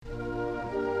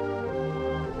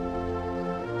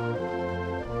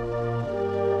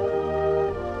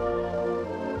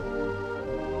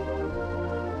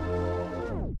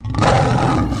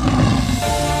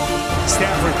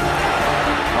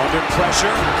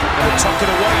They tuck it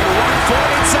away and run for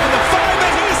it inside the 5,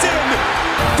 and he's in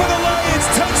for the Lions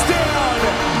touchdown.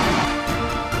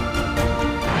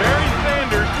 Barry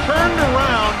Sanders turned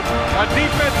around a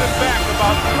defensive back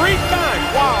about 3 times.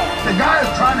 Wow. The guy is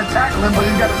trying to tackle him, but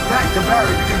he's got his back to Barry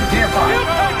because he can't find him.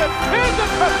 He'll take it. Here's a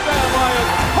touchdown, Lions.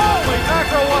 Holy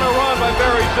mackerel, what a run by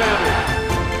Barry Sanders.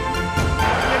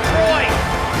 Detroit,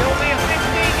 there will be a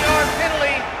 15-yard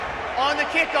penalty on the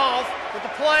kickoff, but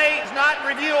the play is not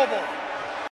reviewable.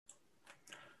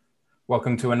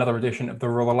 Welcome to another edition of the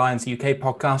Royal Lions UK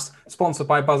podcast, sponsored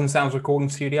by Buzz and Sounds Recording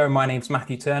Studio. My name's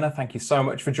Matthew Turner. Thank you so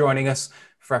much for joining us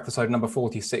for episode number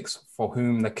 46, For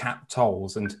Whom the Cap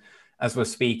Tolls. And as we're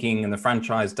speaking, and the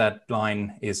franchise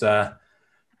deadline is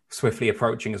swiftly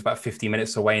approaching, it's about 50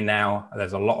 minutes away now.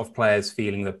 There's a lot of players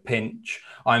feeling the pinch.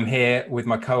 I'm here with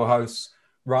my co-hosts,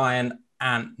 Ryan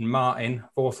and Martin. I've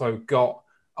also got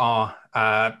our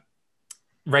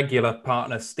regular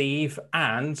partner, Steve,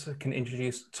 and can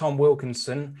introduce Tom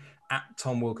Wilkinson at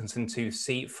Tom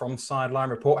Wilkinson2C from Sideline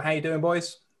Report. How you doing,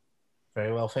 boys?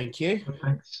 Very well, thank you.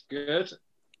 Thanks. Good.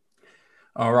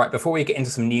 All right, before we get into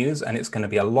some news, and it's going to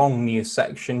be a long news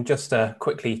section, just to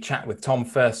quickly chat with Tom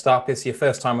first up. It's your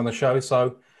first time on the show,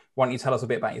 so why don't you tell us a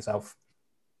bit about yourself?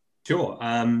 Sure.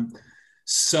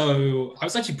 So I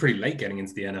was actually pretty late getting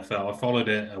into the NFL. I followed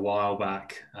it a while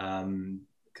back, kind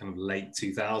of late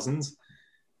 2000s.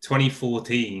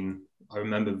 2014, I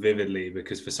remember vividly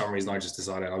because for some reason I just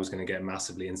decided I was going to get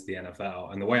massively into the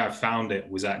NFL. And the way I found it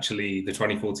was actually the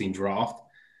 2014 draft.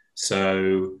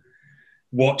 So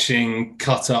watching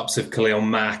cut-ups of Khalil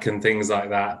Mack and things like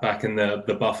that back in the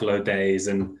Buffalo days.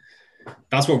 And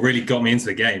that's what really got me into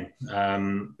the game.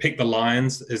 Picked the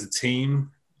Lions as a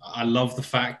team. I love the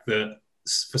fact that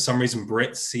for some reason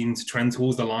Brits seem to trend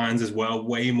towards the Lions as well,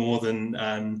 way more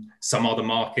than some other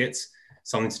markets.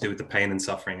 Something to do with the pain and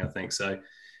suffering, I think. So,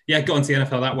 yeah, got into the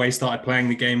NFL that way, started playing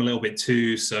the game a little bit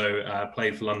too. So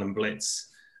played for London Blitz,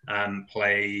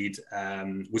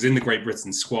 was in the Great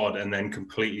Britain squad and then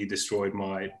completely destroyed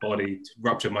my body,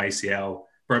 ruptured my ACL,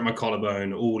 broke my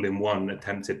collarbone all in one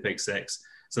attempted pick six.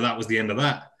 So that was the end of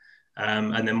that.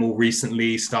 And then more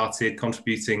recently started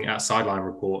contributing at Sideline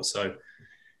Report. So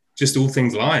just all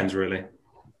things Lions, really.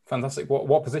 Fantastic.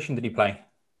 What position did you play?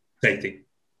 Safety.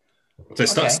 So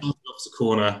started off as a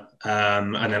corner,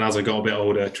 and then as I got a bit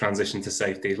older, transitioned to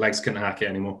safety. Legs couldn't hack it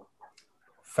anymore.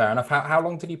 Fair enough. How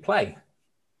long did you play?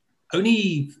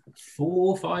 Only 4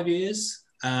 or 5 years.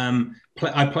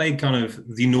 I played kind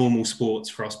of the normal sports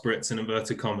for us Brits in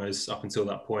inverted commas up until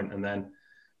that point, and then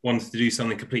wanted to do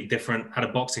something completely different. Had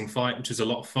a boxing fight, which was a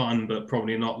lot of fun, but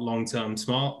probably not long-term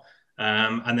smart.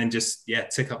 And then just,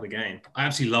 tick up the game. I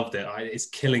absolutely loved it. It's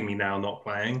killing me now not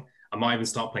playing. I might even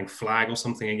start playing flag or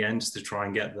something again just to try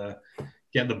and get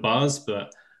the buzz.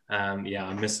 But I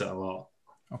miss it a lot.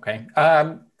 Okay.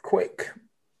 Quick,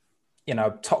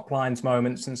 top lines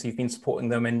moments since you've been supporting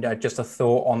them, and just a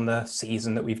thought on the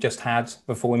season that we've just had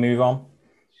before we move on.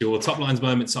 Sure. Top lines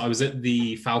moments. So I was at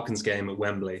the Falcons game at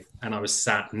Wembley, and I was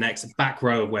sat back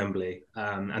row of Wembley,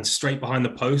 and straight behind the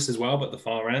post as well, but at the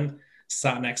far end,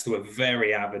 sat next to a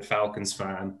very avid Falcons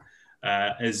fan.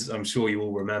 As I'm sure you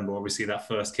all remember, obviously that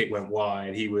first kick went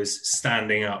wide. He was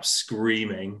standing up,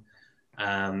 screaming.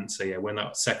 When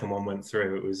that second one went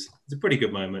through, it was a pretty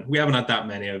good moment. We haven't had that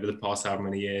many over the past however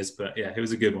many years, but it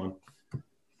was a good one.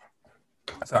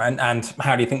 So, and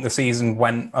how do you think the season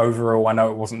went overall? I know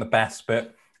it wasn't the best,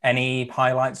 but any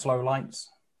highlights, lowlights?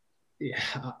 Yeah,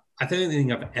 I don't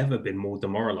think I've ever been more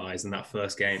demoralized than that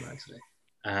first game, actually.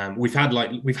 We've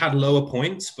had lower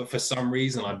points, but for some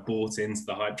reason I bought into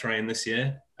the hype train this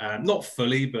year. Not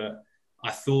fully, but I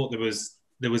thought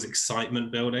there was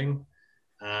excitement building.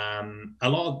 A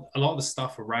lot of the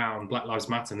stuff around Black Lives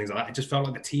Matter and things like that, I just felt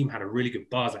like the team had a really good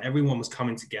buzz. Like everyone was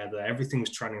coming together, everything was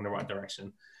trending in the right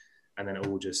direction, and then it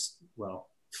all just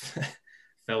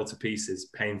fell to pieces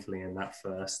painfully in that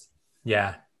first.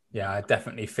 Yeah, I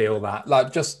definitely feel that.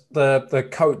 Like just the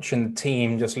coach and the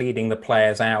team just leading the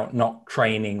players out, not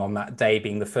training on that day,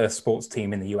 being the first sports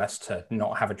team in the US to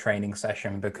not have a training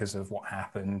session because of what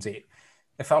happened. It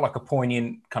felt like a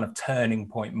poignant kind of turning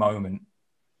point moment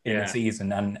in the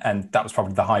season, and that was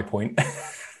probably the high point.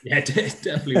 Yeah, it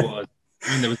definitely was.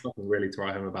 I mean, there was nothing really to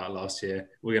write home about last year.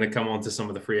 We're going to come on to some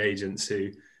of the free agents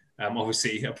who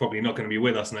obviously are probably not going to be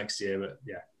with us next year, but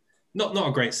not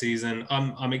a great season.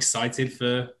 I'm excited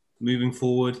for moving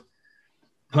forward.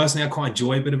 Personally, I quite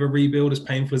enjoy a bit of a rebuild, as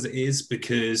painful as it is,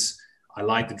 because I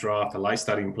like the draft. I like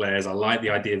studying players. I like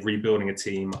the idea of rebuilding a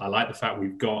team. I like the fact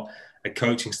we've got a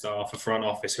coaching staff, a front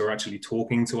office who are actually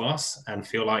talking to us and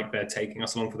feel like they're taking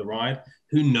us along for the ride.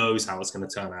 Who knows how it's going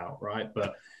to turn out, right?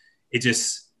 But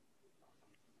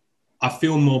I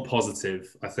feel more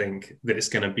positive. I think that it's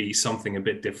going to be something a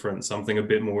bit different, something a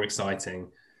bit more exciting.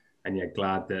 And yeah,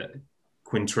 glad that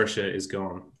Quinn Trisha is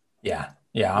gone. Yeah.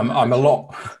 I'm a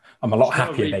lot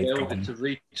happier they've gone. It's a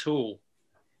retool.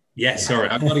 Yeah, sorry,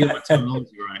 I've got to get my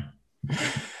terminology right.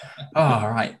 All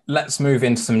right, let's move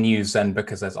into some news then,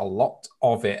 because there's a lot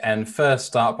of it. And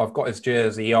first up, I've got his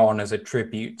jersey on as a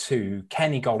tribute to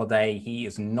Kenny Golladay. He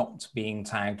is not being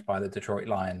tagged by the Detroit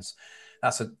Lions.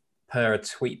 That's per a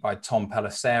tweet by Tom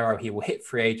Pelissero. He will hit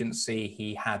free agency.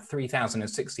 He had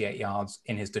 3,068 yards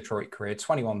in his Detroit career,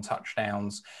 21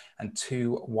 touchdowns and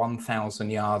 2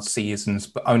 1,000-yard seasons,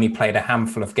 but only played a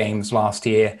handful of games last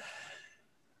year.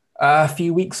 A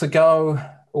few weeks ago,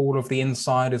 all of the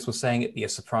insiders were saying it'd be a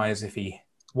surprise if he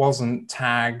wasn't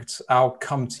tagged. I'll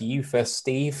come to you first,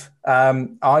 Steve.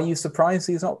 Are you surprised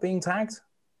he's not being tagged?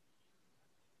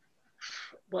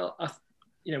 Well,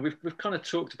 we've kind of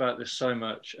talked about this so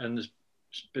much, and there's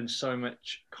been so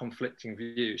much conflicting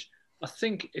views. I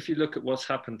think if you look at what's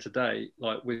happened today,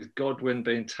 like with Godwin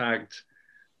being tagged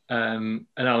and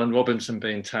Allen Robinson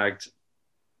being tagged,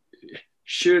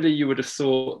 surely you would have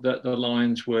thought that the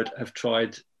Lions would have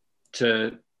tried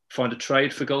to find a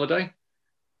trade for Golladay.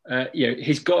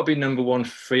 He's got to be number one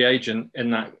free agent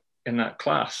in that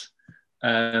class.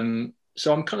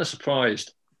 So I'm kind of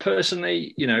surprised.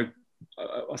 Personally,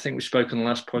 I think we spoke on the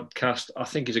last podcast. I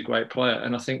think he's a great player.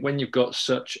 And I think when you've got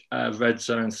such a red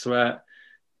zone threat,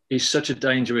 he's such a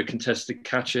danger with contested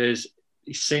catches.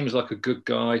 He seems like a good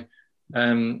guy.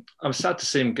 I'm sad to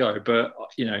see him go, but,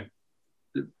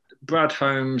 Brad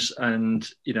Holmes and,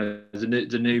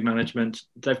 the new management,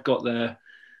 they've got their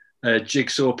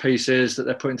jigsaw pieces that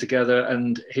they're putting together,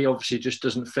 and he obviously just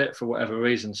doesn't fit for whatever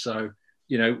reason. So,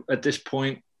 at this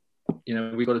point,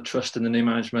 we've got to trust in the new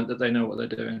management that they know what they're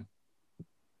doing.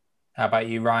 How about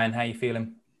you, Ryan? How are you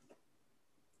feeling?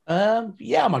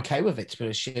 Yeah, I'm okay with it, to be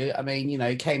honest with you. I mean,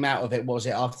 he came out of it, was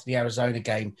it, after the Arizona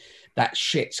game, that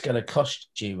shit's going to cost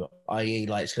you, i.e.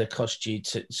 like it's going to cost you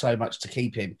so much to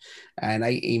keep him. And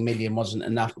 18 million wasn't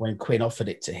enough when Quinn offered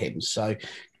it to him. So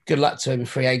good luck to him in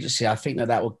free agency. I think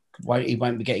he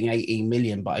won't be getting 18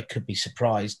 million, but I could be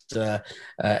surprised a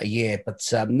year. But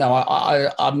no,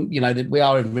 I'm we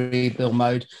are in rebuild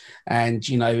mode, and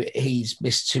he's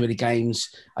missed too many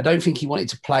games. I don't think he wanted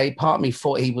to play. Part of me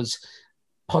thought he was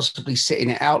possibly sitting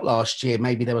it out last year.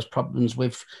 Maybe there was problems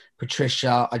with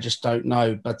Patricia. I just don't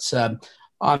know, but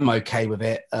I'm okay with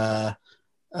it. A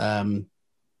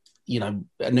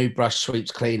new brush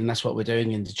sweeps clean, and that's what we're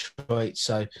doing in Detroit.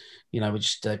 So, we're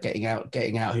just getting out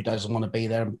who doesn't want to be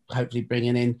there, and hopefully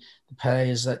bringing in the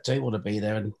players that do want to be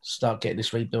there, and start getting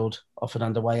this rebuild off and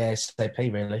underway ASAP,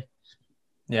 really.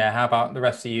 Yeah, how about the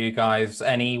rest of you guys?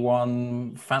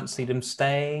 Anyone fancied him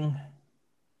staying?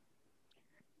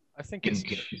 I think it's...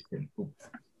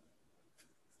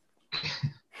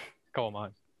 Go on,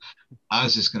 Mike. I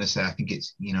was just going to say, I think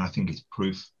it's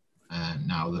proof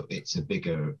now that it's a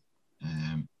bigger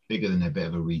than a bit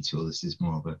of a retool. This is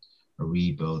more of a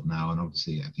rebuild now, and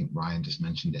obviously, I think Ryan just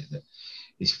mentioned it, that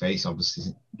his face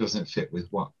obviously doesn't fit with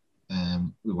what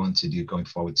we want to do going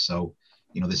forward. So,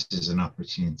 this is an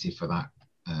opportunity for that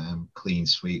clean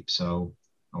sweep. So,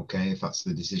 okay, if that's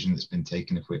the decision that's been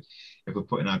taken, if we're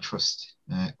putting our trust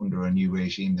under a new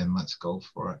regime, then let's go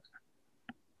for it.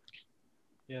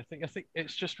 Yeah, I think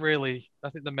it's just really, I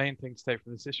think the main thing to take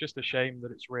from this, it's just a shame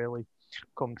that it's really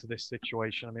come to this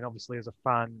situation. I mean, obviously, as a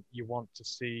fan, you want to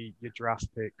see your draft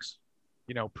picks,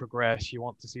 progress. You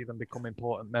want to see them become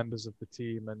important members of the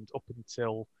team. And up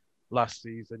until last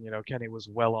season, Kenny was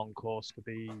well on course to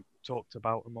be talked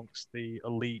about amongst the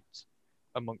elite,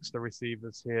 amongst the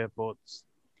receivers here. But,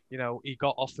 he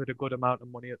got offered a good amount of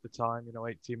money at the time,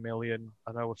 18 million.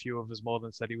 I know a few of us more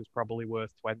than said he was probably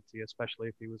worth 20, especially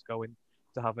if he was going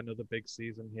to have another big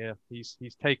season here. He's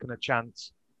taken a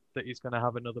chance that he's going to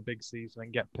have another big season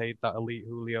and get paid that elite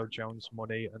Julio Jones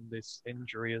money, and this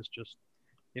injury has just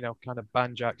kind of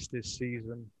banjaxed his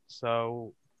season.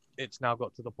 So it's now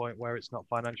got to the point where it's not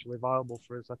financially viable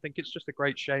for us. I think it's just a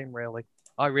great shame, really.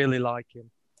 I really like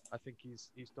him. I think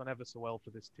he's done ever so well for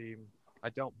this team. I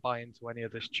don't buy into any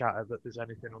of this chatter that there's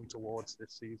anything untowards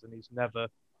this season. He's never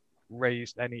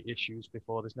raised any issues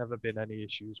before. There's never been any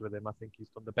issues with him. I think he's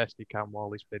done the best he can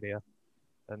while he's been here.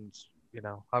 And,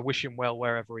 I wish him well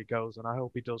wherever he goes, and I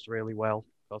hope he does really well,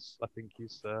 because I think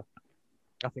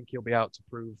he'll be out to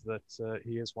prove that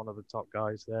he is one of the top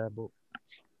guys there. But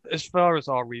as far as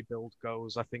our rebuild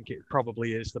goes, I think it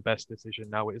probably is the best decision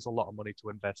now. It is a lot of money to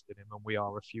invest in him, and we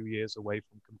are a few years away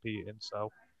from competing.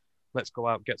 So let's go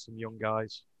out, get some young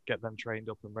guys, get them trained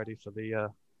up and ready for the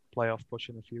playoff push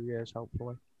in a few years,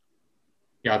 hopefully.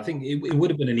 Yeah, I think it would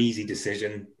have been an easy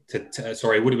decision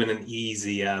sorry, it would have been an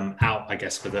easy out, I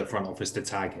guess, for the front office to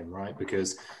tag him, right?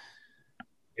 Because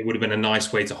it would have been a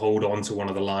nice way to hold on to one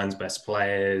of the Lions' best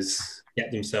players,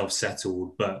 get themselves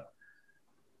settled. But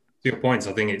to your points,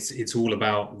 I think it's all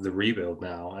about the rebuild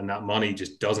now, and that money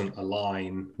just doesn't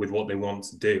align with what they want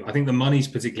to do. I think the money's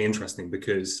particularly interesting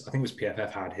because I think it was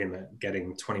PFF had him at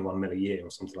getting 21 mil a year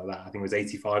or something like that. I think it was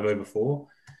 85 over 4,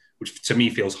 which to me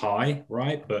feels high,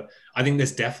 right? But I think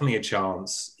there's definitely a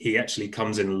chance he actually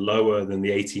comes in lower than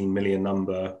the 18 million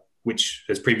number, which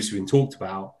has previously been talked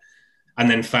about. And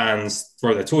then fans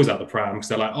throw their toys out the pram because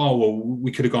they're like, oh, well,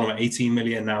 we could have gone at 18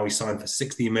 million. Now we signed for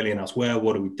 16 million elsewhere.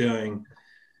 What are we doing?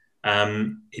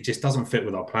 It just doesn't fit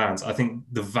with our plans. I think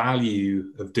the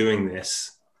value of doing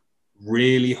this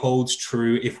really holds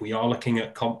true if we are looking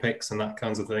at comp picks and that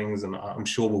kinds of things. And I'm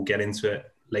sure we'll get into it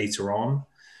later on.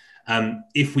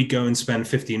 If we go and spend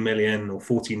 15 million or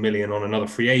 14 million on another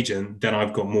free agent, then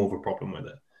I've got more of a problem with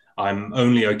it. I'm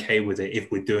only okay with it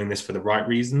if we're doing this for the right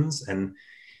reasons. And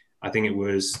I think it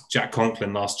was Jack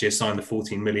Conklin last year signed the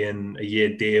 14 million a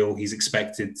year deal. He's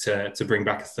expected to bring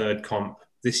back a third comp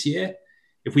this year.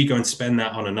 If we go and spend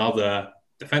that on another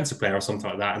defensive player or something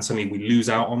like that, and suddenly we lose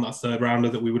out on that third rounder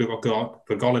that we would have got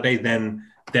for Golladay, then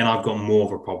I've got more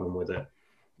of a problem with it.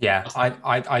 Yeah,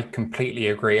 I completely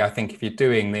agree. I think if you're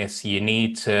doing this, you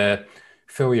need to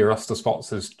fill your roster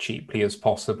spots as cheaply as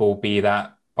possible, be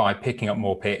that by picking up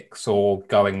more picks or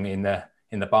going in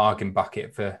the bargain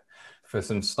bucket for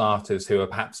some starters who are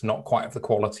perhaps not quite of the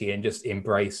quality and just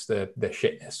embrace the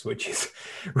shitness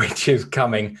which is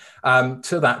coming.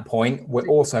 To that point, we're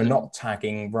also not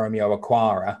tagging Romeo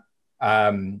Okwara,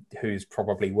 who's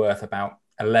probably worth about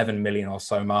 11 million or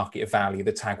so market value.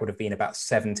 The tag would have been about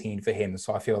 17 for him,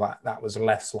 so I feel that was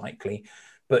less likely.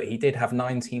 But he did have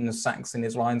 19 sacks in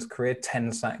his Lions career,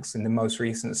 10 sacks in the most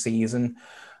recent season.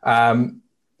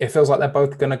 It feels like they're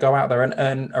both going to go out there and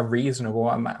earn a reasonable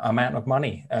amount of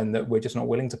money, and that we're just not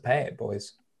willing to pay it,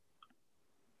 boys.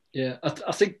 Yeah,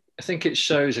 I think it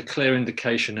shows a clear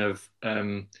indication of,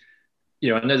 I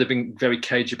know they've been very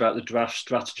cagey about the draft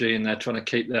strategy and they're trying to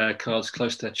keep their cards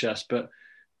close to their chest, but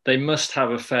they must have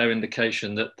a fair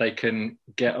indication that they can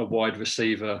get a wide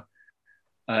receiver,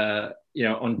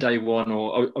 on day one.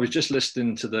 Or I was just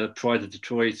listening to the Pride of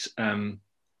Detroit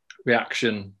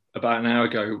reaction about an hour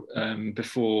ago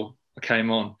before I came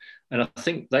on. And I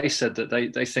think they said that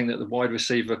they think that the wide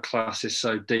receiver class is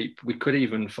so deep, we could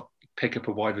even pick up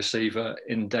a wide receiver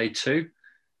in day 2,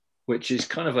 which is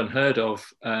kind of unheard of.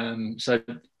 So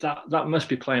that must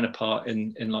be playing a part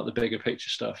in like the bigger picture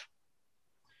stuff.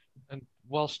 And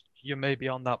whilst you may be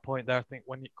on that point there, I think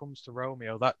when it comes to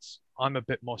Romeo, I'm a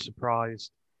bit more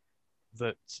surprised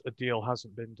that a deal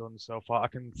hasn't been done so far. I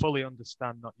can fully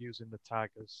understand not using the tag,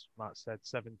 as Matt said.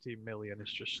 17 million is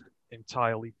just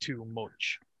entirely too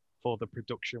much for the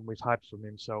production we've had from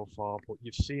him so far. But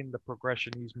you've seen the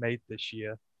progression he's made this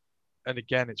year. And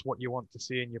again, it's what you want to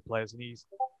see in your players. And he's,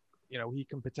 he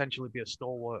can potentially be a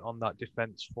stalwart on that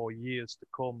defense for years to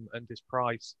come. And his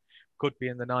price could be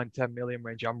in the 9-10 million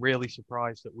range. I'm really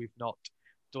surprised that we've not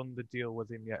done the deal with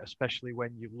him yet, especially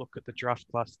when you look at the draft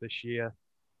class this year.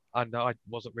 And I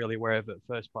wasn't really aware of it at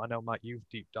first, but I know, Matt, you've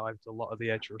deep dived a lot of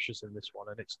the edge rushers in this one,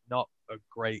 and it's not a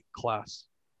great class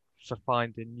for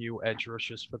finding new edge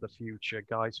rushers for the future,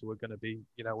 guys who are going to be,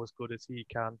 as good as he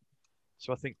can.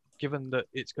 So I think given that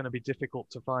it's going to be difficult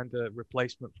to find a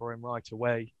replacement for him right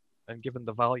away, and given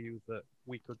the value that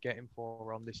we could get him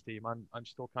for on this team, I'm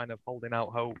still kind of holding out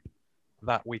hope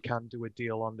that we can do a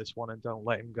deal on this one and don't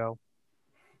let him go.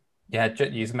 Yeah,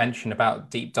 you mentioned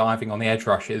about deep diving on the edge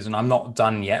rushes, and I'm not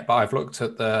done yet, but I've looked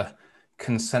at the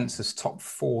consensus top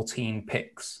 14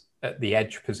 picks at the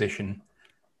edge position,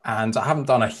 and I haven't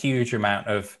done a huge amount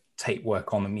of tape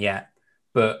work on them yet,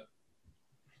 but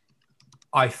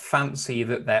I fancy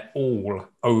that they're all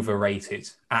overrated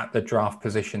at the draft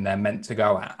position they're meant to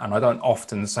go at. And I don't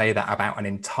often say that about an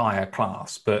entire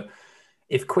class, but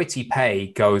if Kwity Paye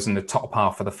goes in the top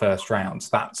half of the first round,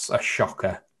 that's a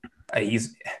shocker.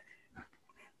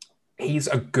 He's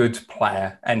a good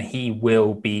player, and he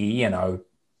will be, a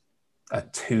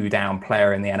 2-down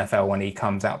player in the NFL when he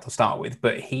comes out to start with,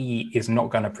 but he is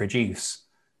not going to produce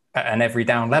at an every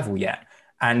down level yet.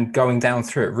 And going down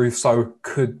through it, Rousseau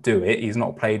could do it. He's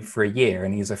not played for a year,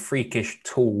 and he's a freakish,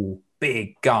 tall,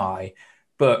 big guy,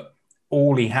 but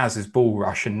all he has is bull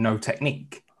rush and no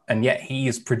technique. And yet he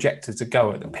is projected to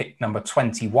go at the pick number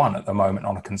 21 at the moment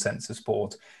on a consensus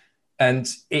board. And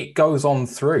it goes on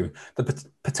through.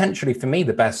 Potentially, for me,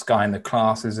 the best guy in the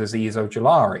class is Azeez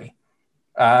Ojulari.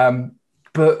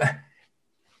 But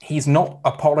he's not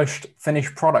a polished,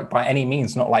 finished product by any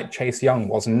means, not like Chase Young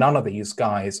was. None of these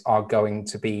guys are going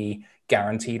to be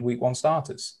guaranteed week one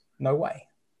starters. No way.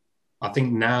 I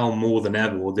think now more than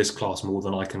ever, or this class more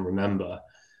than I can remember,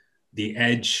 the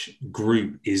edge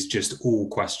group is just all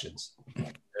questions.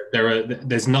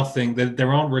 There's nothing,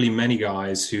 there aren't really many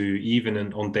guys who,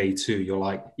 even on day two, you're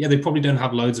like, yeah, they probably don't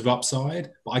have loads of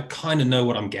upside, but I kind of know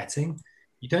what I'm getting.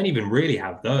 You don't even really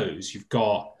have those. You've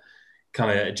got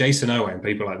kind of Jason Owen,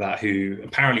 people like that, who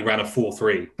apparently ran a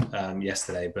 4.3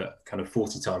 yesterday, but kind of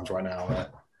 40 times right now.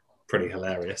 Pretty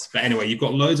hilarious. But anyway, you've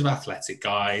got loads of athletic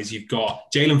guys. You've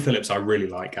got Jalen Phillips, I really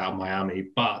like, out of Miami,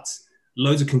 but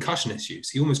loads of concussion issues.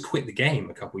 He almost quit the game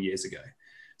a couple of years ago.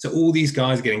 So all these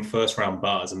guys are getting first round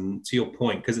buzz. And to your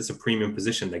point, because it's a premium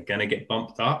position, they're going to get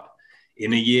bumped up.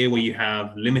 In a year where you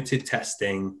have limited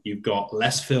testing, you've got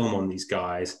less film on these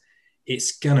guys,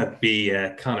 it's going to be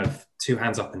a kind of two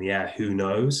hands up in the air. Who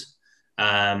knows?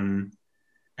 And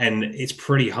it's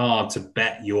pretty hard to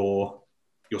bet your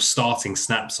starting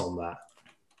snaps on that.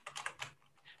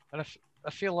 And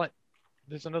I feel like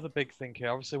there's another big thing here.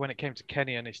 Obviously, when it came to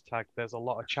Kenny and his tag, there's a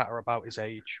lot of chatter about his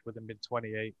age with a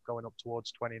mid-28 going up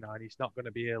towards 29. He's not going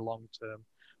to be here long-term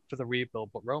for the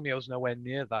rebuild, but Romeo's nowhere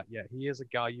near that yet. He is a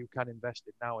guy you can invest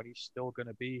in now, and he's still going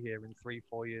to be here in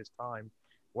 3-4 years' time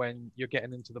when you're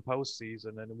getting into the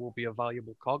postseason, and it will be a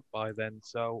valuable cog by then.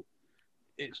 So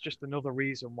it's just another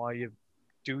reason why you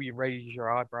raise your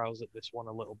eyebrows at this one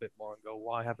a little bit more and go,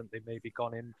 why haven't they maybe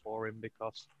gone in for him?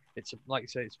 Because it's, like you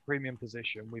say, it's a premium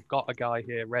position. We've got a guy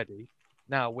here ready.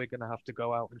 Now we're going to have to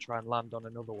go out and try and land on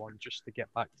another one just to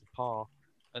get back to par.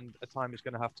 And a time is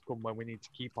going to have to come when we need to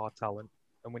keep our talent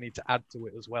and we need to add to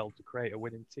it as well to create a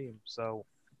winning team. So,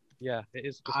 yeah, it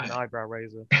is just an eyebrow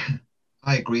raiser.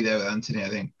 I agree there with Anthony. I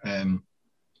think, I'm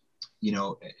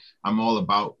all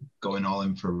about going all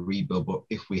in for a rebuild, but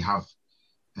if we have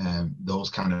those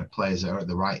kind of players that are at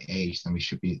the right age, then we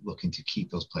should be looking to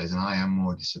keep those players. And I am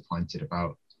more disappointed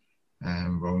about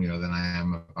Romeo than I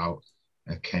am about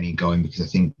Kenny going, because I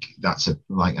think that's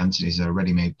like Anthony's a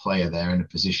ready-made player there in a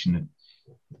position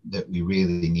that we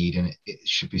really need, and it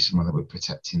should be someone that we're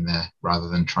protecting there rather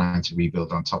than trying to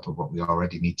rebuild on top of what we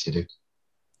already need to do.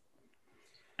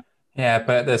 Yeah,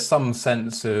 but there's some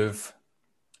sense of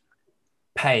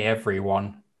pay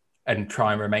everyone and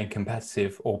try and remain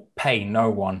competitive, or pay no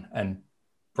one and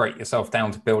break yourself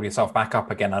down to build yourself back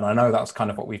up again. And I know that's kind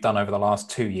of what we've done over the last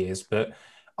 2 years, but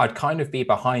I'd kind of be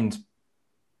behind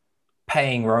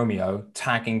paying Romeo,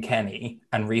 tagging Kenny,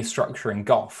 and restructuring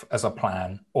Goff as a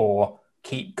plan, or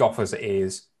keep Goff as it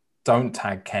is, don't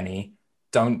tag Kenny,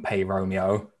 don't pay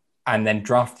Romeo, and then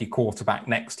draft your quarterback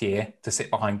next year to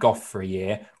sit behind Goff for a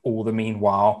year, all the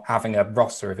meanwhile having a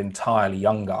roster of entirely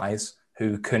young guys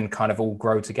who can kind of all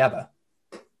grow together.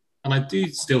 And I do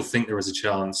still think there is a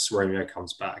chance Romeo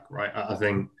comes back, right? I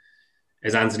think,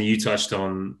 as Anthony, you touched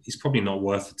on, he's probably not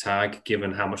worth the tag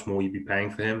given how much more you'd be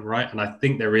paying for him, right? And I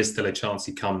think there is still a chance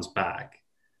he comes back.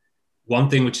 One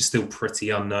thing which is still pretty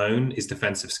unknown is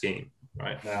defensive scheme,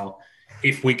 right? Now,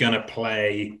 if we're going to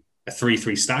play a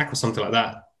 3-3 stack or something like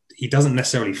that, he doesn't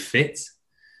necessarily fit.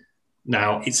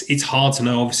 Now, it's hard to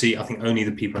know. Obviously, I think only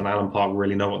the people in Allen Park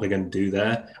really know what they're going to do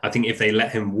there. I think if they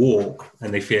let him walk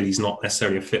and they feel he's not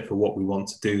necessarily a fit for what we want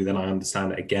to do, then I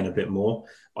understand it again a bit more.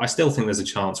 But I still think there's a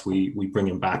chance we bring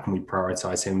him back and we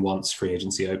prioritize him once free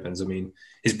agency opens. I mean,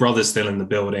 his brother's still in the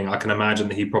building. I can imagine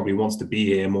that he probably wants to be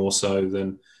here more so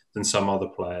than some other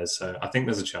players. So I think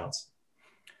there's a chance.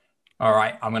 All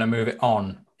right, I'm going to move it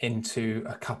on into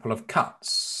a couple of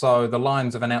cuts. So the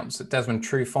Lions have announced that Desmond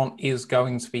Trufant is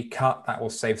going to be cut. That will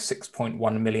save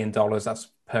 $6.1 million. That's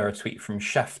per a tweet from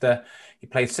Schefter. He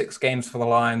played 6 games for the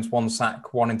Lions, 1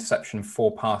 sack, 1 interception,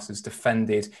 4 passes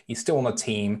defended. He's still on the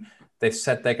team. They've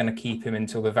said they're going to keep him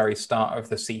until the very start of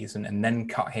the season and then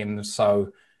cut him.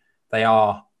 So they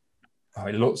are,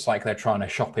 it looks like they're trying to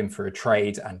shop him for a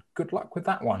trade, and good luck with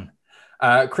that one.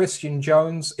 Christian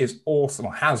Jones is awesome,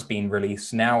 has been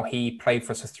released now. He played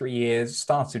for us for 3 years,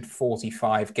 started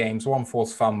 45 games, 1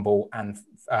 forced fumble and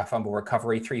fumble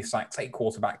recovery, 3 sacks, 8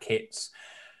 quarterback hits.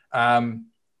 The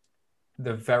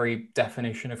very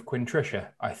definition of Quintricia,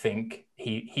 I think.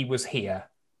 He was here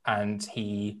and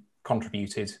he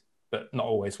contributed, but not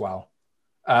always well.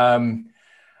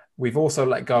 We've also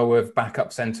let go of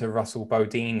backup centre Russell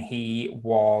Bodine. He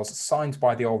was signed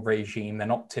by the old regime,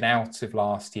 then opted out of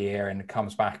last year and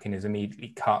comes back and is immediately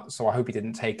cut. So I hope he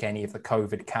didn't take any of the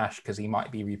COVID cash because he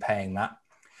might be repaying that.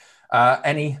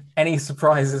 Any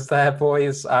surprises there,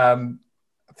 boys?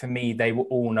 For me, they were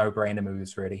all no-brainer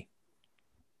moves, really.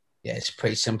 Yeah, it's a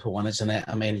pretty simple one, isn't it?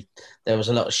 I mean, there was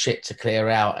a lot of shit to clear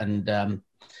out, and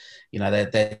you know,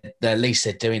 they're at least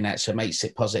they're doing that, so it makes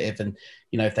it positive. And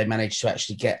you know, if they manage to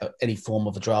actually get any form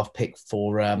of a draft pick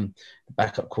for the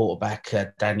backup quarterback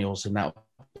Daniels, and that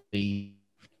would be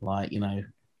like, you know,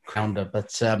 grounder.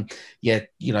 But yeah,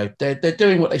 you know, they're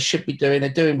doing what they should be doing. They're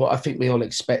doing what I think we all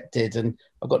expected, and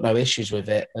I've got no issues with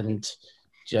it. And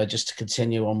you know, just to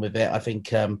continue on with it, I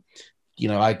think you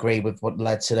know, I agree with what the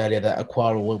lad said earlier that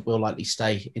Aquara will likely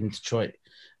stay in Detroit.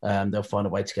 They'll find a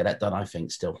way to get that done, I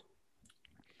think, still.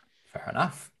 Fair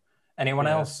enough. Anyone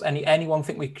else? Anyone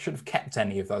think we should have kept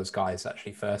any of those guys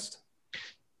actually first?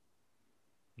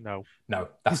 No,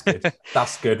 that's good.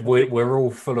 That's good. We're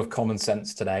all full of common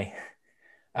sense today.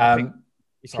 I think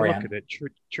if you look at it,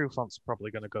 Trufant's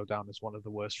probably going to go down as one of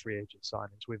the worst free agent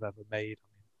signings we've ever made. I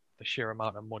mean, the sheer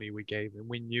amount of money we gave him,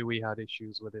 we knew he had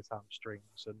issues with his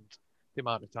hamstrings, and the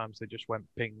amount of times they just went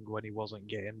ping when he wasn't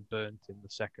getting burnt in the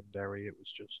secondary. It was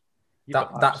just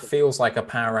that feels like a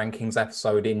Power Rankings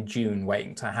episode in June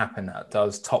waiting to happen. That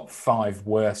does top 5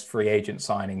 worst free agent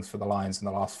signings for the Lions in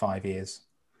the last 5 years.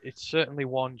 It's certainly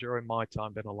one during my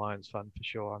time being a Lions fan for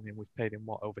sure. I mean, we've paid him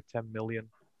over 10 million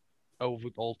over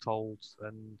all told,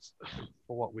 and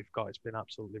for what we've got, it's been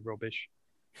absolutely rubbish.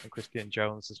 And Christian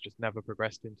Jones has just never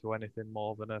progressed into anything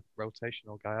more than a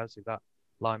rotational guy, has he? That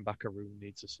linebacker room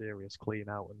needs a serious clean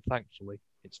out, and thankfully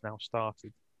it's now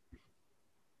started.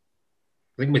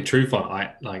 I think with Trufant,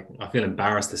 I feel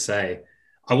embarrassed to say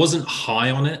I wasn't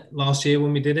high on it last year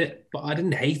when we did it, but I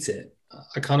didn't hate it.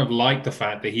 I kind of liked the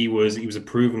fact that he was a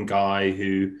proven guy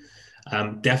who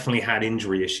definitely had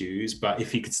injury issues, but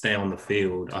if he could stay on the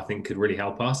field, I think could really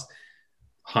help us.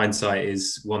 Hindsight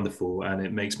is wonderful, and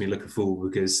it makes me look a fool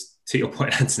because, to your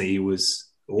point, Anthony, he was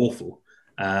awful.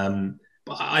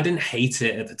 But I didn't hate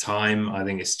it at the time. I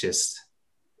think it just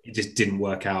didn't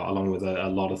work out, along with a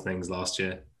lot of things last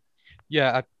year.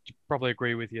 Yeah, I probably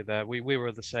agree with you there. We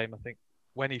were the same. I think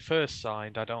when he first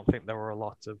signed, I don't think there were a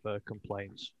lot of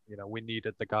complaints. You know, we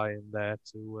needed the guy in there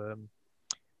to,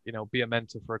 you know, be a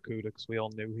mentor for Okudah because we all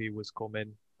knew he was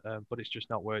coming. But it's just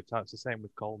not worked out. It's the same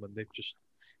with Coleman. They've just,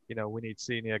 you know, we need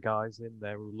senior guys in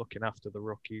there who are looking after the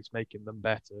rookies, making them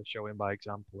better, showing by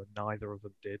example, and neither of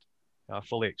them did. I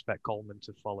fully expect Coleman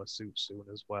to follow suit soon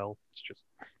as well. It's just,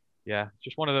 yeah,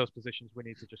 just one of those positions we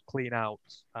need to just clean out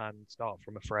and start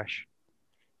from afresh.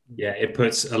 Yeah, it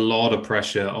puts a lot of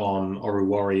pressure on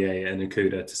Oruwariye and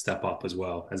Okudah to step up as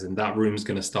well, as in that room's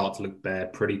going to start to look bare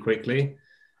pretty quickly.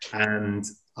 And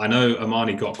I know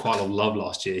Amani got quite a lot of love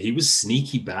last year. He was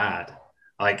sneaky bad.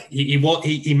 Like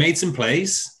he made some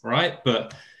plays, right?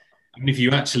 But I mean, if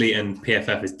you actually, and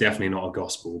PFF is definitely not a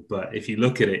gospel, but if you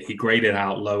look at it, he graded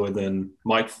out lower than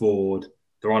Mike Ford,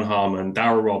 Daron Harmon,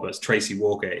 Darryl Roberts, Tracy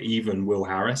Walker, even Will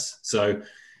Harris. So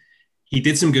he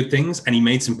did some good things and he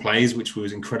made some plays, which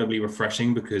was incredibly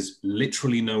refreshing because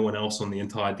literally no one else on the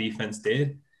entire defense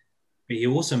did. But he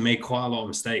also made quite a lot of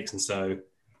mistakes. And so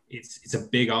it's a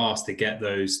big ask to get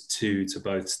those two to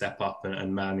both step up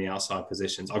and man the outside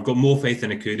positions. I've got more faith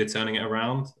in Okudah turning it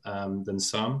around than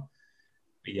some.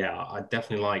 But yeah, I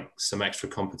definitely like some extra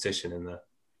competition in there.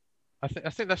 I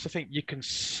think that's the thing. You can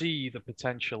see the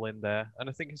potential in there. And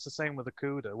I think it's the same with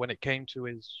Okudah. When it came to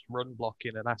his run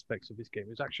blocking and aspects of his game, he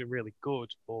was actually really good.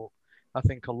 But I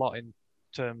think a lot in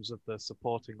terms of the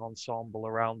supporting ensemble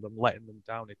around them, letting them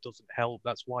down, it doesn't help.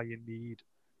 That's why you need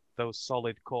those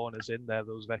solid corners in there,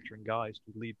 those veteran guys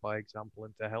to lead by example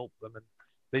and to help them. And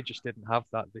they just didn't have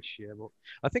that this year. But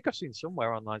I think I've seen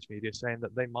somewhere on Lions media saying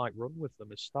that they might run with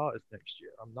them as starters next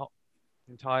year. I'm not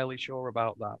entirely sure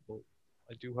about that, but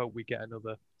I do hope we get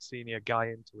another senior guy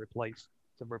in to replace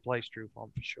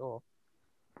Trufant for sure.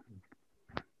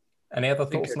 Any other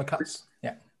thoughts on the cuts?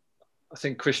 Yeah, I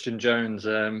think Christian Jones,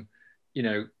 you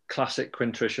know, classic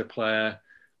Quinn Trisha player,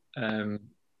 with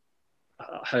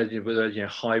a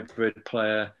hybrid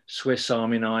player, Swiss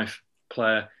Army knife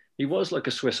player. He was like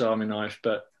a Swiss Army knife,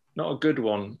 but not a good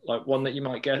one, like one that you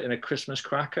might get in a Christmas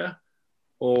cracker,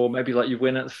 or maybe like you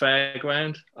win at the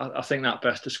fairground. I think that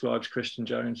best describes Christian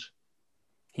Jones.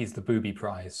 He's the booby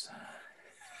prize.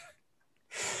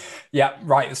 Yeah,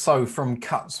 right. So from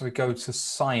cuts, we go to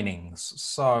signings.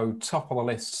 So top of the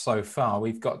list so far,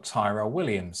 we've got Tyrell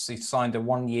Williams. He signed a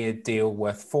one-year deal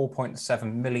worth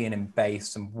 $4.7 million in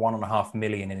base and $1.5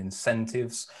 million in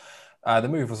incentives. The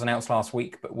move was announced last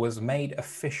week, but was made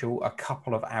official a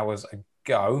couple of hours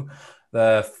ago.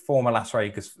 The former Las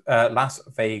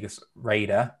Vegas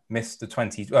Raider missed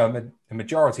the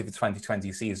majority of the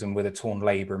 2020 season with a torn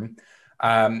labrum.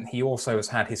 He also has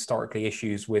had historically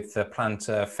issues with the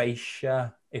plantar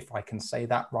fascia, if I can say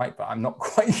that right, but I'm not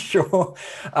quite sure.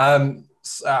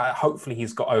 Hopefully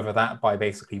he's got over that by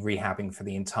basically rehabbing for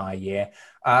the entire year.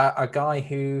 A guy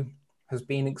who has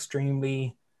been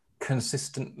extremely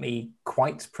consistently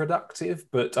quite productive,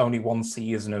 but only one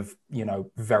season of,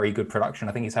 very good production.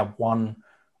 I think he's had one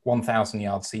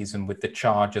 1,000-yard season with the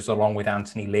Chargers along with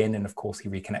Anthony Lynn, and of course he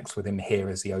reconnects with him here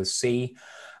as the OC.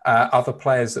 Other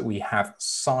players that we have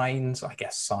signed,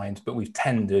 but we've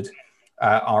tendered,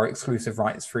 are exclusive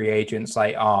rights free agents.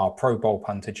 They are Pro Bowl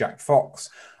punter Jack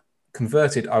Fox,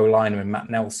 converted O-lineman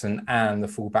Matt Nelson, and the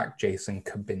fullback Jason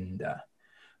Kabinda.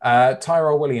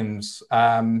 Tyrell Williams.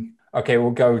 Okay,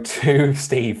 we'll go to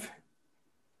Steve.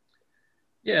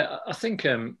 Yeah, I think,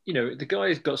 the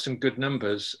guy's got some good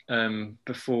numbers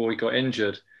before he got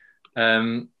injured.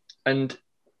 And,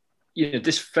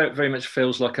 this very much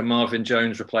feels like a Marvin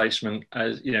Jones replacement.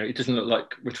 As it doesn't look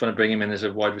like we're trying to bring him in as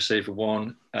a wide receiver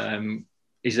one.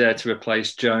 He's there to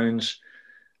replace Jones.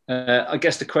 I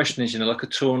guess the question is, like a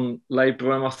torn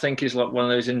labrum, I think is like one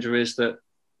of those injuries that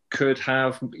could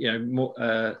have,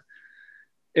 more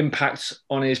impact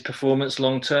on his performance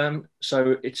long term.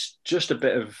 So it's just a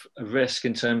bit of a risk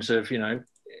in terms of,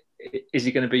 is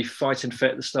he going to be fighting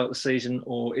fit at the start of the season,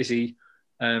 or is he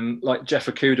like Jeff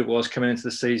Okudah was coming into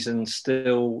the season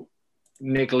still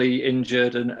niggly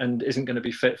injured and isn't going to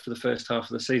be fit for the first half of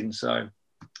the season? So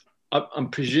I'm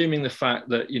presuming the fact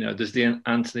that, there's the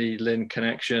Anthony Lynn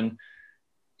connection,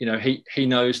 he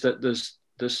knows that there's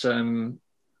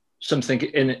something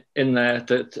in there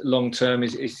that long term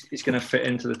is going to fit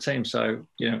into the team. So,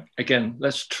 again,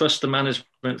 let's trust the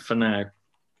management for now.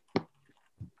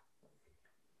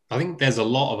 I think there's a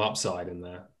lot of upside in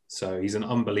there. So he's an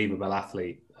unbelievable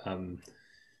athlete.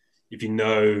 If you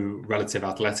know relative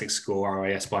athletic score,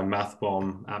 RAS by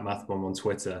MathBomb, at MathBomb on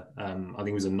Twitter, I think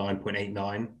it was a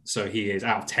 9.89. So he is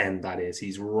out of 10, that is.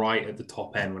 He's right at the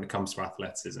top end when it comes to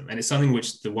athleticism. And it's something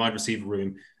which the wide receiver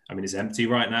room, is empty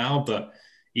right now, but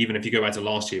even if you go back to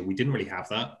last year, we didn't really have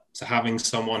that. So having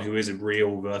someone who is a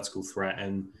real vertical threat,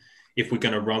 and if we're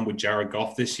going to run with Jared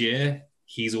Goff this year,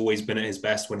 he's always been at his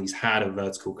best when he's had a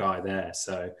vertical guy there.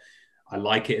 So I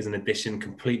like it as an addition.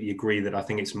 Completely agree that I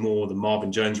think it's more the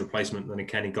Marvin Jones replacement than a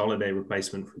Kenny Golladay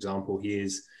replacement, for example. He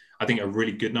is, I think, a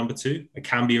really good number two. It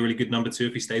can be a really good number two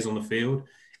if he stays on the field.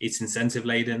 It's incentive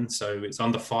laden, so it's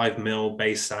under $5 million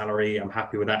base salary. I'm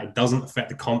happy with that. It doesn't affect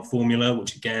the comp formula,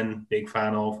 which again, big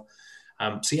fan of.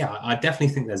 So yeah, I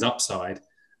definitely think there's upside.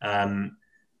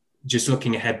 Just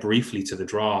looking ahead briefly to the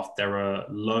draft, there are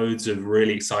loads of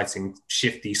really exciting,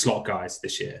 shifty slot guys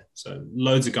this year. So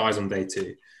loads of guys on day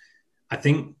two. I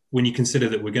think when you consider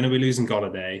that we're going to be losing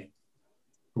Golladay,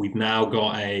 we've now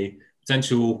got a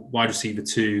potential wide receiver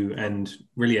 2 and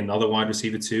really another wide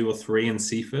receiver 2 or 3 in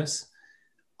Cephas.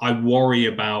 I worry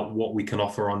about what we can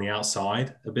offer on the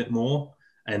outside a bit more.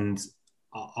 And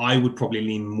I would probably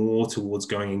lean more towards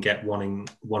going and get one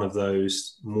of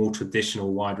those more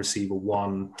traditional wide receiver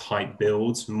 1 type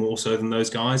builds, more so than those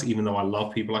guys, even though I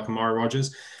love people like Amari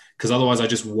Rodgers, because otherwise I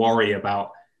just worry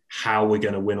about how we're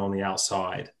going to win on the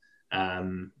outside.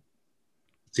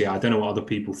 So yeah, I don't know what other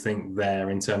people think there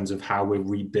in terms of how we're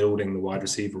rebuilding the wide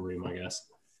receiver room, I guess.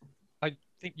 I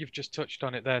think you've just touched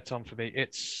on it there, Tom, for me.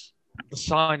 The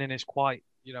signing is quite,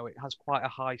 it has quite a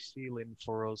high ceiling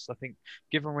for us. I think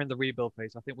given we're in the rebuild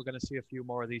phase, I think we're going to see a few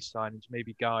more of these signings,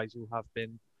 maybe guys who have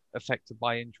been affected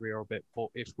by injury or a bit, but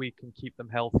if we can keep them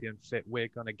healthy and fit, we're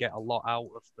going to get a lot out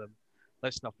of them.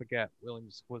 Let's not forget,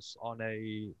 Williams was on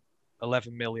a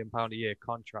 £11 million a year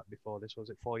contract before this.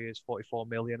 Was it 4 years, 44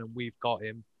 million, and we've got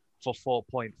him for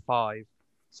 4.5.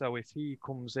 So if he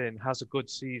comes in, has a good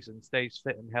season, stays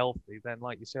fit and healthy, then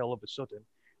like you say, all of a sudden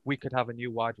we could have a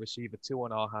new wide receiver 2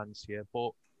 on our hands here.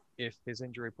 But if his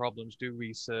injury problems do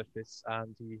resurface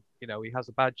and he has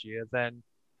a bad year, then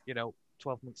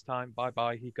 12 months time,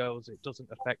 bye he goes. It doesn't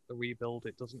affect the rebuild.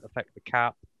 It doesn't affect the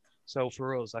cap. So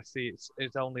for us, I see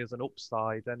it's only as an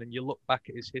upside. And then you look back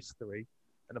at his history,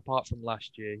 and apart from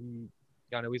last year,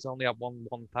 he's only had one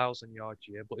 1,000-yard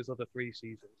year, but his other 3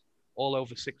 seasons, all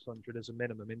over 600 as a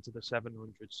minimum, into the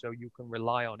 700. So you can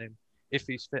rely on him if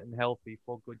he's fit and healthy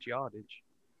for good yardage.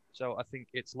 So I think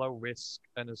it's low risk,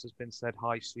 and as has been said,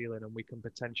 high ceiling, and we can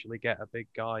potentially get a big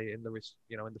guy in the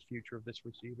in the future of this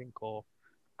receiving core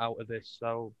out of this.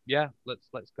 So yeah, let's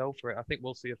go for it. I think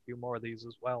we'll see a few more of these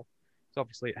as well. So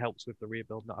obviously it helps with the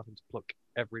rebuild, not having to pluck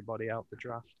everybody out the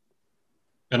draft.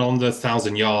 And on the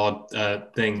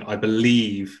 1,000-yard thing, I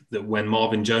believe that when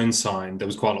Marvin Jones signed, there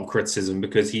was quite a lot of criticism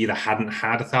because he either hadn't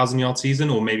had a 1,000-yard season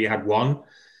or maybe had one.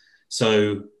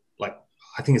 So,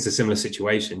 I think it's a similar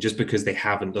situation. Just because they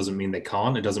haven't doesn't mean they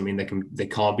can't. It doesn't mean they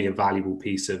can't be a valuable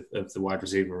piece of the wide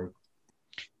receiver room.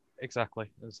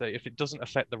 Exactly. And so if it doesn't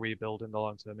affect the rebuild in the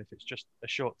long term, if it's just a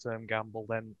short-term gamble,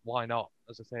 then why not?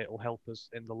 As I say, it will help us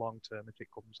in the long term if it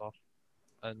comes off.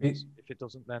 And if it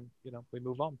doesn't, then, we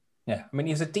move on. Yeah, I mean,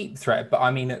 he's a deep threat, but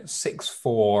I mean, at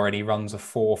 6'4" and he runs a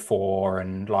 4.4,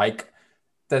 and like,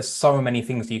 there's so many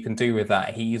things you can do with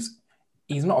that. He's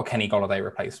not a Kenny Golladay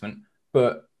replacement,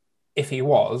 but if he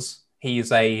was,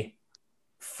 he's a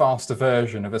faster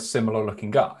version of a similar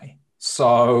looking guy.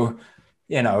 So,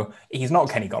 he's not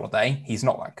Kenny Golladay. He's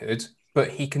not that good, but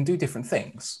he can do different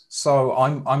things. So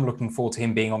I'm looking forward to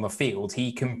him being on the field.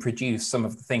 He can produce some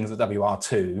of the things at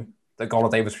WR2 that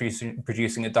Golladay was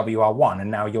producing at WR1,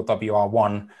 and now your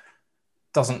WR1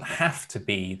 doesn't have to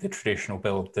be the traditional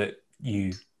build that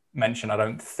you mentioned, I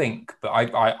don't think, but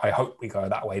I hope we go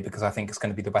that way, because I think it's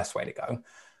going to be the best way to go.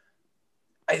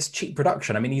 It's cheap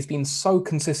production. I mean, he's been so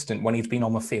consistent when he's been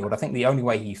on the field. I think the only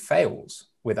way he fails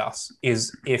with us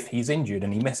is if he's injured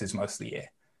and he misses most of the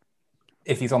year.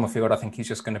 If he's on the field, I think he's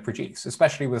just going to produce,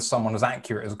 especially with someone as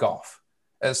accurate as Goff.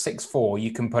 At 6'4",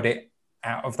 you can put it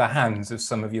out of the hands of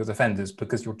some of your defenders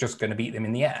because you're just going to beat them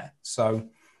in the air. So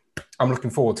I'm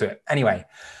looking forward to it. Anyway,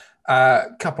 a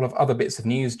couple of other bits of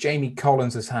news. Jamie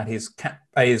Collins has had his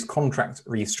contract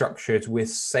restructured with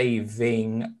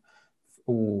saving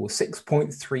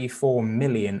 $6.34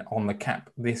 million on the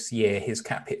cap this year. His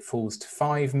cap hit falls to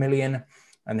 $5 million,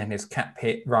 and then his cap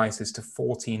hit rises to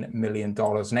 $14 million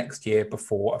next year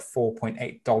before a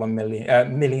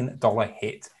 $4.8 million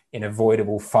hit in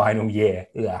avoidable final year.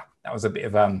 Yeah, that was a bit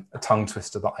of a tongue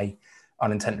twister that I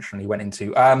unintentionally went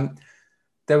into.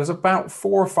 There was about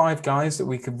 4 or 5 guys that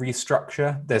we could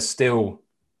restructure. There's still,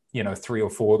 3 or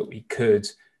 4 that we could,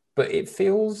 but it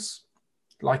feels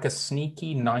like a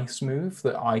sneaky, nice move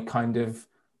that I kind of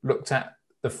looked at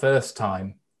the first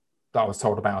time that I was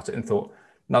told about it and thought,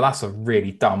 no, that's a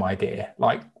really dumb idea.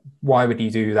 Like, why would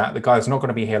you do that? The guy's not going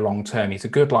to be here long term. He's a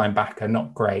good linebacker,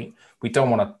 not great. We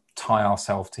don't want to tie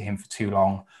ourselves to him for too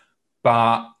long.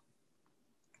 But,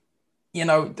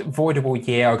 the avoidable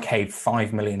year, okay,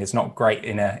 $5 million is not great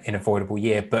in a avoidable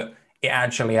year, but it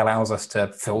actually allows us to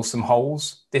fill some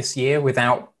holes this year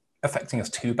without affecting us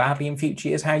too badly in future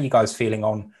years. How are you guys feeling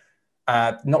on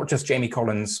not just Jamie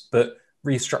Collins, but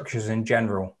restructures in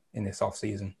general in this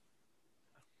offseason?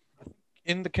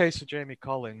 In the case of Jamie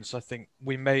Collins, I think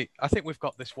we've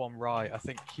got this one right. I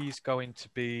think he's going to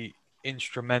be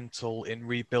instrumental in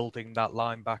rebuilding that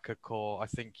linebacker core. I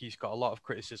think he's got a lot of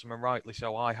criticism, and rightly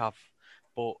so. I have,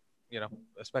 but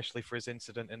especially for his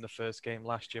incident in the first game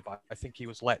last year, but I think he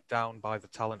was let down by the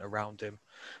talent around him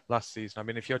last season. I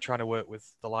mean, if you're trying to work with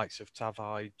the likes of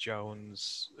Tavai,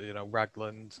 Jones,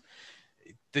 Ragland,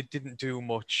 they didn't do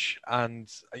much, and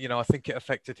I think it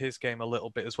affected his game a little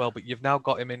bit as well. But you've now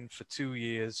got him in for 2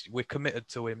 years. We're committed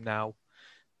to him now,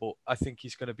 but I think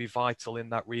he's going to be vital in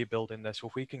that rebuilding there. So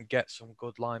if we can get some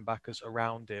good linebackers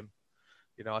around him,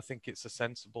 I think it's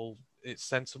sensible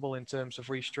in terms of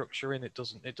restructuring. It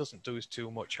doesn't do us too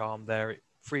much harm there. It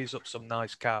frees up some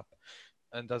nice cap,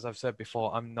 and as I've said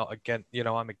before, I'm not against.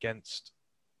 I'm against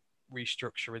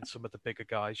restructuring some of the bigger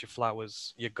guys, your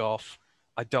Flowers, your Goff.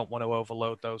 I don't want to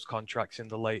overload those contracts in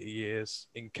the later years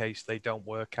in case they don't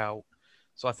work out.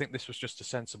 So I think this was just a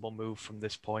sensible move from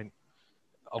this point.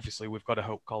 Obviously, we've got to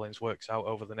hope Collins works out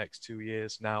over the next 2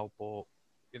 years now, but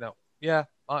yeah,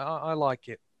 I like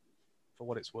it for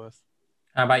what it's worth.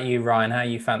 How about you, Ryan? How are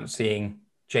you fancying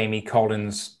Jamie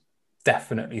Collins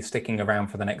definitely sticking around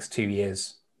for the next 2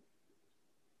 years?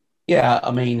 Yeah,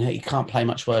 I mean, he can't play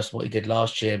much worse than what he did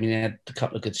last year. I mean, he had a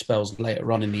couple of good spells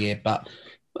later on in the year, but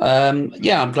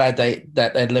yeah, I'm glad that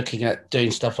they're looking at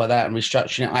doing stuff like that and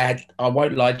restructuring it. I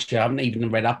won't lie to you, I haven't even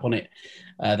read up on it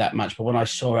that much, but when I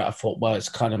saw it, I thought, well, it's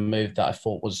kind of a move that I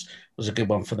thought was a good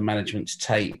one for the management to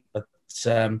take. But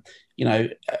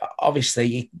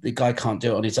obviously the guy can't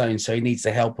do it on his own, so he needs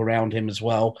the help around him as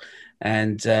well.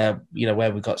 And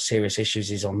where we've got serious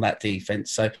issues is on that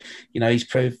defense. So he's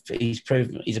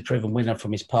a proven winner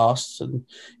from his past, and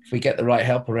if we get the right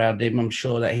help around him, I'm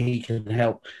sure that he can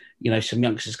help some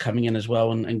youngsters coming in as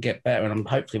well and get better. And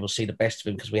hopefully we'll see the best of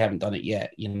him, because we haven't done it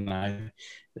yet.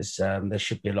 There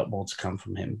should be a lot more to come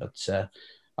from him. But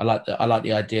I like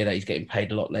the idea that he's getting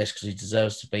paid a lot less, because he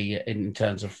deserves to be in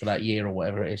terms of for that year or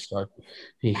whatever it is. So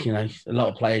a lot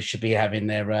of players should be having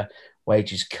their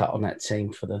wages cut on that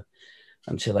team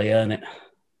until they earn it.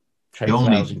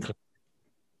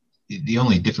 The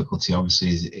only difficulty, obviously,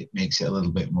 is it makes it a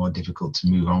little bit more difficult to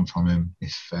move on from him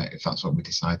if that's what we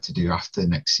decide to do after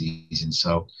next season.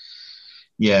 So,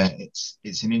 yeah,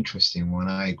 it's an interesting one.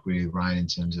 I agree with Ryan in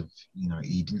terms of,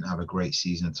 he didn't have a great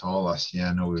season at all last year.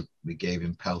 I know we gave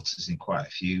him pelters in quite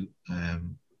a few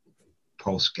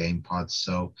post-game pods.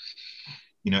 So,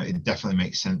 it definitely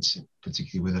makes sense,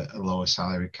 particularly with a lower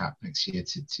salary cap next year,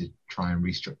 to try and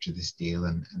restructure this deal.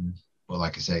 But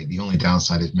like I say, the only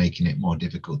downside is making it more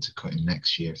difficult to cut him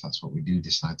next year if that's what we do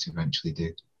decide to eventually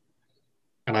do.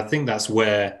 And I think that's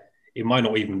where it might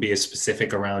not even be as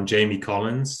specific around Jamie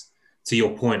Collins. To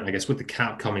your point, I guess, with the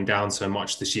cap coming down so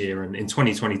much this year, and in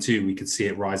 2022, we could see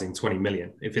it rising 20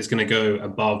 million. If it's going to go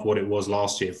above what it was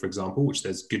last year, for example, which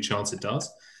there's a good chance it does,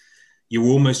 you're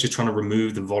almost just trying to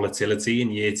remove the volatility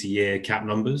in year-to-year cap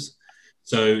numbers.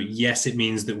 So yes, it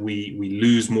means that we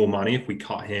lose more money if we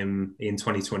cut him in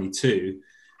 2022,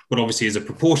 but obviously as a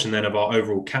proportion then of our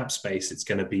overall cap space, it's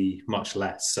going to be much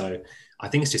less. So I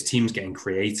think it's just teams getting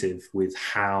creative with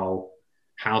how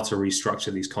to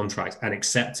restructure these contracts and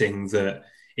accepting that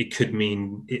it could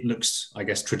mean it looks, I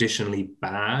guess, traditionally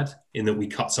bad in that we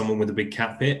cut someone with a big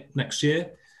cap hit next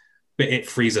year, but it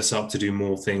frees us up to do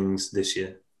more things this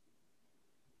year.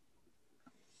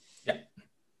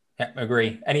 Yeah,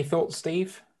 agree. Any thoughts,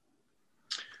 Steve?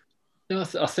 No,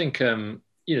 I think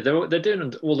they're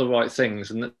doing all the right things,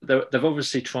 and they've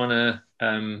obviously trying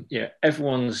to.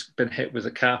 Everyone's been hit with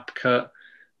a cap cut.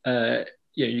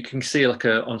 You can see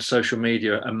on social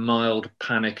media a mild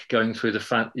panic going through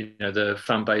the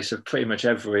fan base of pretty much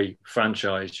every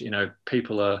franchise.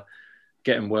 People are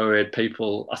getting worried.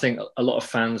 I think a lot of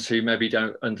fans who maybe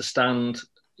don't understand,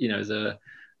 the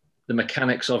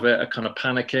mechanics of it are kind of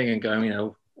panicking and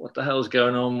going, what the hell's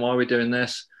going on? Why are we doing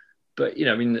this? But,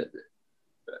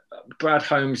 Brad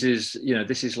Holmes is,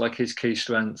 this is like his key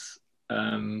strength,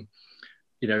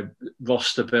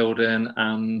 roster building.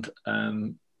 And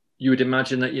you would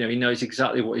imagine that, he knows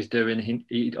exactly what he's doing.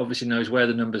 He obviously knows where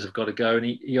the numbers have got to go. And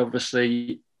he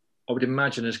obviously, I would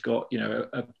imagine, has got,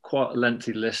 a quite a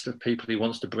lengthy list of people he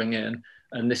wants to bring in.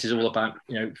 And this is all about,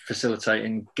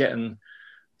 facilitating, getting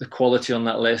the quality on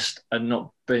that list and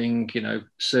not being,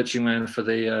 searching around for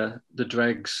the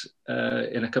dregs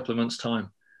in a couple of months'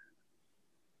 time.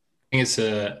 I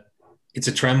think it's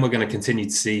a trend we're going to continue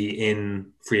to see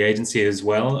in free agency as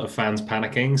well, of fans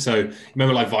panicking. So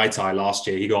remember, like Vaitai last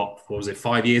year, he got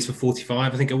 5 years for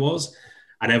 45, I think it was,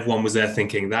 and everyone was there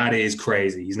thinking that is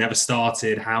crazy. He's never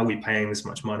started. How are we paying this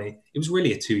much money? It was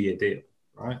really a 2-year deal,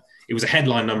 right? It was a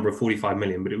headline number of 45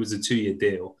 million, but it was a 2-year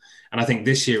deal. And I think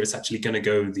this year it's actually going to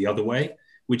go the other way,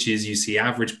 which is you see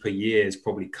average per year is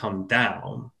probably come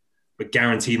down, but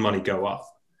guaranteed money go up.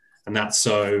 And that's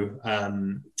so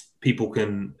people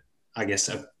can, I guess,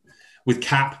 with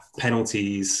cap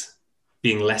penalties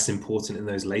being less important in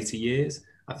those later years,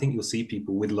 I think you'll see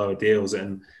people with lower deals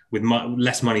and with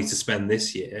less money to spend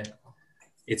this year.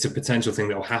 It's a potential thing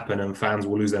that will happen and fans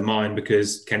will lose their mind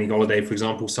because Kenny Golladay, for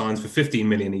example, signs for 15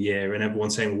 million a year and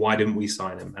everyone's saying, why didn't we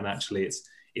sign him? And actually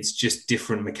it's just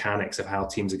different mechanics of how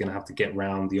teams are going to have to get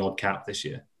around the odd cap this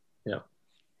year. Yeah.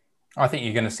 I think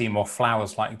you're going to see more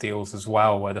Flowers-like deals as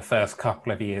well, where the first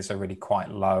couple of years are really quite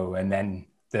low and then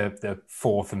the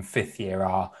fourth and fifth year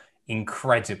are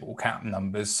incredible cap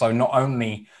numbers. So not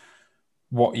only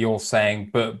what you're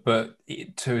saying, but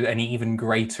to an even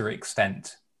greater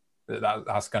extent,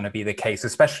 that's going to be the case,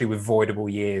 especially with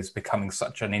voidable years becoming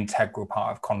such an integral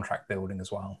part of contract building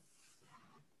as well.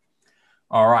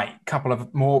 All right, couple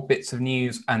of more bits of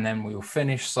news and then we will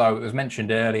finish. So it was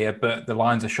mentioned earlier, but the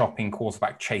Lions are shopping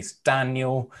quarterback Chase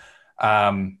Daniel.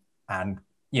 And,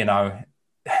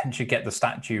 should get the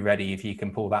statue ready if you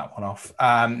can pull that one off.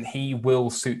 He will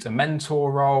suit a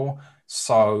mentor role.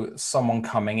 So someone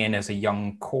coming in as a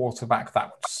young quarterback,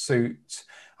 that would suit.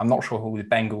 I'm not sure who the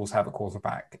Bengals have a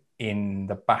quarterback in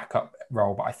the backup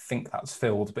role, but I think that's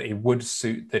filled. But it would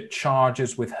suit the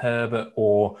Chargers with Herbert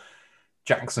or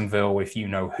Jacksonville, if you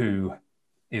know who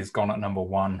is gone at number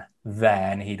one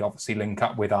there. And he'd obviously link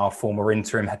up with our former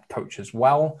interim head coach as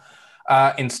well.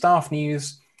 In staff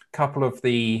news, a couple of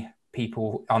the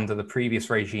people under the previous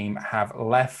regime have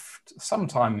left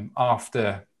sometime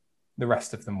after the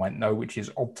rest of them went, which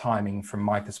is odd timing from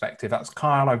my perspective. That's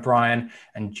Kyle O'Brien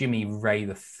and Jimmy Ray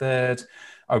III.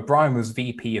 O'Brien was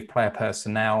VP of Player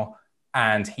Personnel,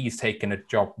 and he's taken a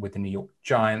job with the New York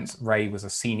Giants. Ray was a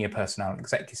senior personnel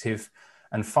executive.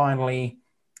 And finally,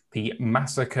 the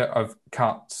massacre of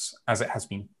cuts, as it has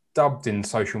been dubbed in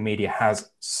social media,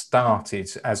 has started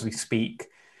as we speak.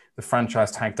 The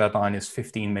franchise tag deadline is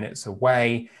 15 minutes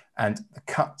away, and the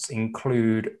cuts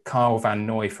include Kyle Van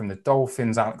Noy from the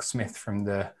Dolphins, Alex Smith from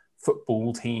the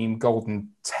football team, Golden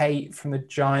Tate from the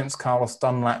Giants, Carlos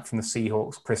Dunlap from the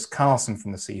Seahawks, Chris Carson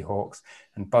from the Seahawks,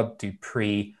 and Bud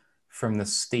Dupree from the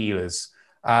Steelers.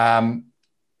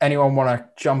 Anyone want to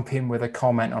jump in with a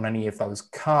comment on any of those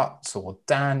cuts, or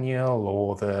Daniel,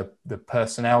 or the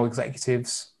personnel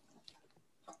executives?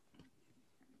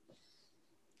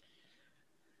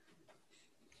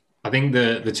 I think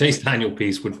the Chase Daniel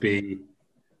piece would be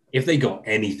if they got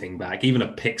anything back, even a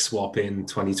pick swap in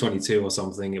 2022 or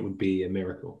something, it would be a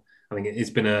miracle. I think it's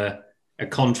been a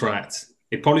contract.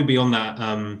 It'd probably be on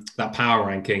that power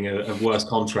ranking of worst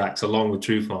contracts along with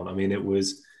Trufant. I mean,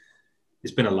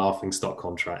 it's been a laughing stock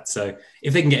contract. So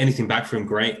if they can get anything back for him,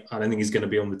 great. I don't think he's going to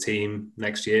be on the team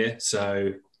next year.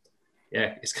 So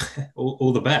yeah, it's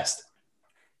all the best.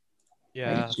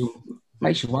 Yeah.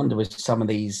 Makes you wonder with some of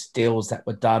these deals that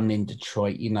were done in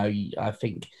Detroit. I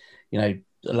think,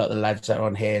 a lot of the lads that are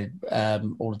on here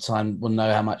all the time will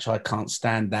know how much I can't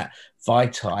stand that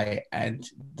Vitae, and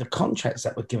the contracts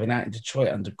that were given out in Detroit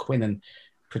under Quinn and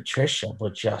Patricia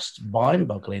were just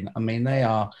mind-boggling. I mean,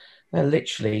 they're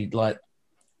literally like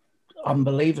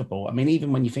unbelievable. I mean,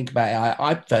 even when you think about it,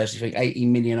 I personally think 80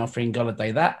 million offering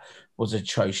Golladay, that was an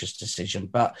atrocious decision.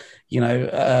 But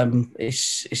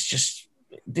it's just,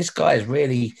 this guy has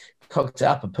really cocked it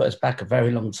up and put us back a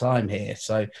very long time here.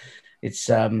 So it's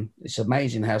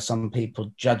amazing how some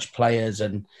people judge players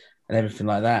and everything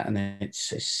like that, and it's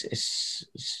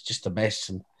just a mess.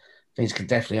 And things can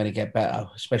definitely only get better,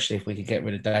 especially if we could get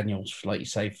rid of Daniels, like you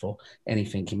say, for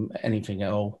anything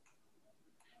at all.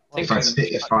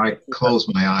 If I close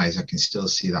my eyes, I can still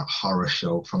see that horror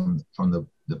show from the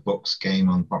Bucks game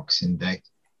on Boxing Day,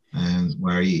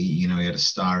 where he had a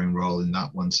starring role in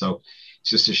that one. So it's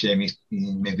just a shame he's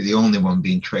maybe the only one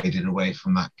being traded away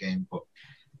from that game. But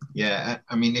yeah,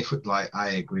 I mean, I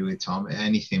agree with Tom.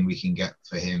 Anything we can get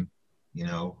for him,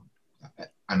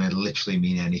 and I literally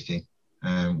mean anything,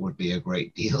 would be a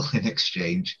great deal in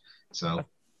exchange. So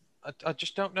I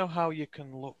just don't know how you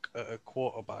can look at a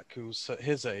quarterback who's at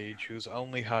his age, who's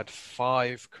only had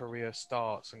 5 career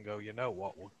starts, and go, you know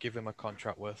what, we'll give him a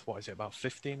contract worth, what is it, about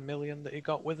 15 million that he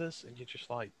got with us? And you're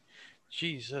just like,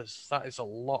 Jesus, that is a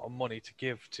lot of money to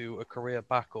give to a career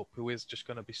backup who is just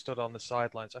going to be stood on the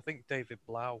sidelines. I think David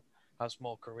Blau has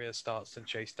more career starts than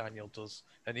Chase Daniel does,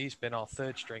 and he's been our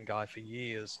third string guy for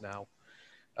years now.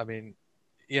 I mean,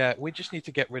 yeah, we just need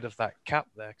to get rid of that cap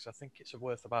there, because I think it's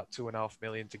worth about $2.5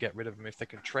 million to get rid of him. If they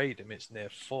can trade him, it's near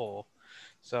 4.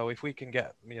 So if we can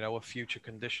get, a future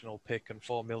conditional pick and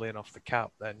 $4 million off the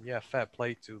cap, then yeah, fair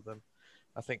play to them.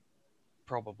 I think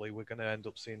probably we're going to end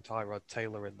up seeing Tyrod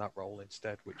Taylor in that role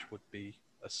instead, which would be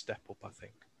a step up, I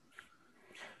think.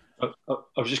 I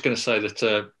was just going to say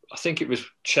that I think it was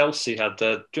Chelsea had, do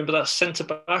you remember that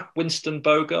centre-back, Winston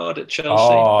Bogard at Chelsea?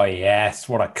 Oh, yes.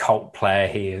 What a cult player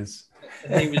he is.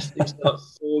 And he was like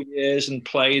 4 years and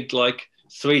played like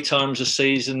 3 times a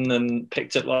season and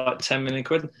picked up like 10 million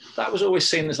quid. That was always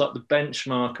seen as like the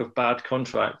benchmark of bad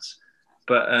contracts.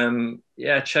 But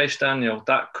yeah, Chase Daniel,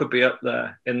 that could be up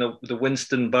there in the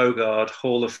Winston Bogard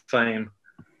Hall of Fame.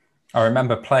 I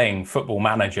remember playing Football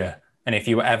Manager, and if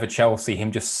you were ever Chelsea,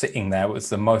 him just sitting there was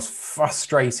the most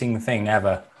frustrating thing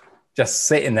ever. Just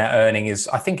sitting there earning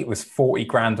I think it was 40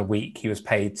 grand a week he was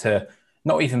paid to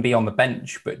not even be on the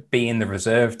bench, but be in the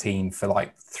reserve team for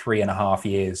like 3.5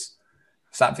 years.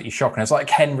 It's absolutely shocking. It's like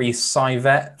Henry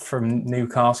Saivet from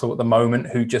Newcastle at the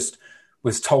moment, who just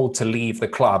was told to leave the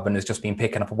club and has just been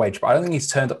picking up a wage. But I don't think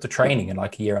he's turned up to training in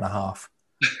like 1.5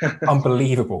 years.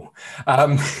 Unbelievable.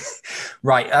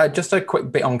 Right, just a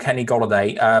quick bit on Kenny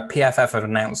Golladay. PFF have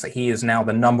announced that he is now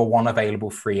the #1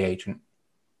 available free agent.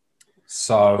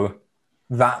 So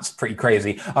that's pretty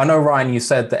crazy. I know, Ryan, you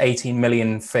said that 18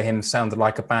 million for him sounded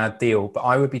like a bad deal, but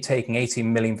I would be taking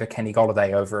 18 million for Kenny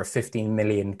Golladay over a 15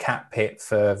 million cap hit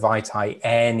for Vitae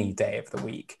any day of the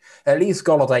week. At least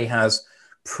Golladay has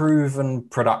proven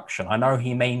production. I know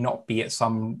he may not be at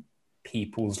some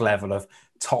people's level of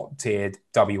top-tiered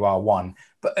WR1,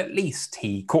 but at least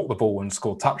he caught the ball and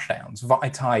scored touchdowns.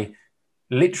 Vitae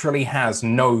literally has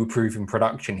no proven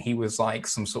production. He was like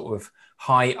some sort of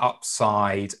high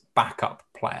upside backup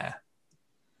player,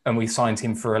 and we signed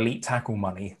him for elite tackle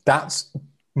money. That's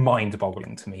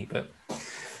mind-boggling to me, but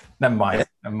never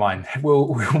mind.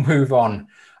 We'll move on.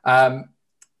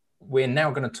 We're now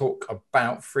going to talk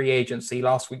about free agency.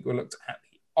 Last week we looked at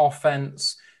the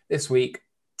offense. This week,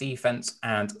 defense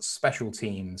and special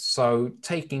teams. So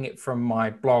taking it from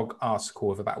my blog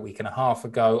article of about a week and a half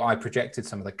ago, I projected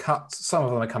some of the cuts. Some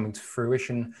of them are coming to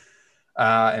fruition.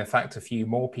 In fact, a few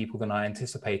more people than I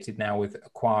anticipated now, with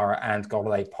Aquara and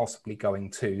Golladay possibly going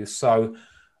too. So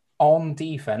on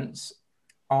defense,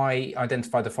 I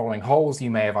identified the following holes.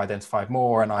 You may have identified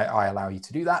more, and I allow you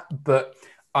to do that. But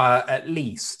at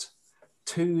least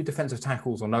 2 defensive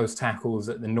tackles or nose tackles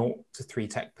at the 0 to 3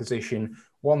 tech position,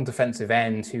 1 defensive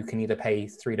end who can either pay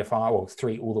 3 to 5 or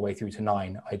 3 all the way through to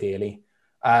 9, ideally.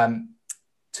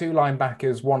 2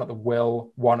 linebackers, 1 at the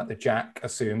will, 1 at the jack,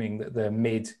 assuming that the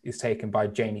mid is taken by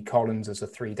Jamie Collins as a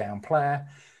 3-down player.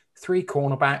 3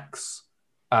 cornerbacks,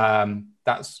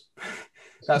 That's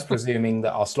presuming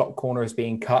that our slot corner is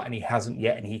being cut and he hasn't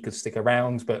yet, and he could stick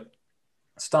around. But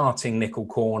starting nickel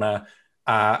corner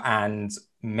and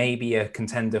maybe a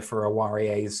contender for a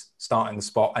Warriors starting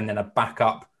spot, and then a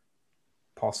backup,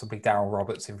 possibly Daryl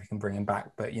Roberts if we can bring him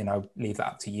back. But, leave that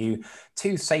up to you.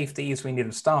 2 safeties. We need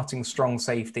a starting strong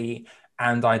safety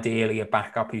and ideally a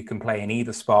backup who can play in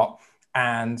either spot.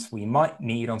 And we might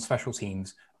need on special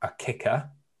teams a kicker,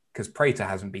 because Prater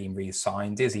hasn't been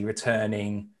re-signed. Is he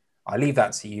returning? I leave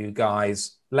that to you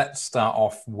guys. Let's start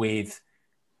off with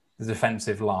the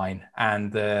defensive line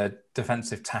and the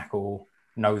defensive tackle,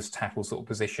 nose tackle sort of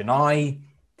position. I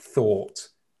thought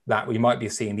that we might be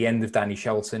seeing the end of Danny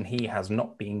Shelton. He has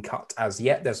not been cut as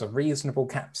yet. There's a reasonable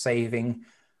cap saving,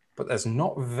 but there's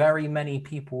not very many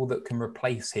people that can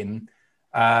replace him.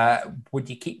 Would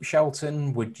you keep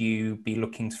Shelton? Would you be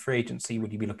looking to free agency?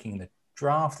 Would you be looking in the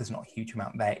draft? There's not a huge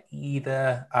amount there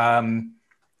either.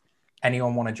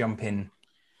 Anyone want to jump in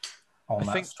on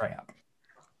that straight up?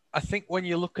 I think when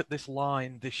you look at this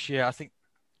line this year, I think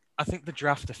the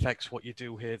draft affects what you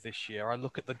do here this year. I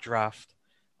look at the draft,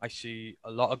 I see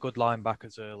a lot of good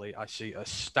linebackers early. I see a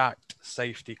stacked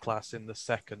safety class in the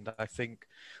second. I think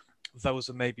those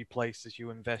are maybe places you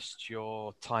invest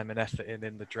your time and effort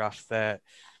in the draft there.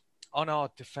 On our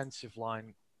defensive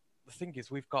line, the thing is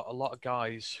we've got a lot of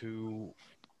guys who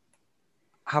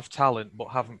have talent but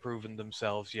haven't proven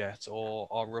themselves yet, or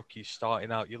are rookies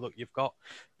starting out. You've got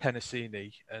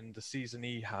Penasini, and the season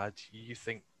he had, you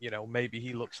think, maybe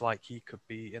he looks like he could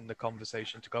be in the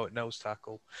conversation to go at nose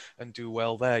tackle and do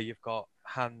well there. You've got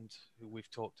Hand, who we've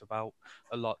talked about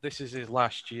a lot. This is his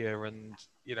last year, and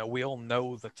we all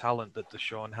know the talent that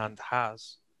Deshaun Hand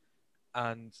has,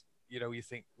 and you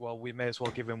think, well, we may as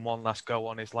well give him one last go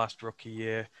on his last rookie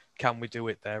year. Can we do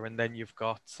it there? And then you've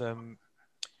got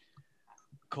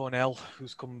Cornell,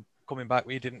 who's coming back.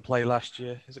 We didn't play last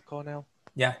year. Is it Cornell?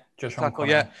 Yeah, just tackle.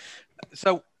 Yeah.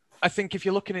 So I think if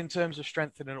you're looking in terms of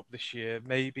strengthening up this year,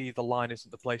 maybe the line isn't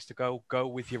the place to go. Go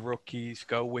with your rookies.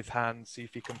 Go with Hand. See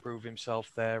if he can prove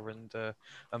himself there, and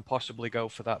possibly go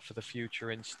for that for the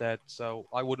future instead. So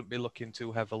I wouldn't be looking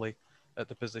too heavily at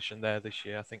the position there this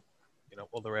year. I think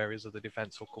other areas of the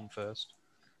defense will come first.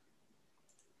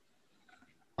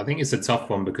 I think it's a tough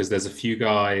one because there's a few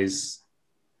guys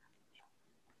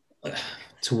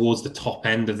towards the top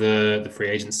end of the free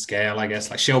agent scale, I guess,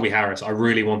 like Shelby Harris. I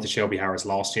really wanted Shelby Harris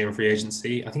last year in free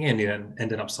agency. I think he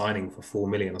ended up signing for $4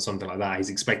 million or something like that.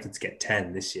 He's expected to get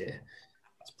 10 this year.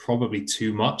 It's probably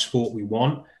too much for what we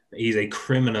want, but he's a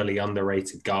criminally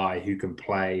underrated guy who can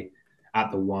play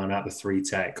at the 1, at the 3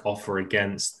 tech, offer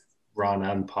against run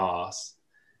and pass.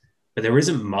 But there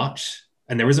isn't much.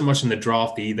 And there isn't much in the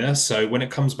draft either. So when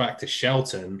it comes back to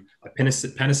Shelton,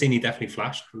 Penasini definitely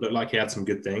flashed. Looked like he had some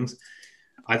good things.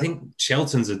 I think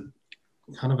Shelton's a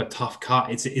kind of a tough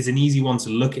cut. It's an easy one to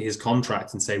look at his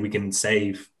contract and say we can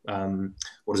save,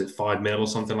 $5 million or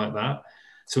something like that.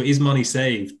 So it is money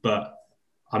saved, but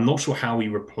I'm not sure how we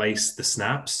replace the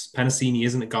snaps. Penasini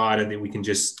isn't a guy that we can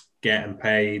just get and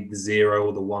pay the 0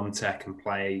 or the 1 tech and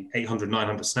play 800,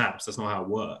 900 snaps. That's not how it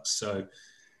works. So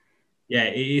yeah,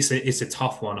 it's a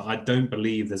tough one. I don't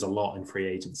believe there's a lot in free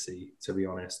agency, to be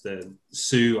honest.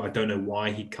 Sue, I don't know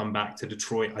why he'd come back to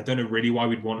Detroit. I don't know really why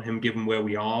we'd want him given where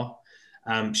we are.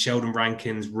 Sheldon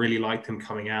Rankins, really liked him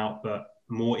coming out, but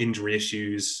more injury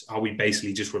issues. Are we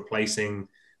basically just replacing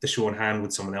Deshaun Hand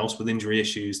with someone else with injury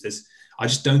issues? I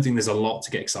just don't think there's a lot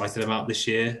to get excited about this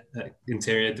year,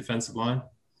 interior defensive line.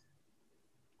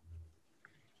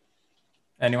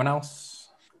 Anyone else?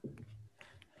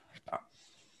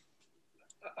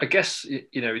 I guess,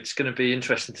 it's going to be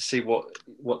interesting to see what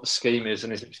the scheme is,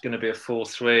 and if it's going to be a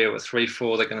 4-3 or a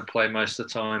 3-4 they're going to play most of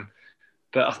the time.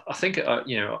 But I think, I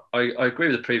agree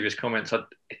with the previous comments.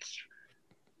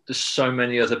 There's so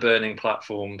many other burning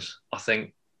platforms. I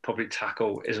think probably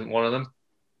tackle isn't one of them.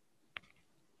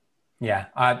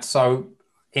 Yeah. So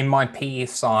in my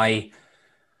piece, I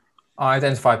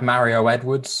identified Mario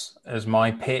Edwards as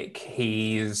my pick.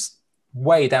 He's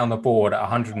way down the board at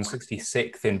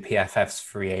 166th in PFF's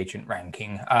free agent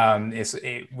ranking.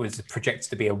 It was projected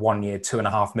to be a 1-year,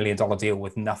 $2.5 million deal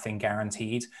with nothing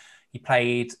guaranteed. He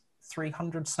played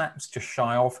 300 snaps, just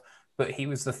shy of, but he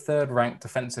was the 3rd ranked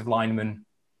defensive lineman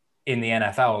in the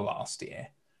NFL last year.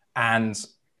 And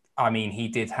I mean, he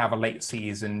did have a late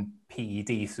season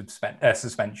PED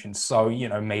suspension. So,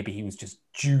 maybe he was just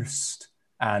juiced,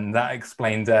 and that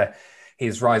explained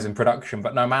his rise in production.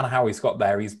 But no matter how he's got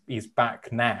there, he's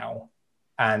back now.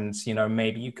 And,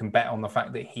 maybe you can bet on the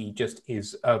fact that he just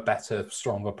is a better,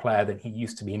 stronger player than he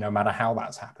used to be, no matter how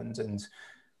that's happened. And,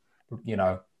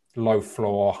 low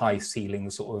floor, high ceiling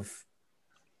sort of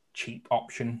cheap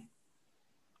option?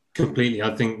 Completely.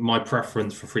 I think my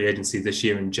preference for free agency this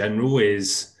year in general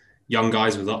is young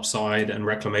guys with upside and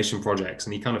reclamation projects,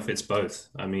 and he kind of fits both.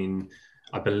 I mean,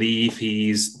 I believe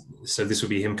this would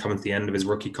be him coming to the end of his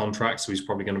rookie contract, so he's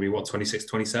probably going to be, 26,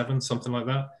 27, something like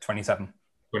that? 27.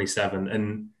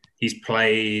 And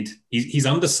he's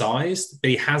undersized, but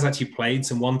he has actually played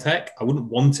some one tech. I wouldn't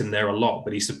want him there a lot,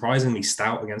 but he's surprisingly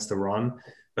stout against the run,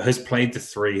 but has played the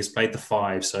 3, has played the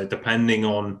 5. So depending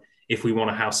on if we want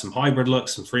to have some hybrid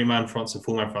looks, some 3-man fronts and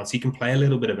 4-man fronts, he can play a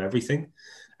little bit of everything.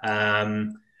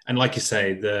 And like you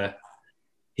say,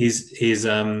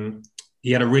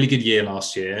 he had a really good year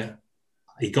last year.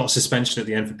 He got suspension at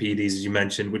the end for PEDs, as you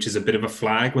mentioned, which is a bit of a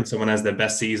flag when someone has their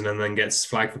best season and then gets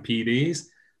flagged for PEDs.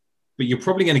 But you're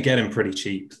probably going to get him pretty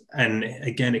cheap. And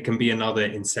again, it can be another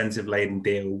incentive-laden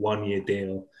deal, 1-year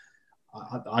deal.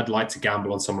 I'd like to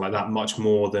gamble on something like that much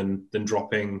more than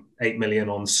dropping $8 million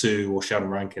on Sue or Sheldon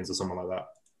Rankins or something like that.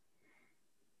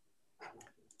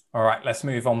 All right, let's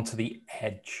move on to the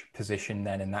edge position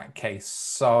then in that case.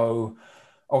 So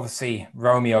obviously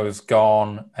Romeo's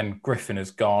gone and Griffin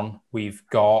has gone. We've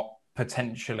got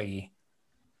potentially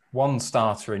one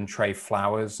starter in Trey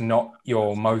Flowers, not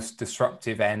your most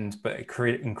disruptive end, but an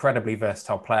incredibly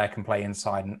versatile player, can play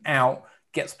inside and out,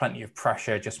 gets plenty of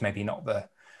pressure, just maybe not the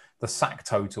sack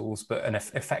totals, but an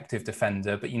effective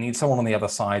defender. But you need someone on the other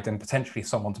side and potentially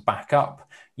someone to back up.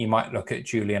 You might look at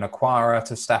Julian Okwara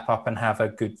to step up and have a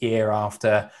good year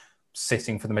after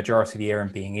sitting for the majority of the year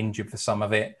and being injured for some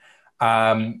of it.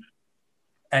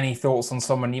 Any thoughts on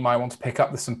someone you might want to pick up?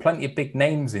 There's plenty of big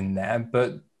names in there,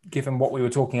 but given what we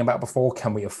were talking about before,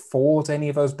 can we afford any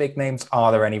of those big names?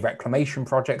 Are there any reclamation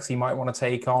projects you might want to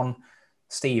take on?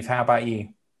 Steve, how about you?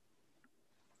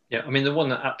 Yeah, I mean, the one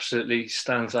that absolutely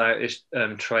stands out is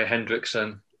Trey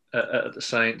Hendrickson at the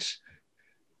Saints.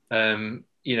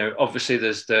 Obviously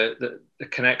there's the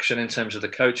connection in terms of the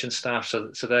coaching staff, so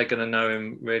they're going to know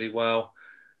him really well.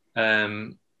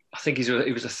 I think he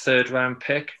was a 3rd-round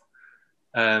pick,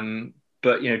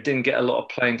 but didn't get a lot of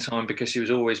playing time because he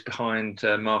was always behind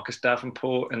Marcus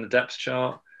Davenport in the depth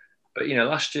chart. But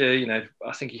last year,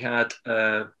 I think he had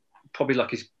probably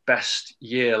like his best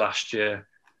year last year.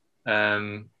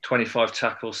 25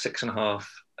 tackles,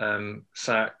 6.5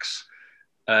 sacks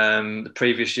the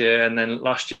previous year, and then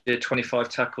last year 25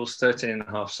 tackles,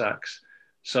 13.5 sacks.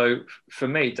 So for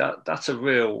me, that's a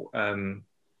real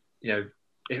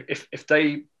if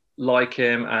they like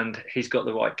him and he's got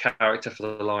the right character for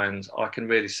the Lions, I can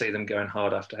really see them going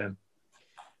hard after him.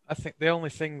 I think the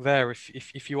only thing there,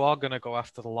 if you are going to go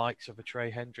after the likes of a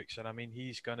Trey Hendrickson, I mean,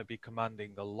 he's going to be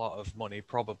commanding a lot of money,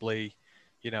 probably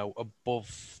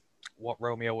above what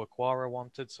Romeo Okwara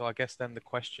wanted. So I guess then the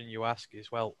question you ask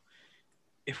is, well,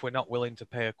 if we're not willing to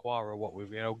pay Okwara what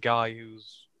we've, guy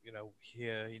who's,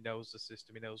 here, he knows the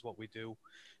system, he knows what we do,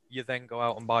 you then go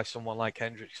out and buy someone like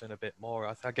Hendrickson a bit more.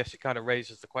 I guess it kind of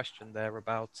raises the question there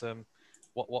about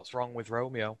what's wrong with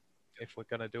Romeo if we're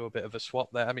going to do a bit of a swap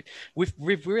there. I mean,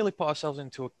 we've really put ourselves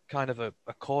into a kind of a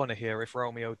corner here if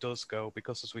Romeo does go,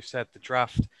 because as we've said, the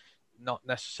draft not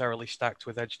necessarily stacked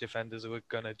with edge defenders who are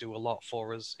going to do a lot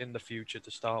for us in the future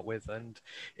to start with. And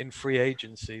in free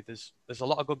agency, there's a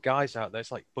lot of good guys out there.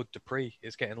 It's like Bud Dupree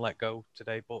is getting let go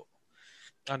today, but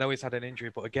I know he's had an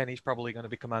injury, but again, he's probably going to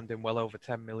be commanding well over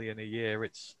 10 million a year.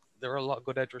 There are a lot of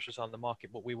good edge rushers on the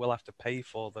market, but we will have to pay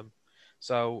for them.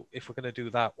 So if we're going to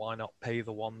do that, why not pay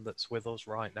the one that's with us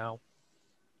right now?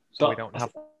 So we don't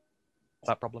have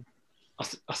that problem.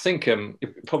 I think you're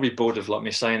probably bored of me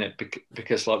saying it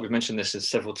because we've mentioned this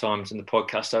several times in the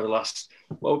podcast over the last,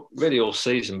 really all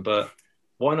season, but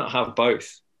why not have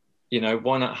both?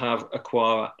 Why not have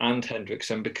Okwara and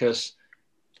Hendrickson? Because,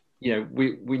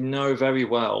 we know very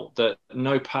well that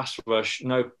no pass rush,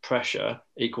 no pressure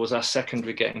equals our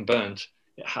secondary getting burned.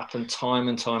 It happened time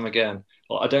and time again.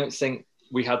 I don't think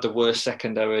we had the worst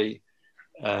secondary,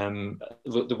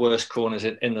 the worst corners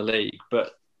in the league,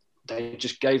 but they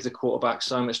just gave the quarterback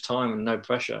so much time and no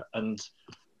pressure. And,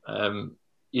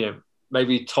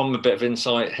 maybe Tom, a bit of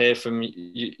insight here from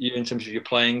you in terms of your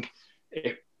playing.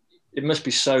 It must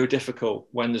be so difficult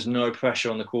when there's no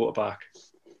pressure on the quarterback.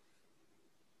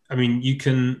 I mean,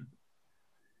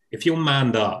 if you're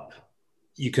manned up,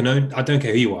 I don't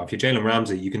care who you are. If you're Jalen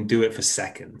Ramsey, you can do it for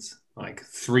seconds, like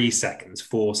 3 seconds,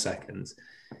 4 seconds.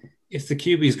 If the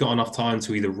QB's got enough time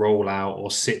to either roll out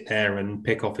or sit there and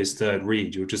pick off his 3rd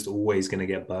read, you're just always going to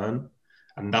get burned.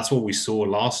 And that's what we saw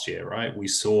last year, right? We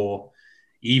saw,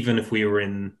 even if we were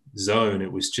in zone,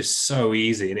 it was just so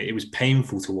easy and it was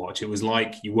painful to watch. It was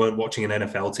like you weren't watching an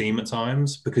NFL team at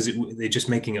times because they're just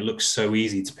making it look so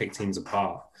easy to pick teams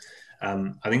apart.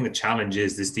 I think the challenge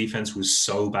is this defense was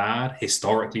so bad,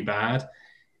 historically bad.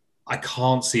 I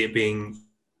can't see it being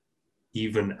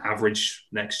even average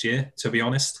next year, to be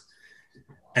honest.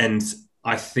 And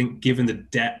I think given the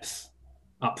depth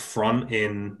up front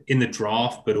in the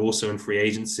draft, but also in free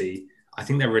agency, I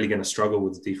think they're really going to struggle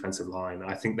with the defensive line.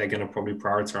 I think they're going to probably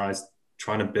prioritize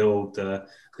trying to build the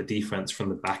defense from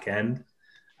the back end.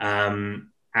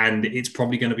 And it's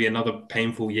probably going to be another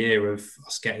painful year of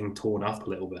us getting torn up a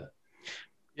little bit.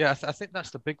 Yeah, I think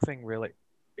that's the big thing, really.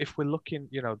 If we're looking,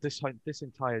 this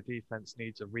entire defense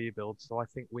needs a rebuild. So I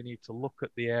think we need to look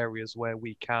at the areas where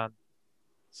we can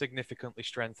significantly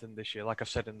strengthen this year. Like I've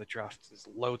said in the draft, there's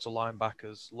loads of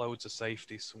linebackers, loads of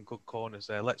safeties, some good corners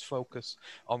there. Let's focus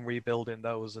on rebuilding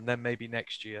those, and then maybe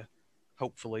next year,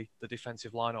 hopefully the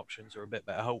defensive line options are a bit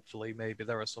better. Hopefully maybe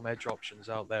there are some edge options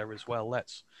out there as well.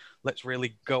 Let's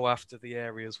really go after the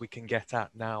areas we can get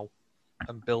at now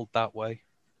and build that way.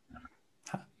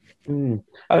 I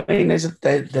mean,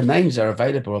 the names that are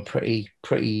available are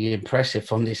pretty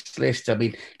impressive on this list. I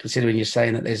mean, considering you're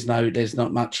saying that there's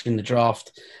not much in the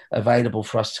draft available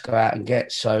for us to go out and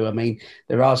get. So, I mean,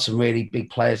 there are some really big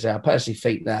players there. I personally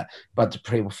think that Bud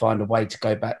Dupree will find a way to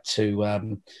go back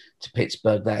to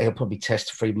Pittsburgh. That he'll probably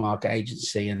test a free market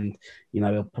agency, and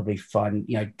he'll probably find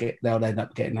they'll end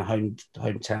up getting a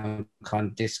hometown kind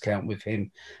of discount with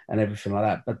him and everything like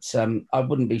that. But I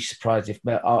wouldn't be surprised if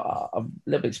I'm a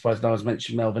little bit surprised. I was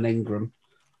mentioned Melvin Ingram.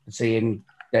 I see him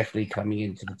definitely coming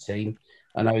into the team.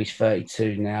 I know he's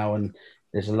 32 now, and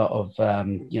there's a lot of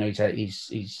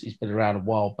he's been around a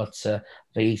while, but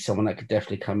he's someone that could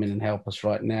definitely come in and help us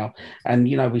right now. And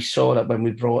we saw that when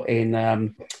we brought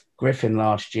in Griffin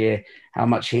last year, how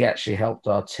much he actually helped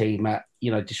our team at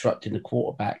disrupting the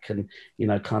quarterback and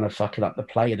kind of fucking up the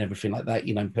play and everything like that,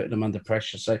 putting them under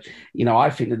pressure. So I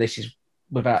think that this is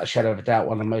without a shadow of a doubt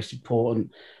one of the most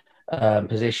important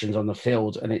positions on the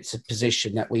field, and it's a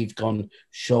position that we've gone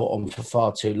short on for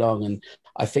far too long. And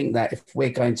I think that if we're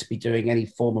going to be doing any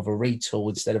form of a retool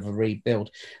instead of a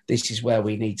rebuild, this is where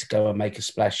we need to go and make a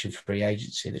splash in free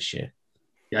agency this year.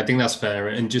 Yeah, I think that's fair.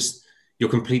 And just, you're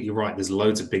completely right. There's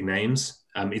loads of big names.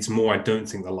 It's more, I don't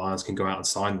think the Lions can go out and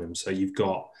sign them. So you've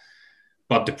got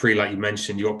Bud Dupree, like you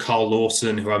mentioned. You've got Carl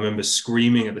Lawson, who I remember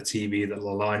screaming at the TV that the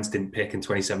Lions didn't pick in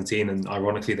 2017. And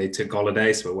ironically, they took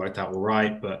Golladay, so it worked out all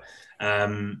right. But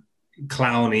Clowney,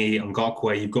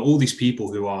 Ngakoue, you've got all these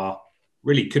people who are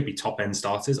really could be top-end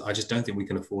starters. I just don't think we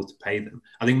can afford to pay them.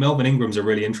 I think Melvin Ingram's a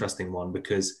really interesting one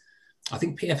because I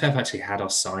think PFF actually had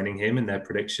us signing him in their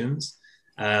predictions.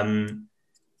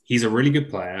 He's a really good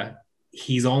player.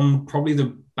 He's on probably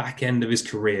the back end of his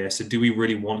career. So do we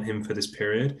really want him for this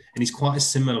period? And he's quite a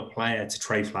similar player to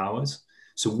Trey Flowers.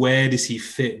 So where does he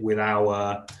fit with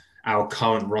our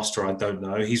current roster? I don't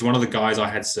know. He's one of the guys I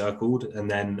had circled,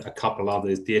 and then a couple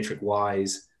others, Dietrich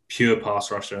Wise, pure pass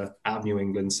rusher out of New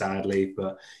England, sadly,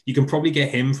 but you can probably get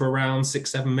him for around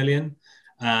 6-7 million.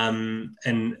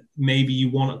 And maybe you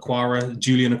want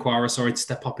Julian Okwara, to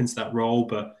step up into that role,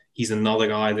 but he's another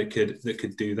guy that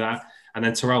could do that. And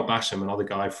then Terrell Basham, another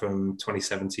guy from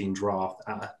 2017 draft,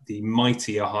 the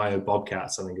mighty Ohio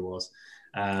Bobcats, I think it was.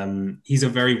 He's a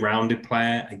very rounded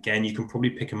player. Again, you can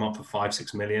probably pick him up for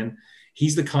 5-6 million.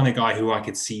 He's the kind of guy who I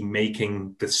could see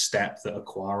making the step that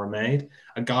Okwara made.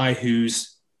 A guy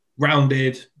who's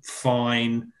rounded,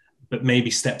 fine, but maybe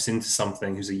steps into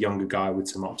something, who's a younger guy with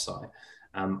some upside.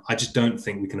 I just don't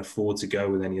think we can afford to go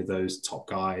with any of those top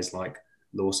guys like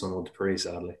Lawson or Dupree,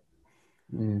 sadly.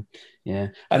 Yeah,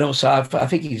 and also I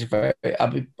think he's very.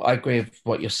 I agree with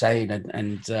what you're saying,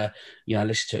 and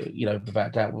listen to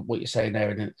without doubt what you're saying there.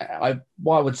 And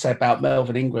what I would say about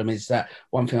Melvin Ingram is that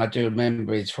one thing I do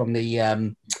remember is from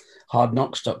the Hard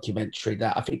Knocks documentary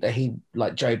that I think that he,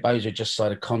 like Joe Bosa, just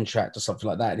signed a contract or something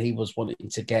like that, and he was wanting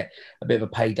to get a bit of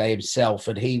a payday himself,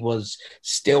 and he was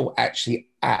still actually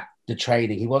at the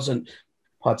training. He wasn't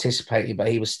participating, but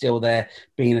he was still there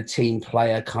being a team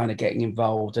player, kind of getting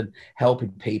involved and helping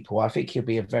people. I think he'll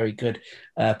be a very good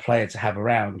player to have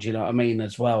around, you know what I mean,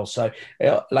 as well. So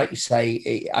like you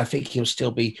say, I think he'll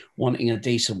still be wanting a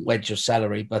decent wedge of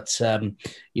salary, but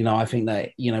I think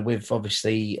that with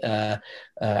obviously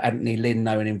Anthony Lynn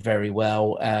knowing him very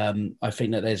well, I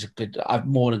think that there's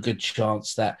more than a good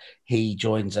chance that he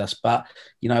joins us. But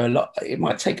it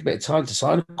might take a bit of time to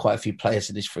sign quite a few players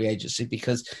in this free agency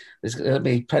because there's going to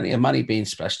be plenty of money being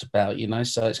splashed about,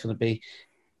 so it's going to be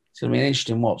an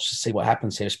interesting watch to see what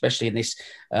happens here, especially in this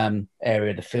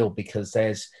area of the field, because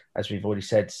there's, as we've already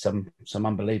said, some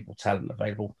unbelievable talent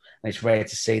available, and it's rare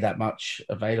to see that much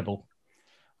available.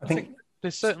 I think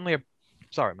there's certainly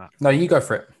sorry, Matt. No, you go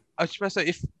for it. I was supposed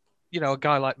to say, a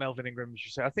guy like Melvin Ingram, as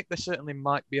you say, I think there certainly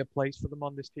might be a place for them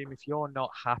on this team. If you're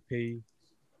not happy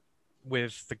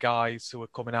with the guys who are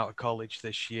coming out of college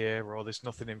this year, or there's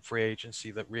nothing in free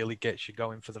agency that really gets you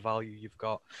going for the value you've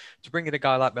got, to bring in a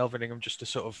guy like Melvin Ingram just to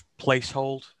sort of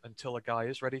placehold until a guy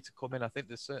is ready to come in, I think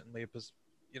there's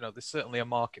certainly a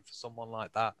market for someone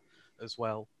like that as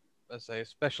well. I say,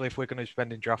 especially if we're going to be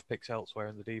spending draft picks elsewhere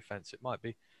in the defense, it might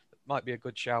be a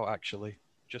good shout actually,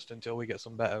 just until we get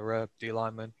some better D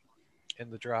linemen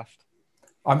in the draft.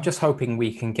 I'm just hoping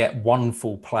we can get one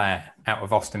full player out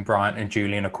of Austin Bryant and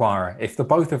Julian Okwara. If the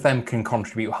both of them can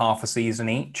contribute half a season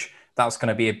each, that's going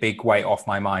to be a big weight off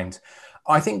my mind.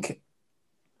 I think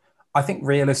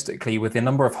realistically, with the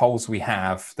number of holes we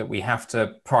have, that we have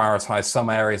to prioritize some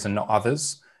areas and not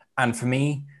others. And for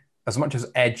me, as much as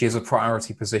edge is a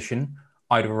priority position,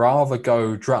 I'd rather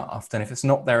go draft. And if it's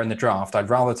not there in the draft,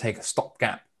 I'd rather take a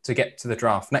stopgap to get to the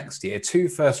draft next year. 2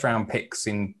 first-round picks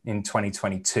in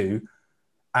 2022.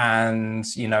 And,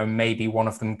 maybe one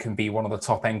of them can be one of the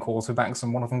top-end quarterbacks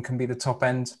and one of them can be the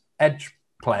top-end edge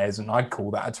players. And I'd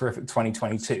call that a terrific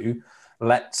 2022.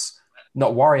 Let's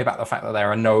not worry about the fact that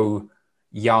there are no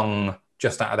young,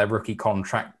 just out of their rookie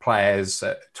contract players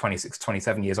at 26,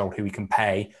 27 years old who we can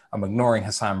pay. I'm ignoring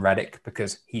Hassan Reddick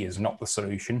because he is not the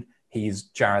solution. He's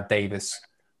Jared Davis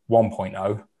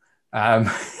 1.0,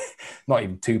 not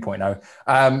even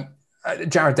 2.0.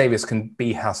 Jared Davis can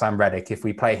be Hassan Reddick if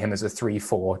we play him as a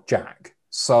 3-4 jack.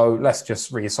 So let's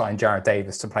just reassign Jared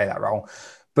Davis to play that role.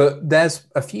 But there's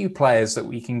a few players that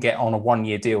we can get on a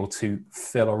 1-year deal to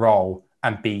fill a role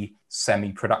and be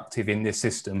semi-productive in this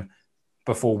system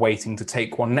before waiting to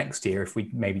take one next year if we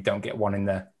maybe don't get one in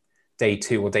the day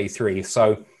 2 or day 3.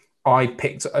 So I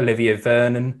picked Olivier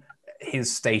Vernon.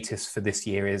 His status for this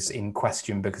year is in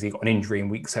question because he got an injury in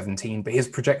week 17, but his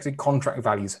projected contract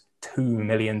value is $2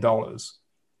 million,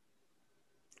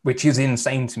 which is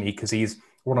insane to me because he's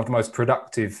one of the most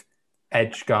productive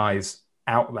edge guys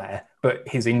out there, but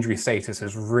his injury status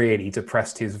has really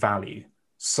depressed his value.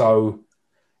 So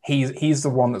he's the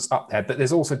one that's up there. But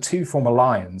there's also 2 former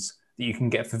Lions that you can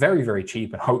get for very, very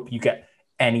cheap and hope you get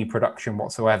any production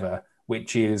whatsoever,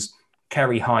 which is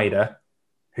Kerry Hyder,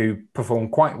 who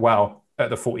performed quite well at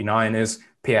the 49ers.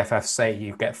 PFF say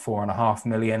you get $4.5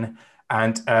 million.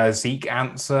 And Zeke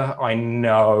Answer, I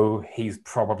know he's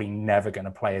probably never going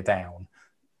to play it down,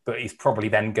 but he's probably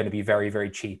then going to be very, very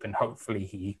cheap and hopefully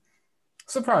he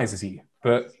surprises you.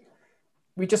 But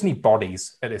we just need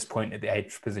bodies at this point at the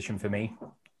edge position for me.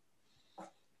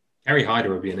 Kerry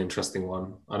Hyder would be an interesting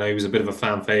one. I know he was a bit of a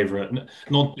fan favourite,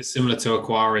 not dissimilar to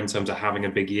Okwara in terms of having a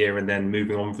big year and then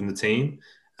moving on from the team.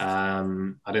 I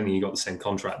don't think he got the same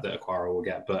contract that Okwara will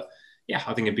get, but yeah,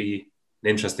 I think it'd be an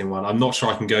interesting one. I'm not sure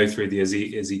I can go through the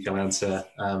Ezekiel Answer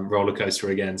roller coaster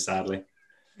again, sadly.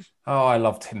 Oh, I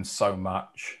loved him so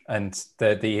much. And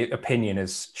the opinion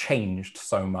has changed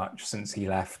so much since he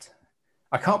left.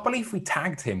 I can't believe we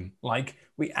tagged him. Like,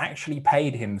 we actually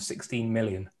paid him 16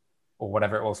 million or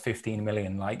whatever it was, 15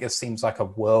 million. Like, it seems like a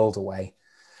world away.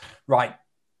 Right.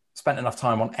 Spent enough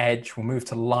time on edge. We'll move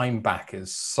to linebackers.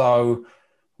 So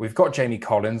we've got Jamie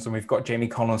Collins, and we've got Jamie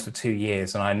Collins for 2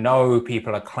 years. And I know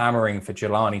people are clamoring for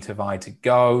Jelani Tavai to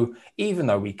go, even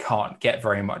though we can't get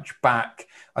very much back.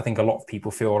 I think a lot of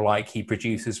people feel like he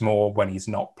produces more when he's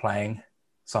not playing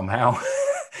somehow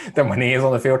than when he is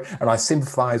on the field. And I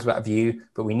sympathize with that view,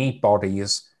 but we need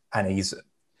bodies. And he's,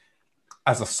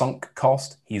 as a sunk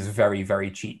cost, he's very, very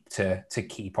cheap to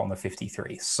keep on the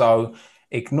 53. So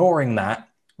ignoring that,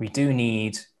 we do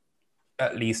need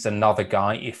at least another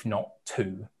guy, if not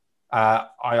 2. I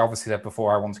obviously said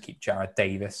before I want to keep Jared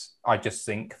Davis. I just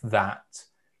think that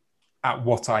at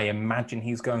what I imagine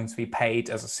he's going to be paid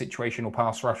as a situational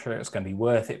pass rusher, it's going to be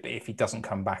worth it. But if he doesn't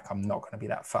come back, I'm not going to be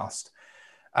that fussed.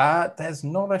 There's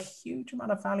not a huge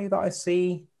amount of value that I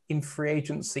see in free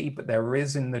agency, but there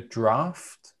is in the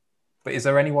draft. But is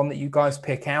there anyone that you guys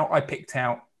pick out? I picked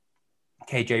out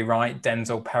KJ Wright,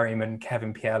 Denzel Perryman,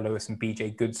 Kevin Pierre-Louis, and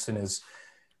BJ Goodson as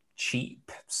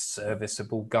cheap,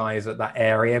 serviceable guys at that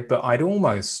area, but I'd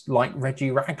almost like Reggie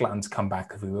Ragland to come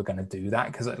back if we were going to do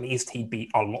that, because at least he'd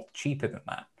be a lot cheaper than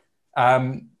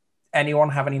that. Anyone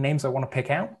have any names I want to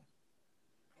pick out?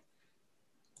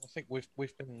 I think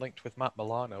we've been linked with Matt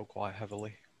Milano quite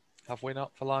heavily. Have we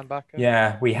not, for linebacker?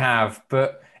 Yeah, we have,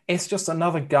 but it's just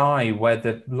another guy where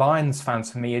the Lions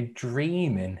fans for me are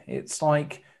dreaming. It's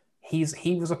like he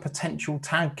was a potential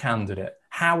tag candidate.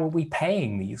 How are we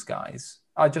paying these guys?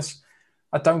 I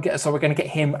don't get it. So we're going to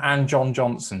get him and John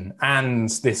Johnson and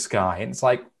this guy. And it's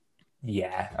like,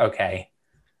 yeah, okay.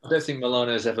 I don't think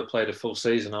Milano's ever played a full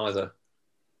season either.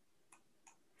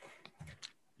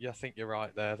 I think you're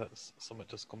right there. That's something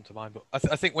does come to mind. But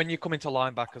I think when you come into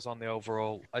linebackers on the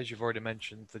overall, as you've already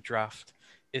mentioned, the draft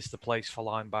is the place for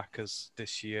linebackers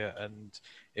this year. And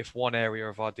if one area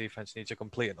of our defense needs a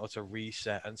complete and utter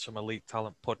reset and some elite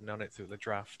talent putting on it through the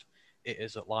draft, it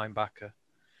is at linebacker.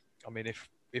 I mean,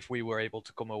 if we were able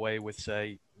to come away with,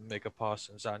 say, Micah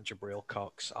Parsons and Jabril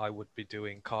Cox, I would be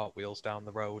doing cartwheels down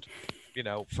the road,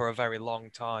 for a very long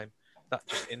time. That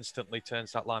just instantly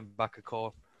turns that linebacker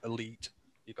core elite.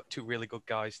 You've got two really good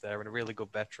guys there and a really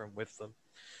good veteran with them.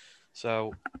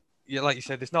 So, yeah, like you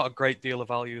said, there's not a great deal of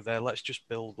value there. Let's just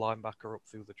build linebacker up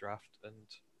through the draft and,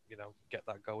 get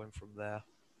that going from there.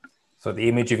 So the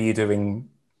image of you doing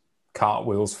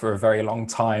cartwheels for a very long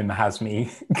time has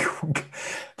me...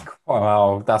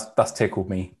 Wow, that's tickled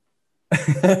me.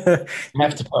 You'll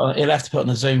have to put on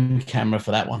a Zoom camera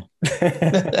for that one.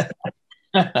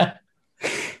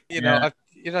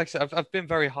 I've been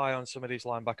very high on some of these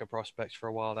linebacker prospects for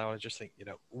a while now. I just think,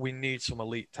 we need some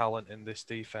elite talent in this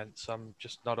defense. I'm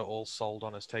just not at all sold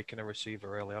on us taking a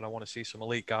receiver early, and I want to see some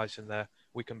elite guys in there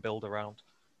we can build around.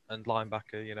 And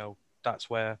linebacker, that's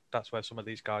where some of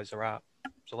these guys are at.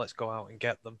 So let's go out and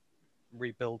get them,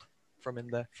 rebuild from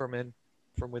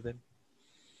within.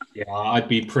 Yeah, I'd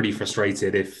be pretty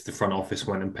frustrated if the front office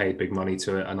went and paid big money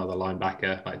to another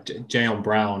linebacker. Like Jayon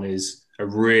Brown is a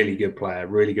really good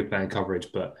player in coverage,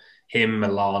 but him,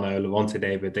 Milano, Levante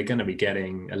David, they're going to be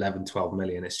getting 11, 12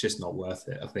 million. It's just not worth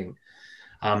it, I think.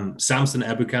 Samson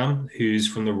Ebukam, who's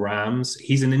from the Rams,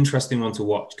 he's an interesting one to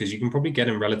watch because you can probably get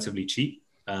him relatively cheap,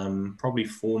 probably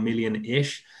 4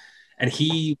 million-ish. And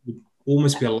he would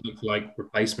almost be a like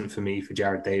replacement for me for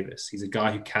Jared Davis. He's a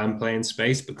guy who can play in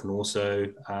space, but can also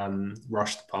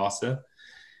rush the passer.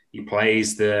 He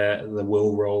plays the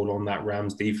will role on that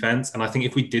Rams defense. And I think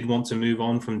if we did want to move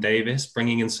on from Davis,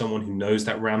 bringing in someone who knows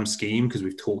that Rams scheme, because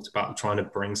we've talked about trying to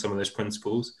bring some of those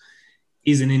principles,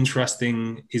 is an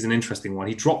interesting one.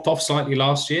 He dropped off slightly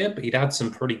last year, but he'd had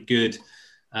some pretty good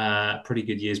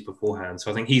years beforehand.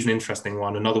 So I think he's an interesting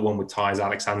one. Another one with ties,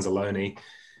 Alex Anzalone.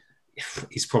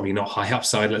 He's probably not high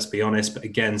upside, let's be honest. But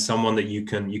again, someone that you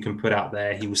can put out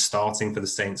there. He was starting for the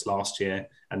Saints last year.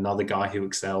 Another guy who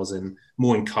excels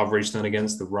more in coverage than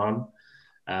against the run.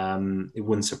 It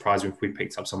wouldn't surprise me if we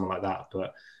picked up someone like that.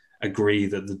 But agree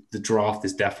that the draft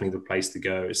is definitely the place to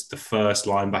go. It's the first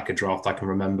linebacker draft I can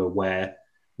remember where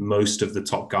most of the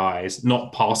top guys,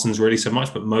 not Parsons really so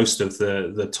much, but most of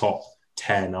the top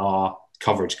 10 are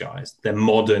coverage guys. They're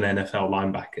modern NFL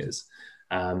linebackers.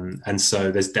 And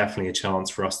so there's definitely a chance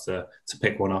for us to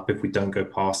pick one up if we don't go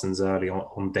Parsons early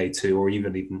on day 2 or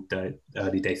even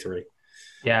early day 3.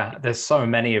 Yeah, there's so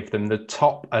many of them. The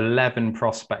top 11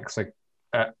 prospects are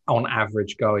on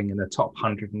average going in the top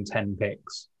 110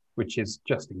 picks, which is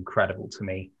just incredible to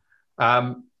me.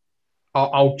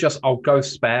 I'll go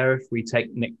spare if we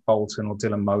take Nick Bolton or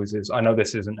Dylan Moses. I know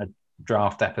this isn't a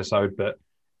draft episode, but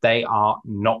they are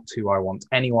not who I want.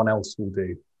 Anyone else will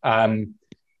do.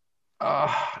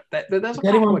 There's a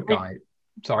couple of guys.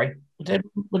 Sorry.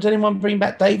 Would anyone bring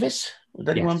back Davis?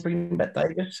 Bring back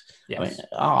Davis? Yes.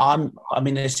 I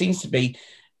mean, there seems to be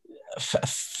a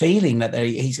feeling that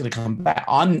he's going to come back.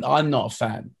 I'm not a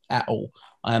fan at all.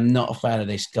 I am not a fan of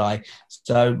this guy.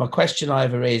 So my question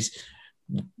over is,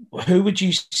 who would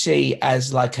you see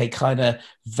as like a kind of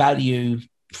value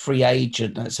free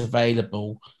agent that's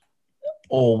available?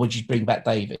 Or would you bring back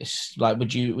Davis? Like,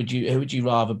 who would you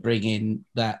rather bring in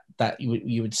that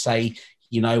you would say,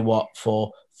 you know what,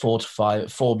 for 4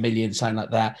 million, something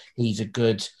like that, he's a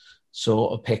good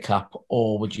sort of pickup,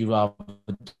 or would you rather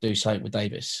do something with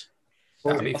Davis?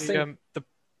 Well, I think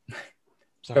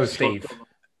Go, Steve.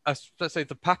 Let's say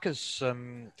the Packers,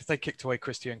 they kicked away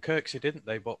Christian Kirksey, didn't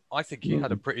they? But I think he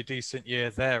had a pretty decent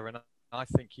year there, and I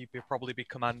think he'd probably be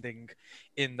commanding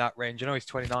in that range. I know he's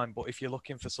 29, but if you're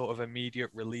looking for sort of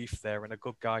immediate relief there and a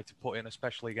good guy to put in,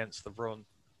 especially against the run,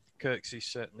 Kirksey's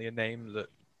certainly a name that,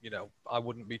 I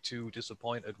wouldn't be too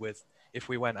disappointed with if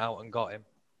we went out and got him.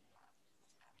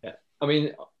 Yeah, I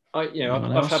mean,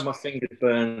 I've had my fingers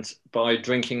burned by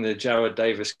drinking the Jared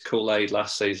Davis Kool-Aid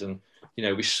last season.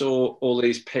 We saw all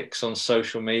these pics on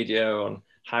social media on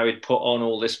how he'd put on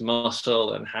all this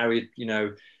muscle and how he'd,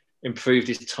 improved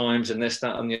his times and this,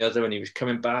 that, and the other. And he was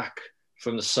coming back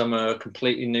from the summer, a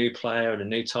completely new player and a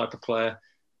new type of player.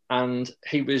 And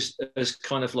he was as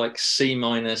kind of like C-,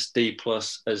 D+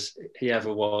 as he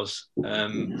ever was.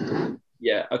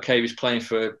 Yeah, okay, he was playing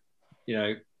for,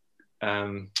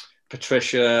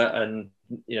 Patricia and,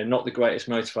 not the greatest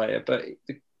motivator. But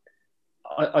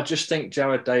I just think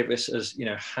Jared Davis has,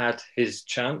 had his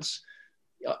chance.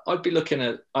 I'd be looking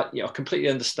at, I completely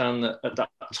understand that at that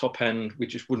top end, we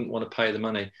just wouldn't want to pay the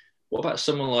money. What about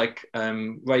someone like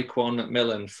Raekwon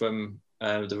McMillan from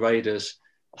the Raiders?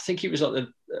 I think he was like the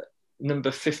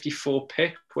number 54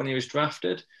 pick when he was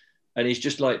drafted, and he's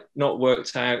just like not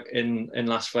worked out in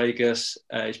Las Vegas.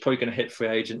 He's probably going to hit free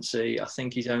agency. I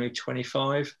think he's only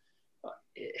 25.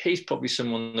 He's probably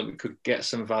someone that we could get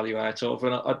some value out of,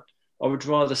 and I would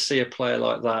rather see a player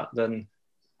like that than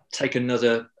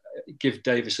give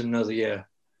Davis another year.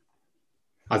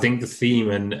 I think the theme,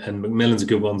 and McMillan's a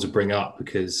good one to bring up,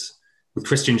 because with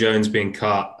Christian Jones being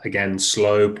cut, again,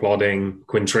 slow, plodding,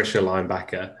 Quinn Trisha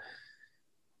linebacker,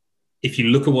 if you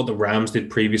look at what the Rams did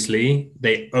previously,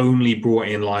 they only brought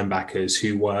in linebackers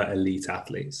who were elite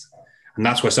athletes. And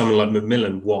that's where someone like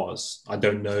McMillan was. I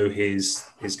don't know his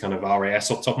kind of RAS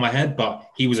off the top of my head, but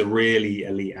he was a really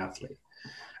elite athlete.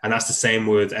 And that's the same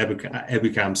with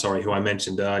Ebukam, who I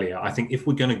mentioned earlier. I think if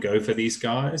we're going to go for these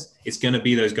guys, it's going to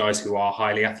be those guys who are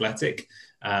highly athletic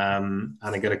and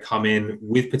are going to come in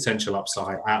with potential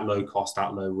upside at low cost,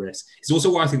 at low risk. It's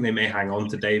also why I think they may hang on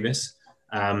to Davis.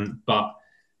 But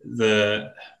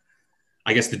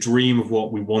I guess the dream of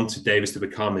what we wanted Davis to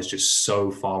become is just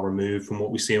so far removed from what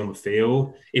we see on the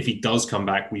field. If he does come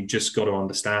back, we've just got to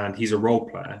understand he's a role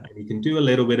player and he can do a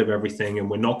little bit of everything, and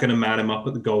we're not going to man him up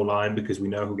at the goal line because we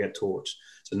know he'll get torched.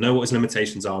 So know what his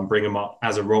limitations are and bring him up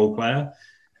as a role player.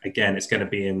 Again, it's going to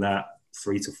be in that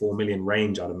 3 to 4 million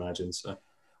range, I'd imagine. So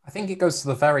I think it goes to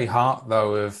the very heart,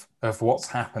 though, of what's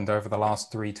happened over the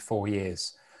last 3 to 4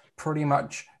 years. Pretty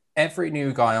much every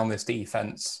new guy on this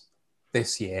defense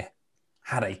this year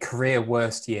had a career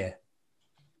worst year.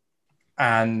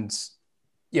 And,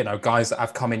 you know, guys that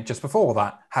have come in just before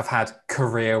that have had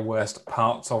career worst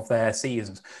parts of their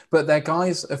seasons. But their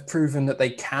guys have proven that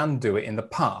they can do it in the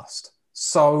past.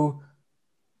 So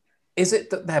is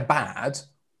it that they're bad,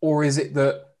 or is it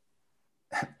that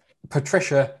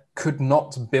Patricia could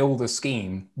not build a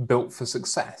scheme built for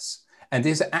success? And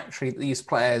is it actually that these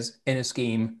players in a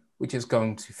scheme which is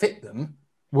going to fit them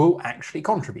will actually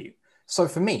contribute? So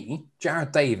for me,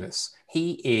 Jarrad Davis,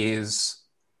 his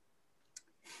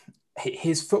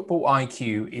football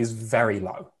IQ is very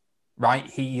low, right?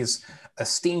 He's a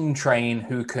steam train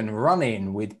who can run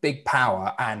in with big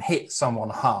power and hit someone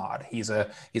hard. He's a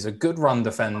good run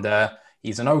defender.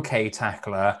 He's an okay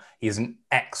tackler. He's an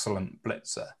excellent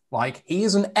blitzer. Like, he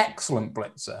is an excellent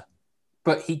blitzer,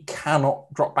 but he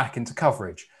cannot drop back into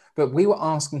coverage. But we were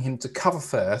asking him to cover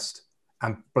first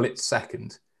and blitz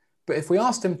second. But if we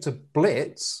asked him to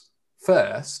blitz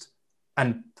first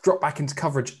and drop back into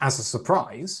coverage as a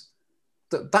surprise,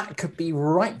 that could be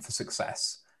ripe for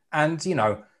success. And, you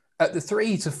know, at the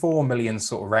 3 to 4 million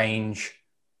sort of range,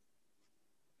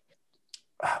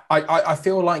 I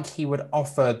feel like he would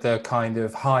offer the kind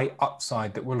of high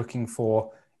upside that we're looking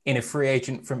for in a free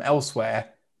agent from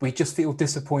elsewhere. We just feel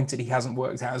disappointed he hasn't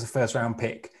worked out as a first-round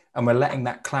pick, and we're letting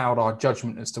that cloud our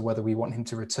judgment as to whether we want him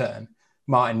to return.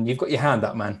 Martin, you've got your hand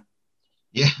up, man.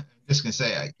 Yeah, I'm just going to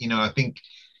say, you know, I think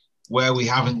where we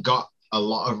haven't got a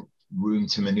lot of room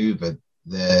to maneuver,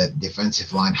 the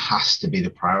defensive line has to be the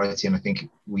priority. And I think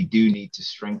we do need to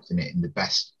strengthen it in the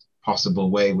best possible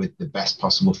way with the best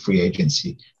possible free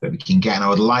agency that we can get. And I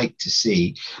would like to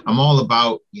see, I'm all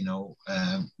about, you know,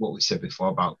 what we said before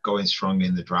about going strong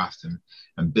in the draft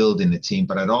and building the team.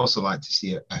 But I'd also like to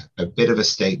see a bit of a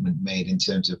statement made in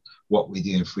terms of what we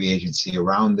do in free agency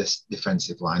around this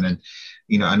defensive line. And,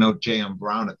 you know, I know Jayon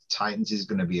Brown at the Titans is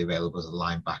going to be available as a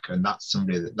linebacker. And that's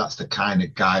that's the kind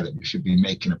of guy that we should be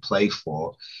making a play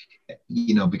for,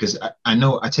 you know, because I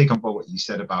know I take on board what you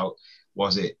said about,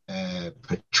 was it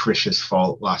Patricia's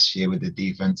fault last year with the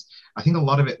defense? I think a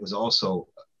lot of it was also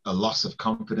a loss of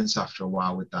confidence after a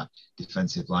while with that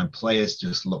defensive line. Players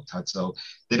just looked at, so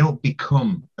they don't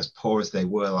become as poor as they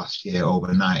were last year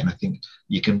overnight. And I think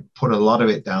you can put a lot of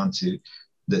it down to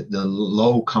the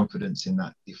low confidence in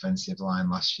that defensive line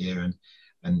last year.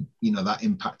 And you know, that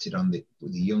impacted on the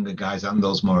younger guys and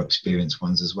those more experienced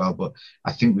ones as well. But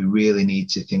I think we really need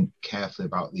to think carefully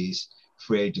about these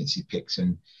free agency picks,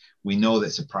 and we know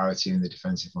that's a priority in the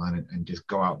defensive line, and just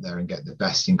go out there and get the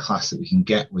best in class that we can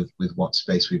get with what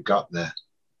space we've got there.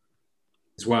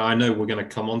 As well, I know we're going to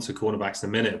come on to cornerbacks in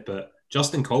a minute, but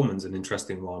Justin Coleman's an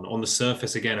interesting one. On the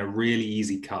surface, again, a really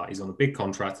easy cut. He's on a big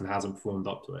contract and hasn't performed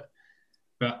up to it.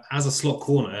 But as a slot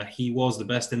corner, he was the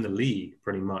best in the league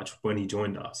pretty much when he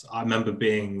joined us. I remember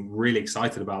being really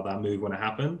excited about that move when it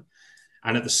happened.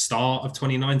 And at the start of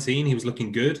 2019, he was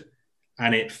looking good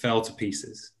and it fell to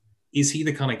pieces. Is he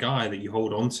the kind of guy that you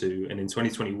hold on to? And in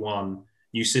 2021,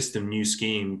 new system, new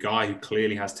scheme, guy who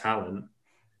clearly has talent,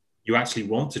 you actually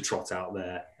want to trot out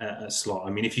there at a slot.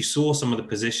 I mean, if you saw some of the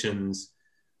positions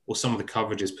or some of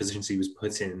the positions he was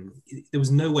put in, there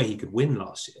was no way he could win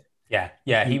last year.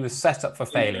 Yeah, he was set up for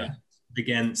failure.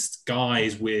 Against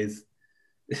guys with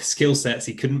skill sets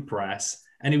he couldn't press.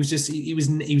 And it was just, he was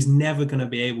never going to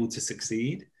be able to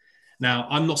succeed. Now,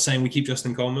 I'm not saying we keep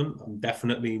Justin Coleman. I'm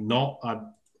definitely not.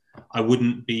 I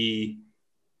wouldn't be...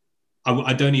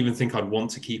 I don't even think I'd want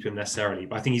to keep him necessarily,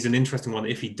 but I think he's an interesting one.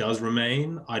 If he does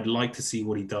remain, I'd like to see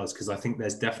what he does, because I think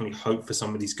there's definitely hope for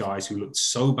some of these guys who looked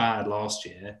so bad last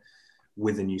year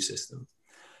with a new system.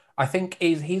 I think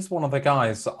he's one of the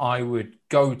guys that I would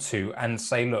go to and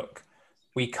say, look,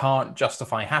 we can't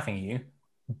justify having you,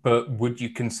 but would you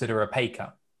consider a pay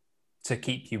cut to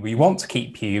keep you? We want to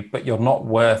keep you, but you're not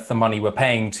worth the money we're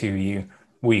paying to you.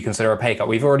 Will you consider a pay cut?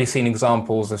 We've already seen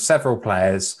examples of several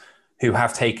players who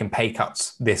have taken pay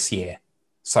cuts this year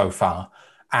so far.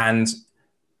 And,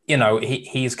 you know,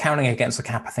 he's counting against the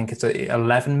cap, I think it's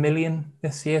 11 million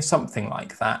this year, something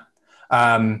like that.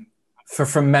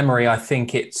 From memory, I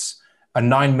think it's a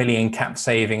 9 million cap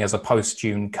saving as a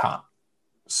post-June cut.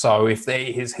 So if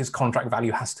his contract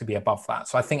value has to be above that.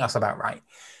 So I think that's about right.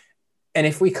 And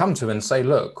if we come to him and say,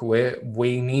 look,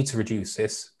 we need to reduce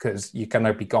this because you're going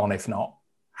to be gone if not,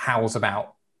 how's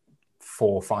about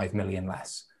 4 or 5 million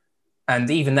less? And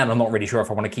even then, I'm not really sure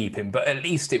if I want to keep him, but at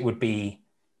least it would be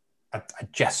a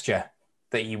gesture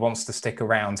that he wants to stick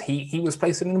around. He was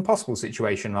placed in an impossible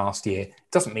situation last year.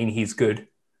 Doesn't mean he's good,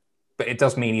 but it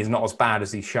does mean he's not as bad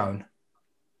as he's shown.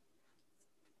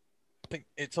 I think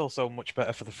it's also much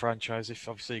better for the franchise if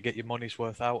obviously you get your money's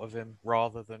worth out of him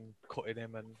rather than cutting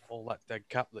him and all that dead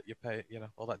cap that you pay, you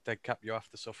know, all that dead cap you have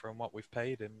to suffer and what we've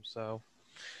paid him. So,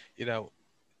 you know,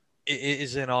 it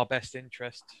is in our best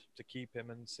interest to keep him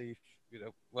and see if, you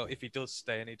know, well, if he does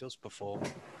stay and he does perform,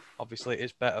 obviously it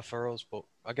is better for us, but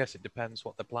I guess it depends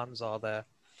what the plans are there.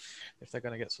 If they're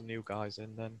going to get some new guys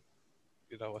in, then,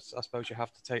 you know, I suppose you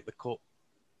have to take the cut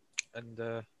and,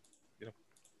 you know,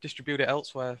 distribute it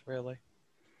elsewhere, really.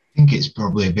 I think it's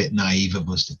probably a bit naive of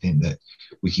us to think that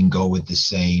we can go with the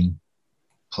same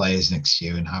players next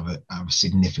year and have a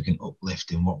significant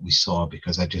uplift in what we saw,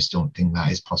 because I just don't think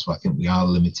that is possible. I think we are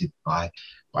limited by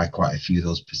quite a few of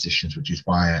those positions, which is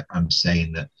why I'm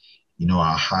saying that, you know,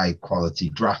 our high quality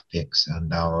draft picks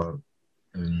and our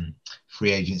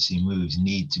free agency moves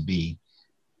need to be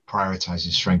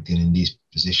prioritizing strengthening these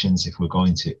positions if we're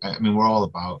going to. I mean, we're all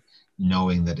about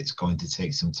knowing that it's going to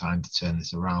take some time to turn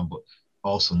this around, but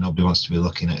also nobody wants to be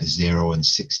looking at a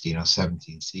 0-16 or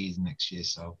 17 season next year.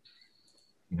 So,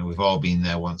 you know, we've all been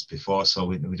there once before, so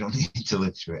we don't need to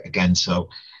live through it again. So,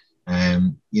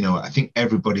 you know, I think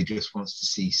everybody just wants to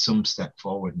see some step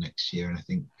forward next year. And I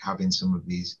think having some of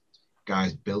these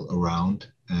guys built around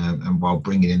and while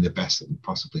bringing in the best that we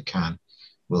possibly can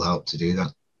will help to do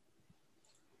that.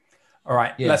 All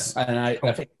right. Yeah, and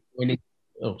I think we need...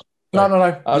 Oh,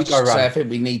 no. I was just say, I think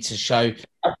we need to show...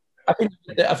 I think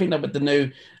that with the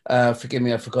new... forgive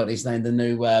me, I've forgotten his name. The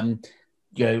new,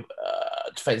 you know...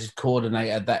 defensive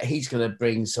coordinator, that he's going to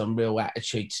bring some real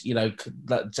attitudes, you know,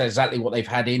 that's exactly what they've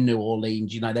had in New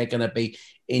Orleans. You know, they're going to be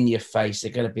in your face,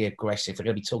 they're going to be aggressive, they're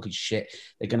going to be talking shit,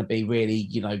 they're going to be really,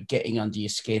 you know, getting under your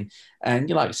skin. And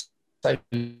you know, like, so,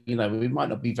 you know, we might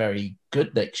not be very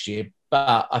good next year,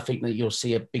 but I think that you'll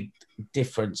see a big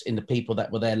difference in the people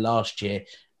that were there last year,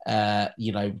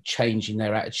 you know, changing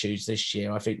their attitudes this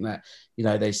year. I think that, you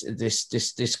know, there's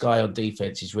this guy on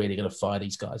defense is really going to fire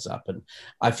these guys up, and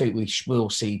I think we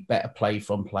will see better play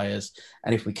from players.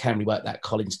 And if we can rework that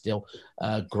Collins deal,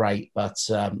 great. But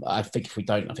I think if we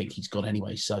don't, I think he's gone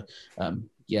anyway. So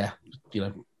yeah, you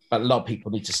know, but a lot of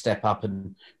people need to step up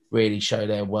and really show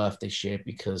their worth this year,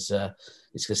 because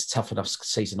it's just a tough enough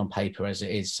season on paper as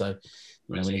it is. So,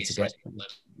 you know, we need to get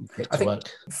to work.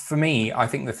 For me, I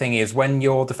think the thing is, when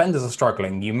your defenders are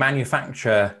struggling, you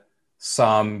manufacture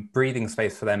some breathing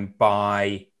space for them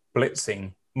by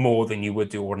blitzing more than you would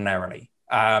do ordinarily.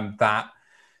 That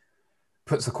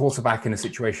puts the quarterback in a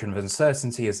situation of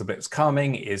uncertainty. Is the blitz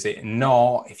coming? Is it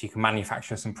not? If you can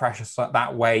manufacture some pressure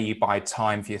that way, you buy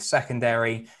time for your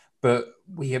secondary. But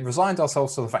we had resigned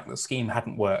ourselves to the fact that the scheme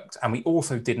hadn't worked, and we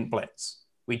also didn't blitz.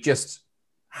 We just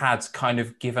had kind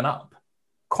of given up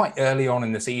quite early on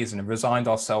in the season and resigned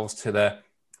ourselves to the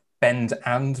bend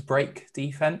and break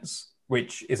defense,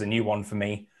 which is a new one for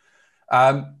me.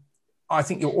 I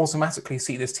think you'll automatically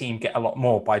see this team get a lot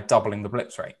more by doubling the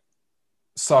blitz rate.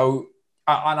 So,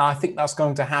 and I think that's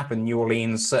going to happen. New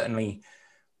Orleans certainly,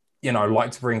 you know,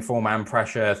 like to bring 4-man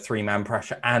pressure, 3-man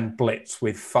pressure, and blitz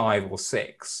with 5 or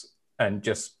 6 and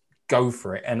just go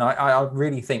for it. And I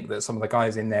really think that some of the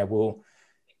guys in there will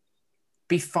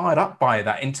be fired up by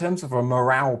that in terms of a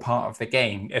morale part of the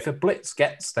game. If a blitz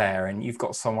gets there and you've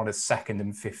got someone as 2nd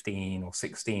and 15 or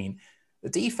 16, the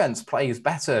defense plays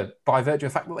better by virtue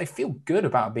of the fact that they feel good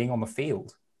about being on the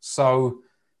field. So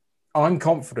I'm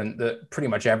confident that pretty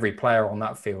much every player on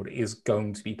that field is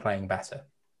going to be playing better.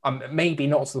 Maybe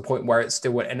not to the point where it's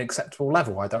still at an acceptable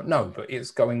level, I don't know, but it's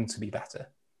going to be better.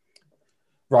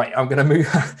 Right, I'm going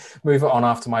to move it on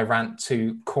after my rant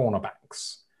to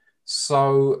cornerbacks.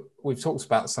 So we've talked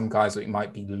about some guys that we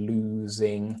might be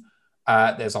losing.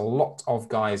 There's a lot of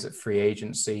guys at free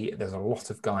agency. There's a lot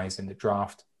of guys in the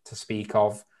draft to speak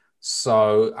of.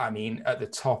 So, I mean, at the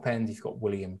top end, you've got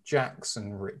William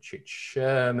Jackson, Richard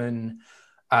Sherman.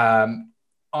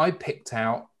 I picked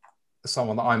out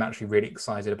someone that I'm actually really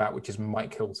excited about, which is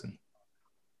Mike Hilton.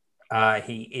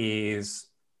 He is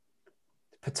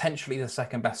potentially the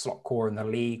second best slot corner in the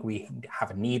league. We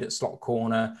have a need at slot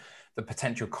corner. The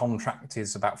potential contract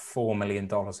is about $4 million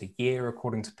a year,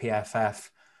 according to PFF.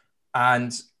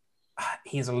 And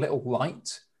he's a little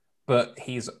light, but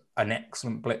he's an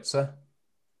excellent blitzer.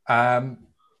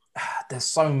 There's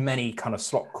so many kind of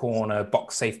slot corner,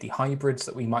 box safety hybrids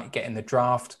that we might get in the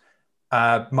draft.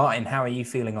 Martin, how are you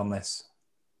feeling on this?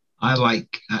 I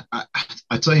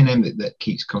tell you a name that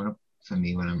keeps coming up for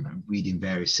me when I'm reading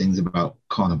various things about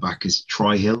cornerback is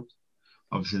Troy Hill.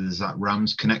 Obviously, there's that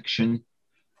Rams connection.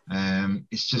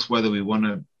 It's just whether we want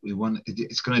to.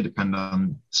 It's going to depend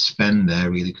on spend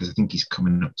there really, because I think he's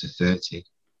coming up to 30.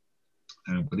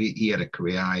 But he had a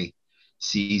career high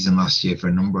season last year for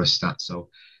a number of stats. So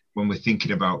when we're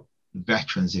thinking about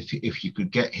veterans, if you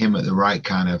could get him at the right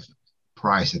kind of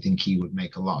price, I think he would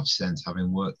make a lot of sense,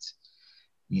 having worked,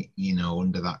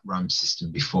 under that Rams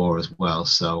system before as well.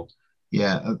 So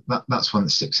yeah, that's one that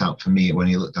sticks out for me when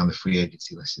you look down the free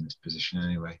agency list in this position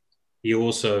anyway. He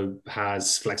also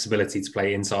has flexibility to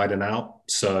play inside and out.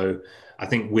 So I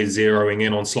think we're zeroing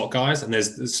in on slot guys.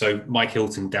 And so Mike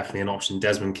Hilton, definitely an option.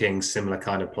 Desmond King, similar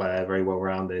kind of player, very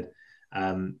well-rounded.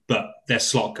 But they're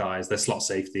slot guys, they're slot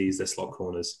safeties, they're slot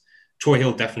corners. Troy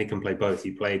Hill definitely can play both.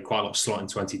 He played quite a lot of slot in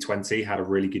 2020, had a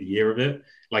really good year of it.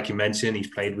 Like you mentioned, he's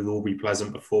played with Aubrey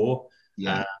Pleasant before.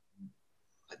 Yeah.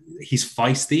 He's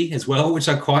feisty as well, which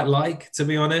I quite like, to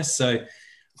be honest. So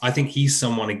I think he's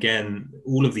someone, again,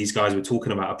 all of these guys we're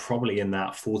talking about are probably in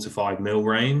that $4 to $5 mil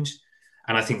range.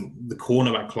 And I think the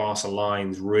cornerback class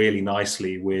aligns really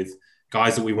nicely with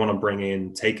guys that we want to bring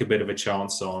in, take a bit of a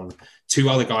chance on. Two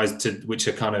other guys which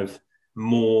are kind of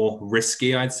more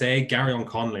risky, I'd say. Garyon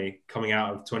Conley, coming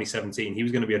out of 2017, he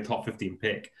was going to be a top 15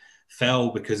 pick,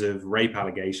 fell because of rape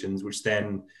allegations, which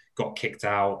then got kicked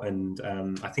out. And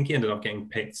I think he ended up getting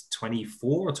picked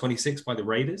 24 or 26 by the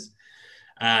Raiders.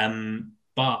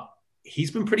 But he's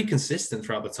been pretty consistent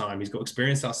throughout the time. He's got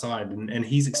experience outside, and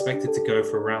he's expected to go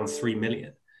for around $3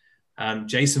 million.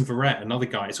 Jason Verrett, another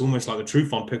guy, it's almost like the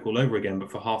Trufant pick all over again,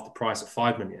 but for half the price of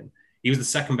 $5 million. He was the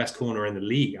second best corner in the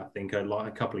league, I think,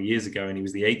 a couple of years ago, and he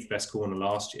was the 8th best corner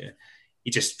last year. He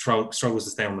just struggles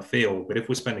to stay on the field. But if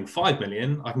we're spending $5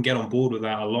 million, I can get on board with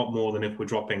that a lot more than if we're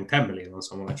dropping $10 million on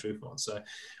someone like Trufant. So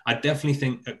I definitely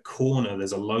think at corner,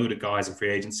 there's a load of guys in free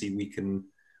agency we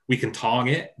can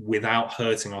target without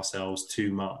hurting ourselves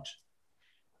too much.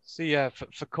 So yeah,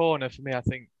 for corner, for me, I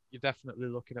think you're definitely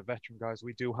looking at veteran guys.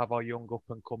 We do have our young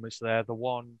up-and-comers there. The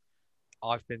one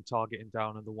I've been targeting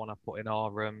down and the one I put in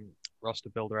our roster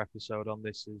builder episode on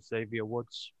this is Xavier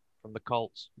Woods from the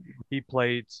Colts. He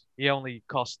only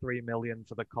cost $3 million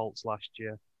for the Colts last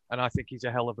year. And I think he's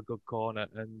a hell of a good corner,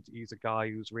 and he's a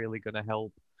guy who's really going to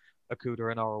help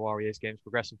Okudah and our Warriors games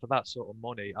progressing. For that sort of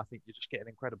money, I think you're just getting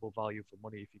incredible value for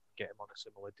money if you can get him on a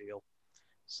similar deal.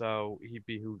 So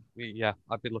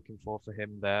I'd be looking for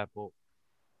him there. But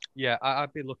yeah,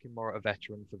 I'd be looking more at a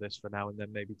veteran for this for now, and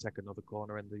then maybe take another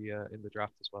corner in the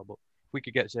draft as well. But if we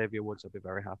could get Xavier Woods, I'd be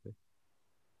very happy.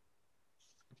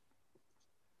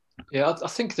 Yeah, I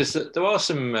think there are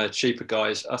some cheaper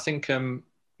guys. I think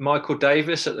Michael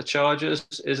Davis at the Chargers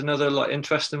is another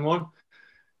interesting one.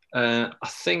 I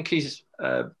think he's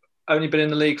only been in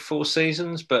the league 4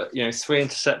 seasons, but 3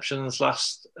 interceptions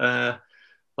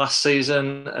last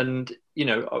season, and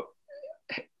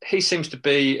he seems to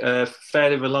be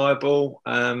fairly reliable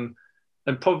and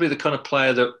probably the kind of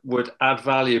player that would add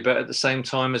value, but at the same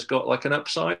time has got an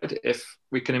upside if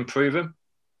we can improve him.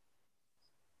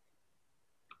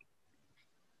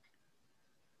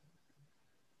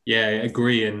 Yeah, I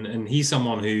agree. And he's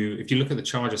someone who, if you look at the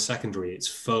Chargers secondary, it's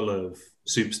full of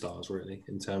superstars, really,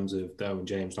 in terms of Derwin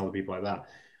James and other people like that.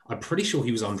 I'm pretty sure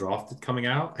he was undrafted coming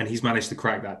out, and he's managed to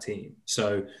crack that team.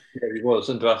 So yeah, he was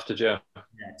undrafted, yeah.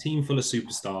 Yeah, team full of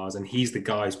superstars, and he's the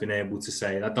guy who's been able to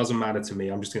say, that doesn't matter to me.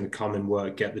 I'm just going to come and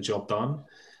work, get the job done.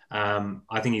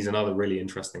 I think he's another really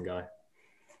interesting guy.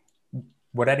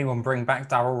 Would anyone bring back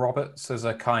Darryl Roberts as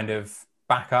a kind of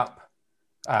backup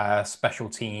special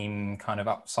team kind of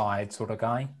upside sort of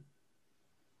guy?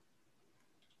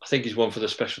 I think he's one for the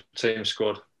special team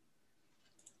squad.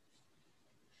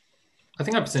 I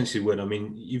think I potentially would. I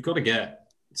mean, you've got to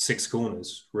get 6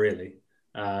 corners, really,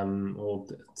 or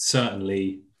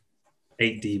certainly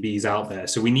 8 DBs out there.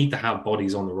 So we need to have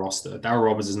bodies on the roster. Darryl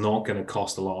Roberts is not going to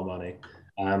cost a lot of money.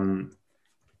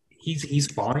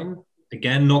 He's fine.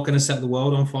 Again, not going to set the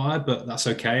world on fire, but that's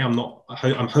okay. I'm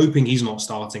hoping he's not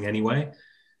starting anyway.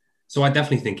 So I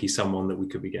definitely think he's someone that we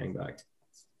could be getting back.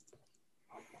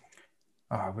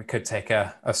 We could take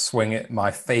a swing at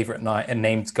my favorite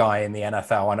named guy in the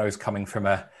NFL. I know he's coming from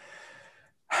a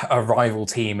rival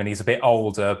team and he's a bit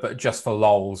older, but just for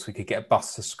lols, we could get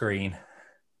Buster Screen.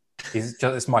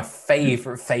 It's my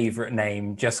favorite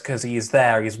name just because he is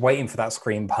there. He's waiting for that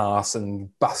screen pass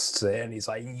and busts it. And he's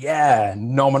like, yeah,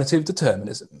 nominative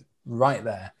determinism right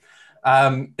there.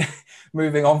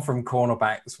 Moving on from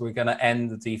cornerbacks, we're going to end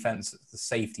the defense at the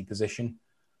safety position.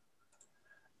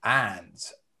 And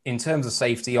in terms of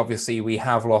safety, obviously, we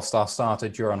have lost our starter,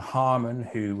 Duron Harmon,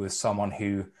 who was someone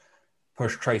who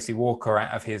pushed Tracy Walker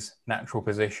out of his natural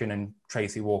position, and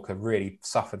Tracy Walker really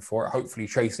suffered for it. Hopefully,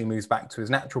 Tracy moves back to his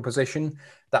natural position.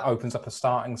 That opens up a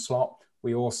starting slot.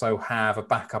 We also have a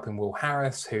backup in Will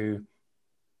Harris, who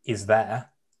is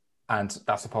there, and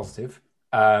that's a positive.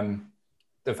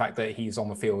 The fact that he's on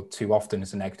the field too often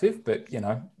is a negative, but,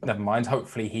 never mind.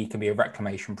 Hopefully, he can be a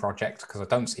reclamation project because I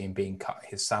don't see him being cut at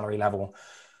his salary level.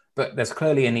 But there's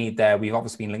clearly a need there. We've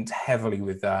obviously been linked heavily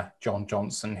with John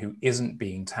Johnson, who isn't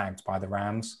being tagged by the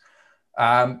Rams.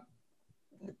 But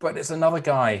it's another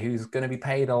guy who's going to be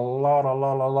paid a lot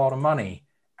of money.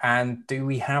 And do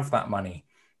we have that money?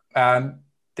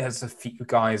 There's a few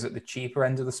guys at the cheaper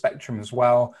end of the spectrum as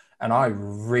well. And I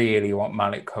really want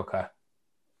Malik Hooker.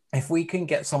 If we can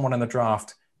get someone in the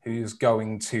draft who's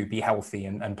going to be healthy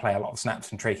and play a lot of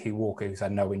snaps, and Tracy Walker, who's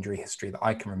had no injury history that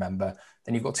I can remember,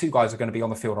 then you've got 2 guys who are going to be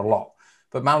on the field a lot.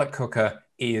 But Malik Hooker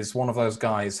is one of those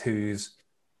guys who's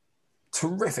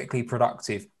terrifically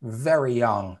productive, very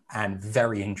young, and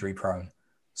very injury prone.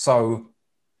 So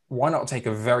why not take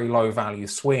a very low value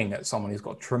swing at someone who's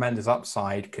got tremendous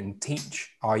upside, can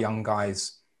teach our young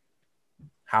guys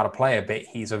how to play a bit?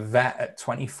 He's a vet at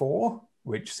 24,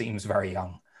 which seems very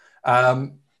young.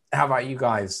 How about you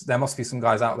guys? There must be some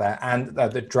guys out there. And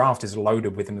the draft is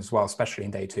loaded with him as well, especially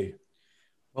in day 2.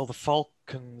 Well, the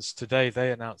Falcons today,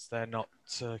 they announced they're not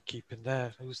keeping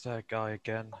who's their guy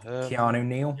again? Keanu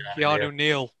Neal. Keanu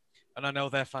Neal. And I know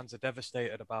their fans are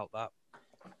devastated about that.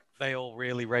 They all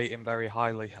really rate him very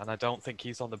highly. And I don't think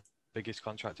he's on the biggest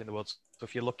contract in the world. So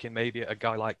if you're looking maybe at a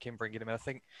guy like him, bringing him in, I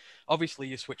think obviously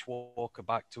you switch Walker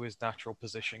back to his natural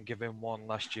position, give him one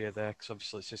last year there, because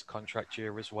obviously it's his contract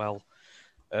year as well.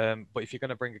 But if you're going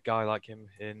to bring a guy like him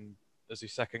in as your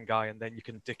second guy, and then you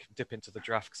can dip into the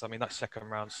draft, because I mean that second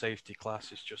round safety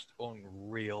class is just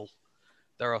unreal.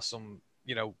 There are some,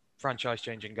 franchise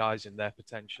changing guys in there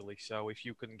potentially. So if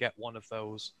you can get one of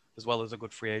those, as well as a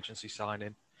good free agency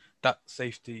signing, that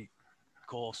safety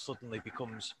core suddenly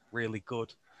becomes really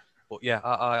good. But yeah,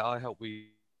 I hope we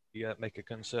make a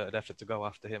concerted effort to go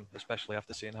after him, especially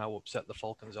after seeing how upset the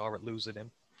Falcons are at losing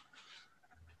him.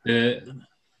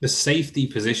 The safety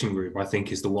position group, I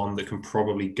think, is the one that can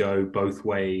probably go both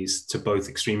ways to both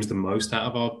extremes the most out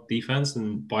of our defense.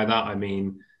 And by that, I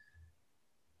mean,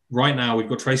 right now we've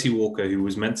got Tracy Walker, who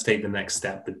was meant to take the next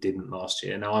step but didn't last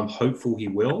year. Now I'm hopeful he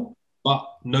will, but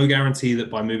no guarantee that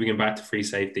by moving him back to free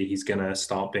safety, he's going to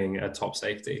start being a top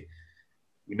safety.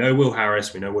 We know Will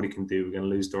Harris. We know what he can do. We're going to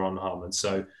lose Duron Harmon.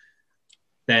 So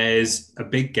there's a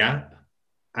big gap.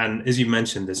 And as you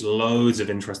mentioned, there's loads of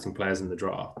interesting players in the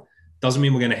draft. Doesn't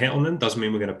mean we're going to hit on them. Doesn't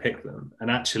mean we're going to pick them.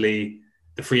 And actually,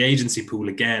 the free agency pool,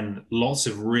 again, lots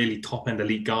of really top-end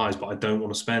elite guys, but I don't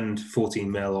want to spend 14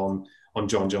 mil on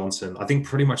John Johnson. I think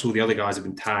pretty much all the other guys have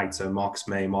been tagged. So Marcus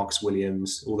May, Marcus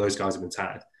Williams, all those guys have been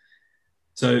tagged.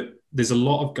 So there's a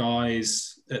lot of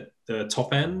guys at the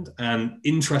top end and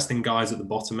interesting guys at the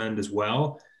bottom end as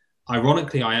well.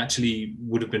 Ironically, I actually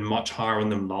would have been much higher on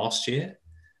them last year.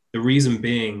 The reason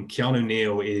being, Keanu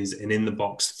Neal is an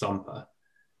in-the-box thumper.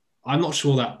 I'm not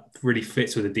sure that really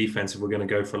fits with the defense if we're going to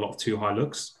go for a lot of too high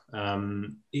looks.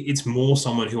 It's more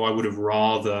someone who I would have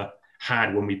rather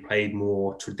had when we played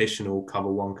more traditional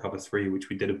cover 1, cover 3, which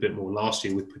we did a bit more last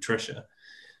year with Patricia.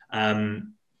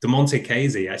 DeMonte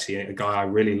Casey, actually a guy I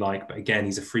really like, but again,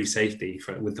 he's a free safety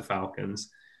with the Falcons.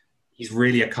 He's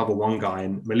really a cover 1 guy.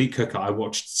 And Malik Hooker, I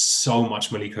watched so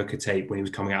much Malik Hooker tape when he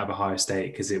was coming out of Ohio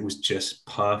State because it was just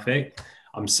perfect.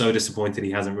 I'm so disappointed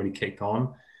he hasn't really kicked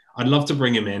on. I'd love to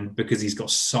bring him in because he's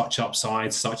got such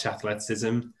upside, such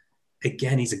athleticism.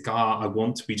 again, he's a guy I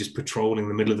want to be just patrolling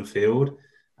the middle of the field.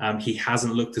 He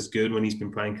hasn't looked as good when he's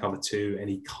been playing cover 2, and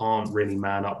he can't really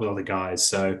man up with other guys.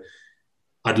 So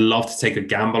I'd love to take a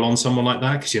gamble on someone like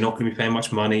that, because you're not going to be paying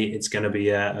much money. It's going to be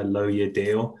a low-year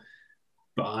deal.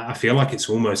 But I feel like it's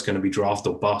almost going to be draft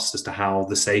or bust as to how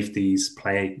the safeties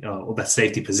play, or the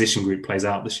safety position group plays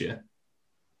out this year.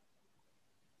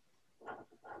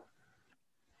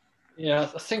 Yeah,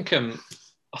 I think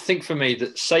for me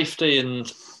that safety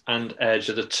and edge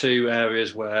are the two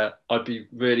areas where I'd be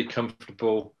really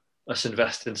comfortable us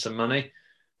investing some money.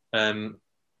 I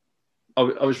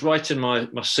was writing my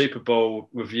Super Bowl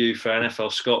review for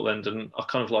NFL Scotland, and I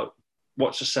kind of like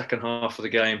watched the second half of the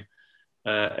game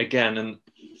again. And,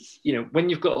 you know, when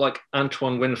you've got like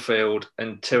Antoine Winfield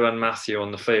and Tyrann Mathieu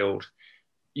on the field,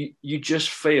 you just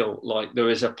feel like there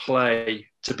is a play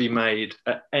to be made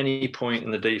at any point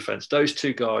in the defense. Those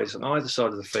two guys on either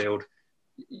side of the field,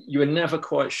 you were never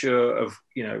quite sure of,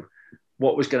 you know,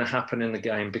 what was going to happen in the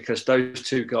game, because those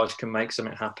two guys can make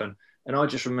something happen. And I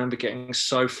just remember getting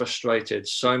so frustrated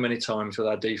so many times with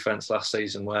our defense last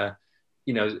season where,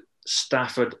 you know,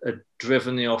 Stafford had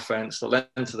driven the offense the length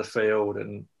of the field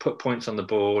and put points on the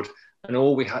board, and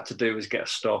all we had to do was get a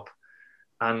stop.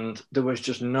 And there was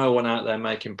just no one out there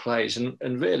making plays. And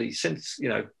really, since, you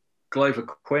know, Glover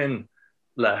Quinn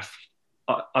left,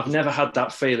 I've never had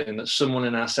that feeling that someone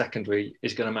in our secondary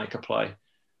is going to make a play.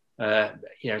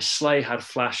 You know, Slay had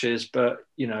flashes, but,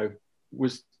 you know,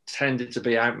 was tended to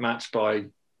be outmatched by,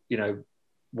 you know,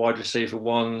 wide receiver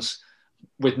ones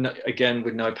with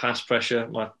no pass pressure,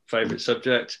 my favourite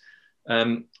subject.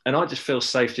 And I just feel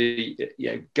safety,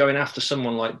 you know, going after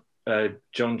someone like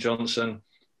John Johnson.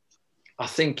 I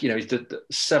think, you know, he's the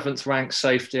 7th ranked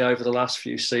safety over the last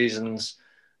few seasons.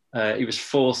 He was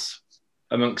 4th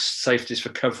amongst safeties for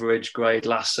coverage grade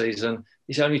last season.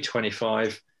 He's only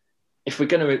 25. If we're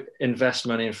going to invest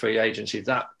money in free agency,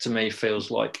 that to me feels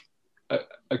like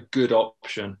a good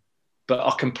option. But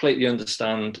I completely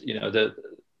understand, you know, that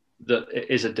it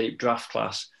is a deep draft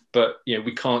class, but, you know,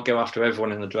 we can't go after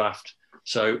everyone in the draft.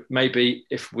 So maybe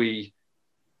if we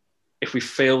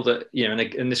feel that, you know,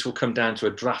 and this will come down to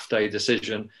a draft day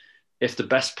decision, if the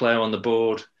best player on the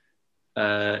board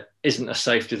isn't a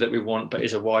safety that we want, but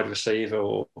is a wide receiver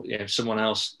or, you know, someone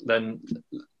else, then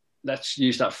let's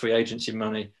use that free agency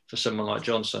money for someone like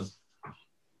Johnson.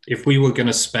 If we were going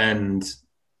to spend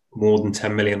more than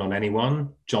 10 million on anyone,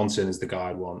 Johnson is the guy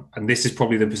I'd want. And this is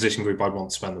probably the position group I'd want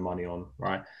to spend the money on,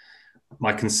 right?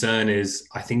 My concern is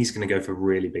I think he's going to go for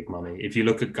really big money. If you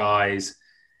look at guys,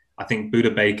 I think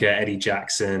Buda Baker, Eddie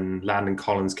Jackson, Landon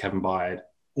Collins, Kevin Byard,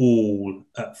 all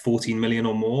at 14 million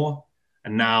or more.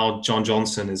 And now John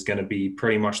Johnson is going to be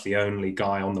pretty much the only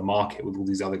guy on the market with all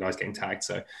these other guys getting tagged.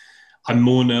 So I'm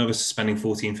more nervous spending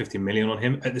 14, 15 million on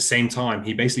him. At the same time,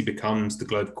 he basically becomes the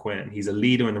Glover Quinn. He's a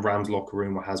leader in the Rams locker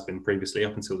room, or has been previously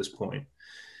up until this point.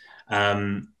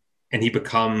 And he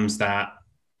becomes that,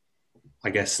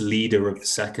 I guess, leader of the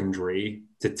secondary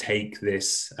to take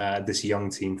this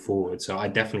young team forward. So I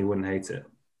definitely wouldn't hate it.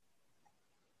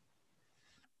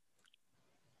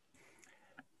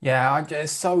 Yeah,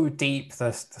 it's so deep,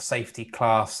 the safety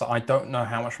class. I don't know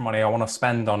how much money I want to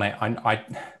spend on it.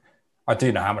 I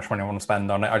do know how much money I want to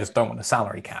spend on it. I just don't want a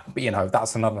salary cap. But, you know,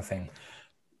 that's another thing.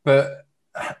 But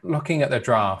looking at the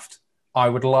draft, I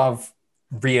would love,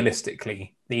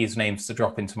 realistically, these names to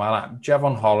drop into my lap.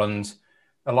 Jevon Holland,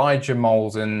 Elijah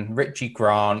Molden, Richie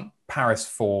Grant, Paris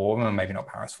Ford, well, maybe not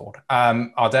Paris Ford,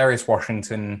 Ardarius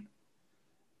Washington.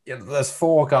 Yeah, there's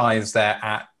 4 guys there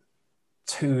at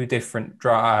 2 different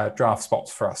draft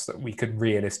spots for us that we could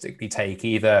realistically take,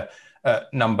 either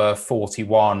at number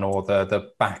 41 or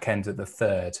the back end of the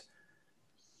 3rd.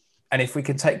 And if we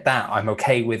can take that, I'm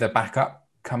okay with a backup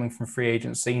coming from free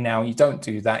agency. Now, you don't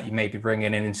do that. You maybe bring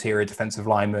in an interior defensive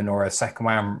lineman or a second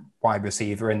round wide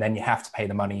receiver, and then you have to pay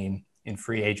the money in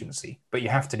free agency. But you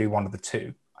have to do one of the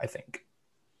 2, I think.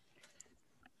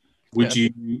 Would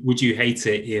you hate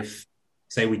it if,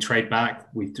 say, we trade back?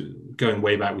 Going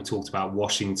way back, we talked about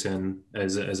Washington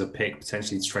as a pick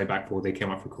potentially to trade back for. They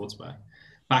came up for quarterback.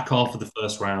 Back half of the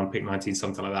 1st round, pick 19,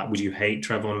 something like that. Would you hate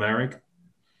Trevon Merrick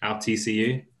out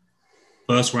TCU?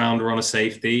 1st rounder on a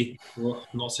safety, well,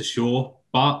 not so sure.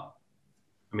 But,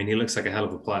 I mean, he looks like a hell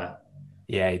of a player.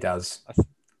 Yeah, he does.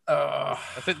 I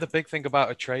think the big thing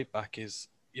about a trade back is,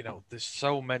 you know, there's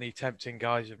so many tempting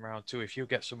guys in round 2. If you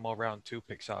get some more round 2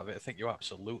 picks out of it, I think you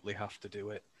absolutely have to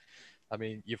do it. I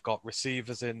mean, you've got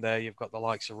receivers in there. You've got the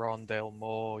likes of Rondale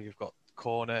Moore. You've got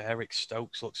corner. Eric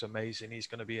Stokes looks amazing. He's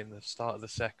going to be in the start of the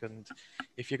 2nd.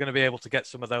 If you're going to be able to get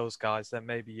some of those guys, then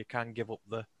maybe you can give up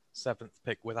the 7th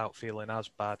pick without feeling as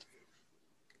bad.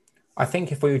 I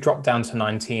think if we drop down to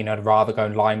 19, I'd rather go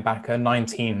linebacker.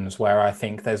 19 is where I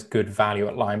think there's good value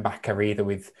at linebacker, either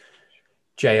with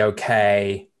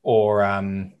JOK or,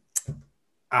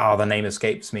 the name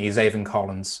escapes me, Zaven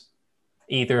Collins.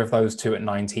 Either of those two at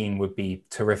 19 would be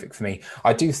terrific for me.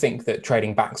 I do think that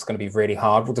trading back is going to be really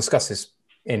hard. We'll discuss this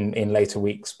in later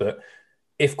weeks, but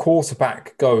if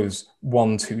quarterback goes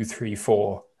 1, 2, 3,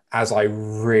 4, as I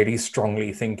really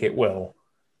strongly think it will,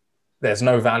 there's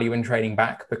no value in trading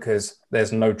back because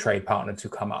there's no trade partner to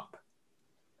come up.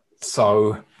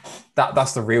 So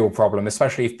that's the real problem,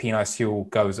 especially if Penei Sewell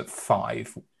goes at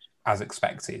 5 as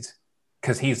expected,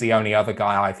 because he's the only other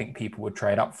guy I think people would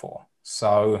trade up for.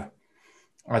 So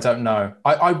I don't know.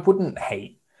 I wouldn't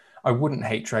hate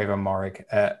Trayvon Moehrig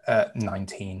at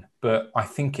 19, but I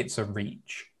think it's a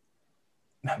reach.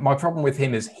 My problem with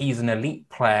him is he's an elite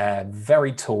player,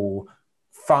 very tall,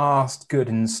 fast, good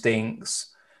instincts.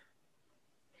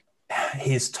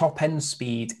 His top end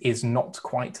speed is not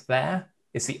quite there.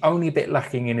 It's the only bit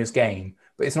lacking in his game,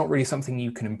 but it's not really something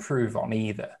you can improve on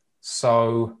either.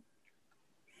 So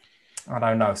I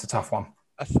don't know. It's a tough one.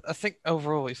 I think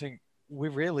overall, we're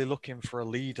really looking for a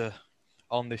leader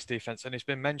on this defense, and it's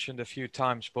been mentioned a few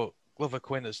times, but Glover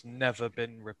Quinn has never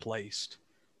been replaced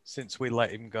since we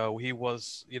let him go. He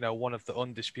was, one of the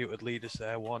undisputed leaders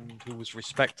there, one who was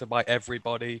respected by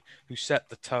everybody, who set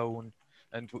the tone,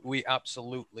 and we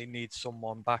absolutely need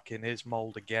someone back in his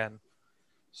mold again.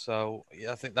 So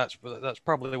yeah, I think that's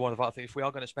probably one of our things. If we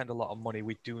are going to spend a lot of money,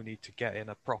 we do need to get in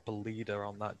a proper leader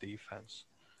on that defense.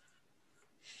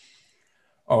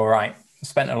 All right.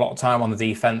 Spent a lot of time on the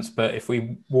defense, but if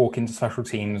we walk into special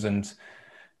teams and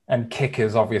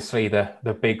kickers, obviously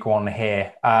the big one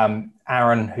here.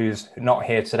 Aaron, who's not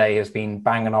here today, has been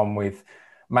banging on with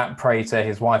Matt Prater.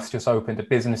 His wife's just opened a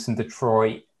business in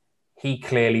Detroit. He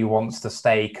clearly wants to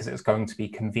stay because it's going to be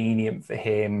convenient for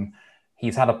him.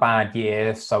 He's had a bad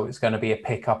year, so it's going to be a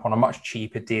pickup on a much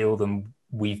cheaper deal than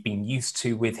we've been used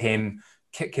to with him.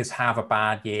 Kickers have a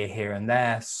bad year here and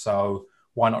there, so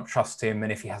why not trust him?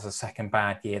 And if he has a second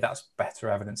bad year, that's better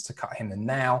evidence to cut him than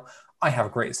now. I have a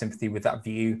great sympathy with that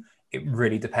view. It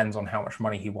really depends on how much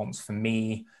money he wants for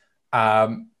me.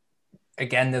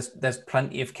 Again, there's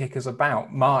plenty of kickers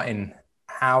about. Martin,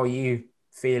 how are you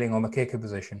feeling on the kicker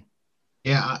position?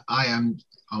 Yeah, I am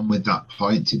on with that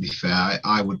point, to be fair.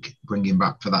 I would bring him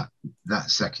back for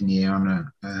that second year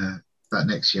on that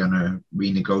next year on a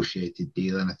renegotiated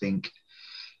deal. And I think,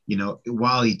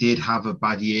 while he did have a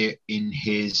bad year in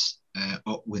his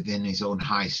up within his own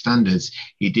high standards,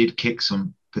 he did kick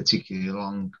some particularly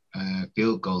long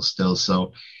field goals still.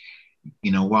 So,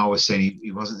 while we're saying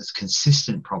he wasn't as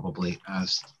consistent probably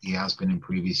as he has been in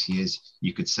previous years,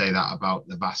 you could say that about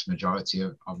the vast majority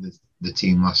of the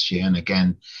team last year. And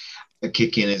again, the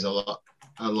kicking is a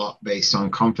lot based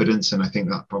on confidence, and I think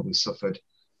that probably suffered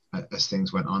as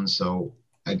things went on. So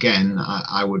again,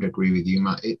 I would agree with you,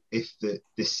 Matt. If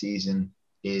this season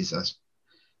is as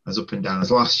up and down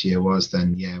as last year was,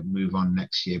 then yeah, move on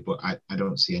next year. But I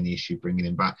don't see any issue bringing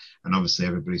him back. And obviously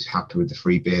everybody's happy with the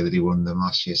free beer that he won them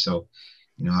last year. So,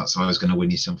 that's always going to win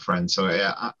you some friends. So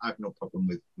yeah, I have no problem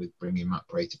with bringing Matt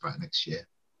Prater back next year.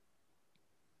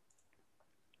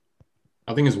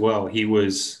 I think as well, he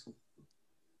was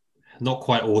not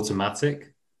quite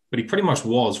automatic, but he pretty much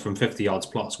was from 50 yards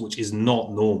plus, which is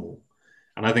not normal.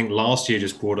 And I think last year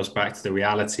just brought us back to the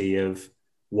reality of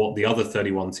what the other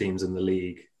 31 teams in the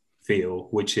league feel,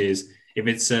 which is if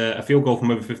it's a field goal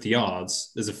from over 50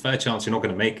 yards, there's a fair chance you're not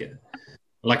going to make it.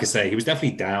 Like I say, he was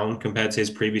definitely down compared to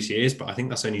his previous years, but I think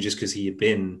that's only just because he had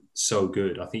been so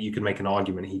good. I think you could make an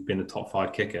argument he'd been a top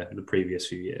 5 kicker the previous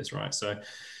few years, right? So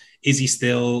is he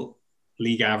still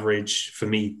league average? For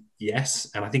me, yes.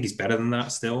 And I think he's better than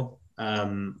that still.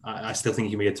 I still think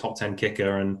he can be a top 10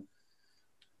 kicker, and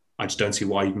I just don't see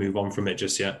why you'd move on from it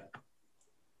just yet.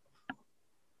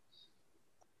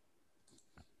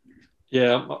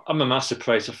 Yeah, I'm a massive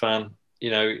Prater fan.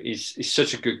 He's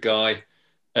such a good guy.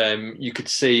 You could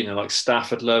see, like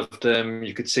Stafford loved him.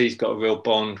 You could see he's got a real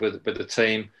bond with the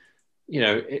team.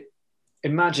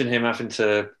 Imagine him having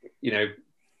to,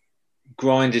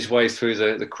 grind his way through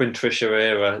the Quinn Trisha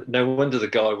era. No wonder the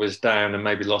guy was down and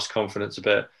maybe lost confidence a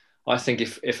bit. I think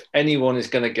if anyone is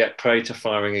going to get Prater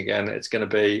firing again, it's going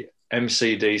to be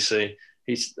MCDC.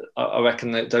 I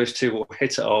reckon that those two will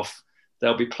hit it off.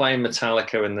 They'll be playing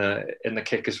Metallica in the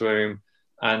kickers room,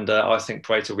 and I think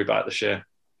Prater will be back this year.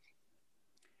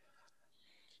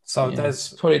 So Yeah,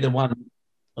 there's probably the one.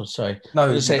 Oh, sorry. No, I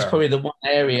was gonna say it's go. probably the one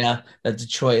area that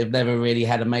Detroit have never really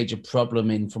had a major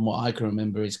problem in, from what I can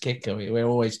remember, is kicker. We're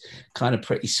always kind of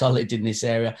pretty solid in this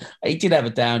area. He did have a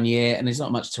down year, and there's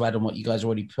not much to add on what you guys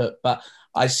already put, but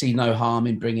I see no harm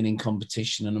in bringing in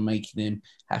competition and making him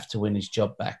have to win his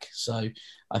job back. So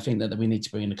I think that we need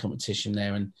to bring in the competition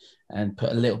there and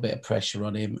put a little bit of pressure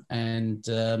on him and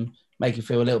make him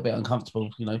feel a little bit uncomfortable.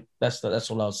 You know, that's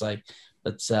all I'll say.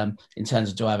 But in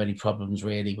terms of, do I have any problems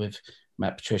really with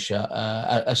Matt Patricia?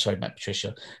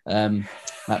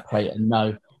 Matt Prater.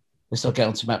 No, let's not get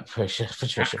on to Matt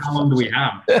Patricia. How long do we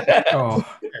have?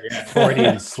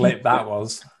 Freudian slip that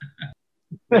was.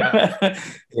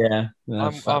 Yeah,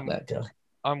 no, fuck that guy.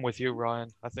 I'm with you, Ryan.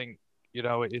 I think, you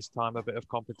know, it is time a bit of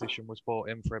competition was brought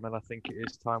in for him, and I think it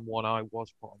is time one eye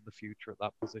was put on the future at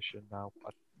that position now.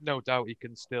 No doubt he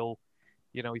can still,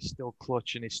 you know, he's still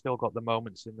clutch and he's still got the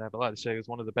moments in there. But like I say, he was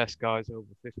one of the best guys over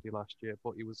 50 last year,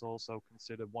 but he was also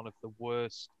considered one of the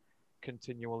worst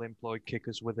continual employed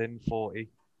kickers within 40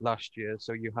 last year.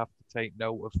 So you have to take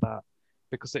note of that,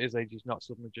 because at his age, he's not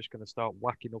suddenly just going to start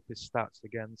whacking up his stats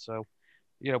again. So,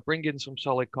 you know, bring in some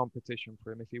solid competition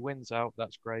for him. If he wins out,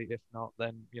 that's great. If not,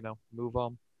 then, you know, move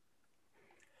on.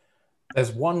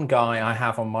 There's one guy I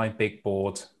have on my big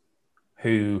board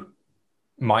who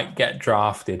might get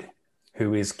drafted,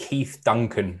 who is Keith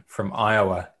Duncan from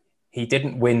Iowa. He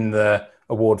didn't win the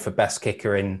award for best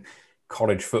kicker in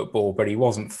college football, but he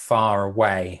wasn't far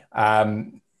away.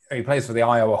 He plays for the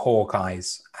Iowa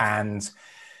Hawkeyes, and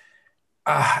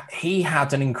he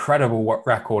had an incredible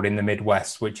record in the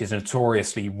Midwest, which is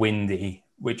notoriously windy,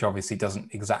 which obviously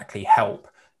doesn't exactly help.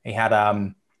 He had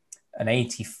an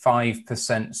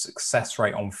 85% success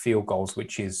rate on field goals,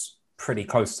 which is pretty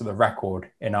close to the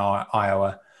record in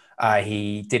Iowa.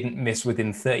 He didn't miss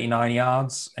within 39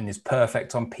 yards and is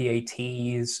perfect on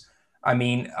PATs. I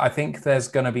mean, I think there's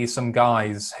going to be some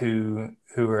guys who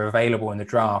are available in the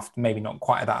draft, maybe not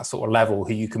quite at that sort of level,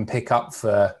 who you can pick up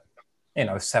for, you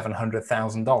know,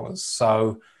 $700,000.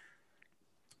 So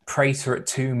Prater at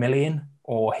 $2 million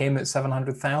or him at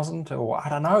 $700,000, or I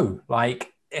don't know.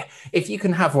 Like, if you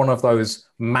can have one of those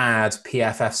mad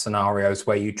PFF scenarios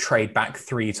where you trade back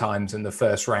 3 times in the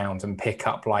first round and pick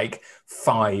up like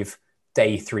 5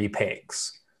 day 3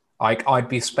 picks, like, I'd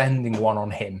be spending one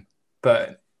on him.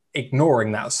 But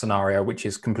ignoring that scenario, which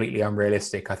is completely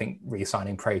unrealistic, I think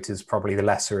re-signing Prater is probably the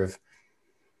lesser of,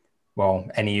 well,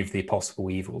 any of the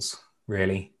possible evils,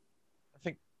 really. I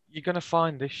think you're going to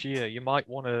find this year you might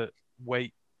want to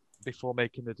wait before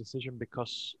making the decision,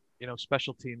 because, you know,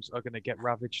 special teams are going to get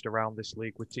ravaged around this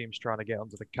league with teams trying to get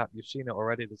under the cap. You've seen it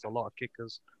already. There's a lot of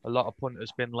kickers, a lot of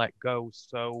punters been let go.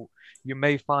 So you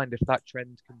may find, if that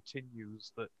trend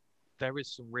continues, that there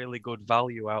is some really good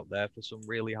value out there for some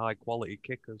really high quality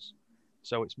kickers.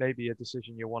 So it's maybe a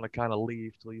decision you want to kind of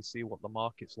leave till you see what the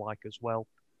market's like as well.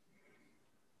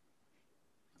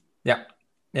 Yeah,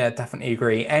 definitely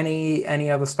agree. Any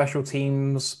other special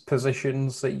teams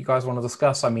positions that you guys want to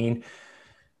discuss? I mean,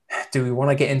 do we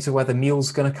want to get into whether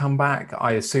Mule's going to come back?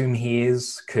 I assume he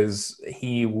is, because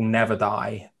he will never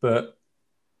die. But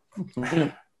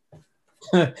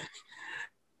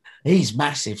he's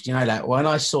massive. Do you know that? When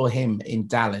I saw him in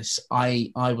Dallas,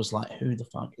 I was like, who the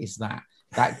fuck is that?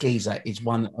 That geezer is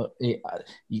one.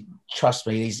 Trust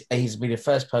me, he's been the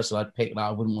first person I'd pick that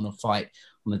I wouldn't want to fight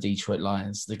on the Detroit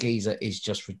Lions. The geezer is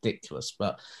just ridiculous.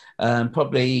 But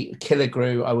probably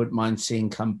Killigrew, I wouldn't mind seeing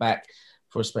come back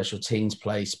for a special teams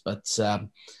place. But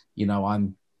you know,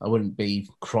 I wouldn't be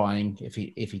crying if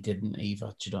he didn't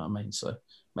either. Do you know what I mean? So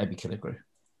maybe Killigrew.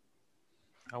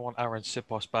 I want Aaron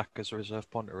Sipos back as a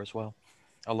reserve punter as well.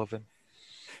 I love him.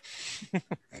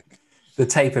 The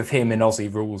tape of him in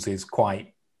Aussie rules is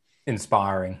quite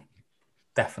inspiring.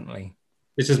 Definitely.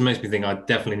 This just makes me think I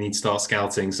definitely need to start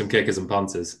scouting some kickers and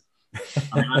punters.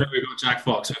 I mean, I know we've got Jack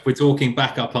Fox. If we're talking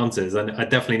backup punters, I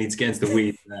definitely need to get into the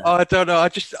weeds there. I don't know.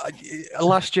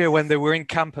 Last year when they were in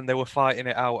camp and they were fighting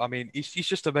it out, I mean, he's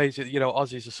just amazing. You know,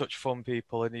 Aussies are such fun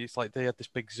people, and he's like, they had this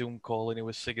big Zoom call and he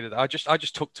was singing it. I just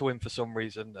took to him for some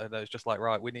reason, and I was just like,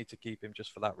 right, we need to keep him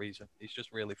just for that reason. He's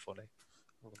just really funny.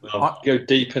 Go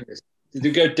deep in this.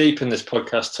 You go deep in this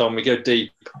podcast, Tom. We go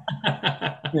deep.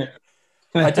 Yeah.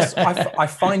 I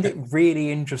find it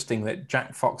really interesting that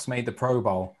Jack Fox made the Pro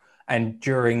Bowl, and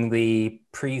during the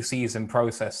preseason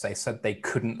process, they said they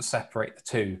couldn't separate the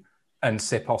two, and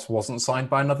Sipos wasn't signed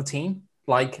by another team.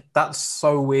 Like, that's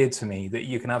so weird to me that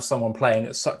you can have someone playing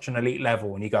at such an elite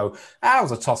level and you go, that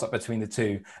was a toss-up between the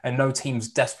two, and no team's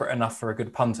desperate enough for a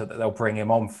good punter that they'll bring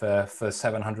him on for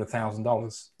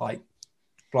 $700,000. Like,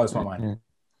 blows my mind.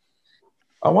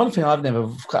 One thing I've never,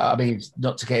 I mean,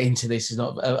 not to get into this, is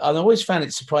not. I always found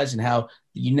it surprising how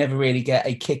you never really get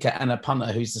a kicker and a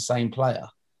punter who's the same player.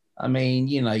 I mean,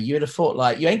 you know, you'd have thought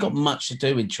like you ain't got much to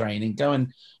do in training. Go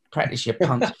and practice your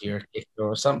punt if you're a kicker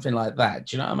or something like that.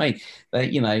 Do you know what I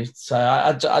mean? You know, so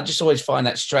I just always find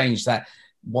that strange that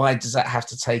why does that have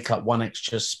to take up one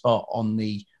extra spot on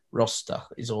the roster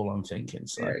is all I'm thinking.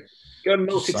 So go and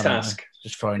multitask.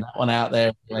 Just throwing that one out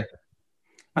there.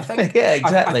 I think, yeah,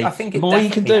 exactly. I think the more you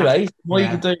can do, The more you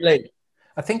can do, Lee.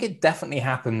 I think it definitely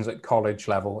happens at college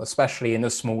level, especially in the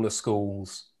smaller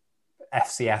schools,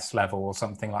 FCS level or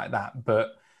something like that.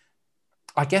 But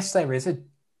I guess there is a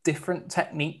different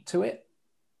technique to it.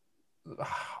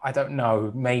 I don't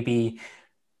know. Maybe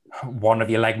one of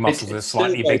your leg muscles is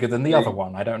slightly bigger than the other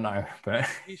one. I don't know. But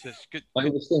Jesus, good. I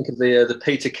always think of the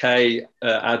Peter Kay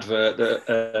advert,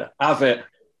 Have It.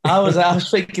 I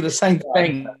was thinking the same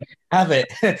thing. Have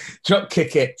it. Drop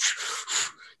kick it.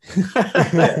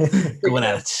 Going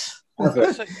at it.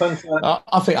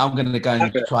 I think I'm going to go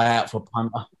and try out for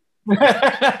punter.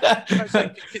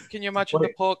 Can you imagine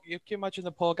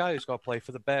the poor guy who's got to play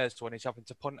for the Bears when he's having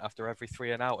to punt after every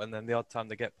 3 and out, and then the odd time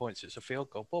they get points, it's a field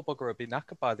goal. Poor bugger would be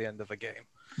knackered by the end of the game.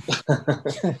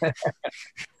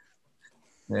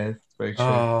 Yeah, very true.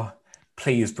 Oh,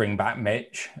 please bring back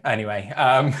Mitch. Anyway,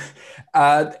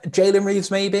 Jalen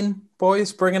Reeves-Maybin,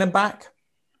 boys, bringing him back.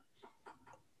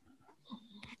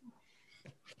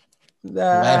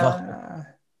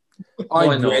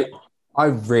 I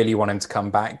really want him to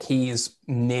come back. He's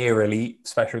near elite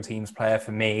special teams player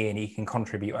for me, and he can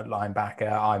contribute at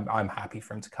linebacker. I'm happy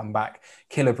for him to come back.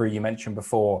 Killebrew, you mentioned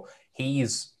before,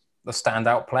 he's the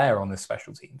standout player on this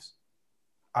special teams.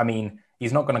 I mean,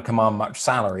 he's not going to command much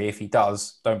salary. If he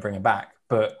does, don't bring him back.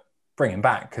 But bring him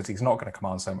back because he's not going to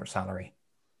command so much salary.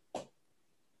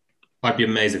 I'd be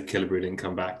amazed if Killebrew didn't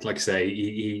come back. Like I say,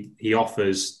 he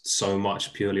offers so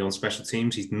much purely on special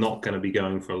teams. He's not going to be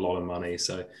going for a lot of money.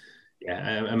 So,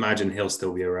 yeah, I imagine he'll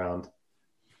still be around.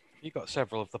 He got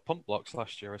several of the punt blocks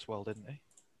last year as well, didn't he?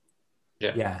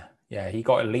 Yeah. He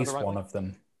got at least one of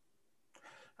them.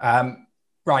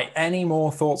 Right. Any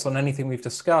more thoughts on anything we've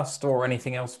discussed or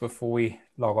anything else before we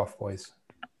log off, boys?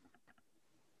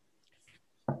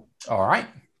 All right.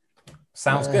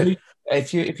 Sounds good.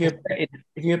 If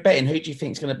you're betting, who do you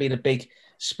think is going to be the big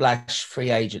splash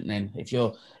free agent then?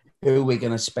 Who are we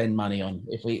going to spend money on?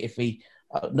 If we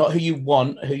not who you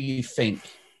want, who you think?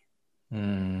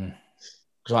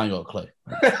 Because I ain't got a clue.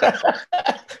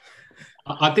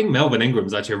 I think Melvin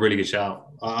Ingram's actually a really good shout.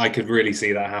 I could really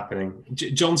see that happening.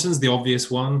 Johnson's the obvious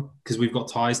one because we've got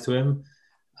ties to him.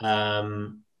 I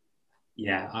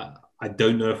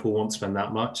don't know if we'll want to spend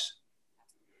that much,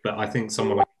 but I think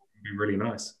someone like him would be really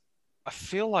nice. I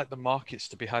feel like the market's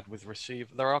to be had with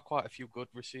receiver. There are quite a few good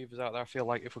receivers out there. I feel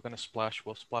like if we're going to splash,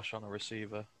 we'll splash on a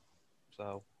receiver.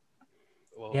 So,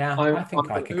 I think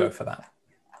I could go for that.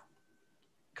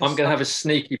 I'm going to have a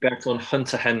sneaky bet on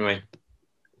Hunter Henry.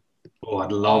 Oh,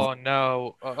 I'd love. Oh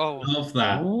no! Love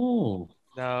that. Ooh.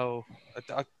 No,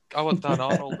 I want Dan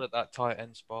Arnold at that tight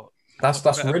end spot.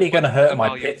 That's really going to hurt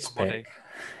my Pitts pick.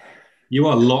 You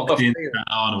are locked into that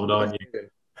Arnold, aren't you?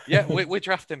 Yeah, we're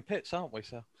drafting Pitts, aren't we,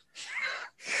 sir?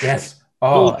 Yes.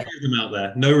 All three of them out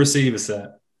there. No receiver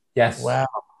set. Yes. Wow.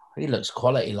 He looks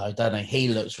quality, though, doesn't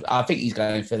he? I think he's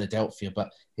going to Philadelphia,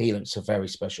 but he looks a very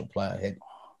special player.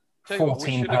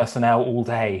 14 personnel all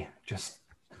day. Just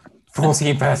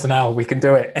 14 personnel. We can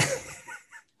do it.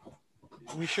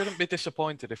 We shouldn't be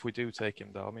disappointed if we do take him,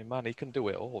 though. I mean, man, he can do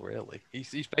it all, really.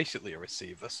 He's basically a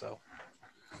receiver, so.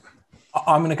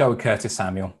 I'm going to go with Curtis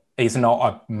Samuel. He's not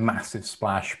a massive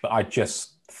splash, but I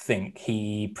just think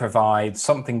he provides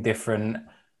something different,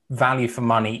 value for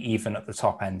money, even at the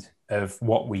top end of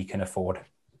what we can afford.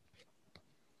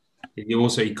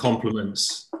 He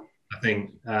complements, I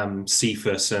think,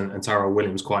 Cephas and Tyrell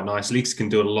Williams quite nicely. He can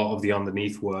do a lot of the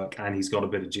underneath work, and he's got a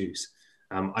bit of juice.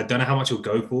 I don't know how much he'll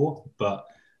go for, but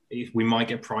if we might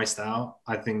get priced out,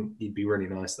 I think he'd be really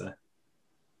nice there.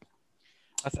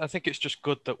 I think it's just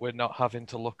good that we're not having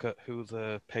to look at who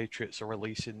the Patriots are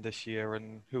releasing this year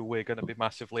and who we're going to be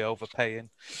massively overpaying.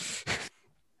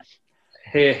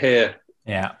 Here.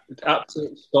 Yeah.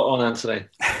 Absolutely spot on, Anthony.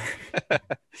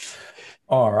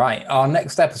 All right. Our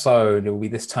next episode will be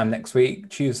this time next week,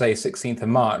 Tuesday, 16th of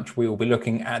March. We will be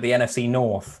looking at the NFC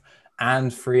North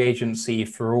and free agency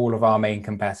for all of our main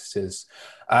competitors.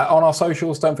 On our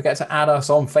socials, don't forget to add us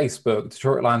on Facebook,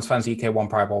 Detroit Lions Fans UK 1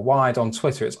 Pride Worldwide. On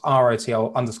Twitter, it's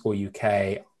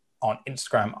ROTL_UK. On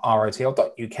Instagram,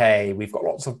 ROTL.UK. We've got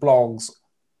lots of blogs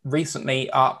recently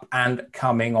up and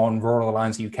coming on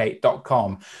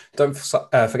RoyalAllianceUK.com. Don't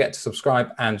forget to subscribe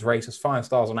and rate us 5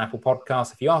 stars on Apple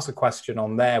Podcasts. If you ask a question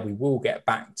on there, we will get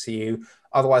back to you.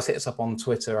 Otherwise, hit us up on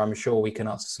Twitter. I'm sure we can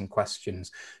answer some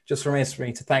questions. Just remains for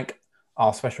me to thank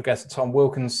our special guest, Tom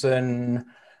Wilkinson,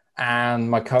 and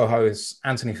my co-hosts,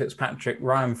 Anthony Fitzpatrick,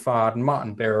 Ryan Fard,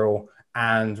 Martin Birrell,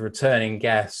 and returning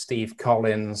guest, Steve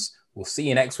Collins. We'll see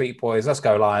you next week, boys. Let's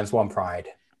go, Lions. One pride.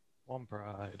 One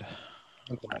pride.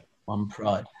 One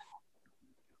pride.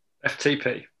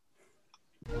 FTP.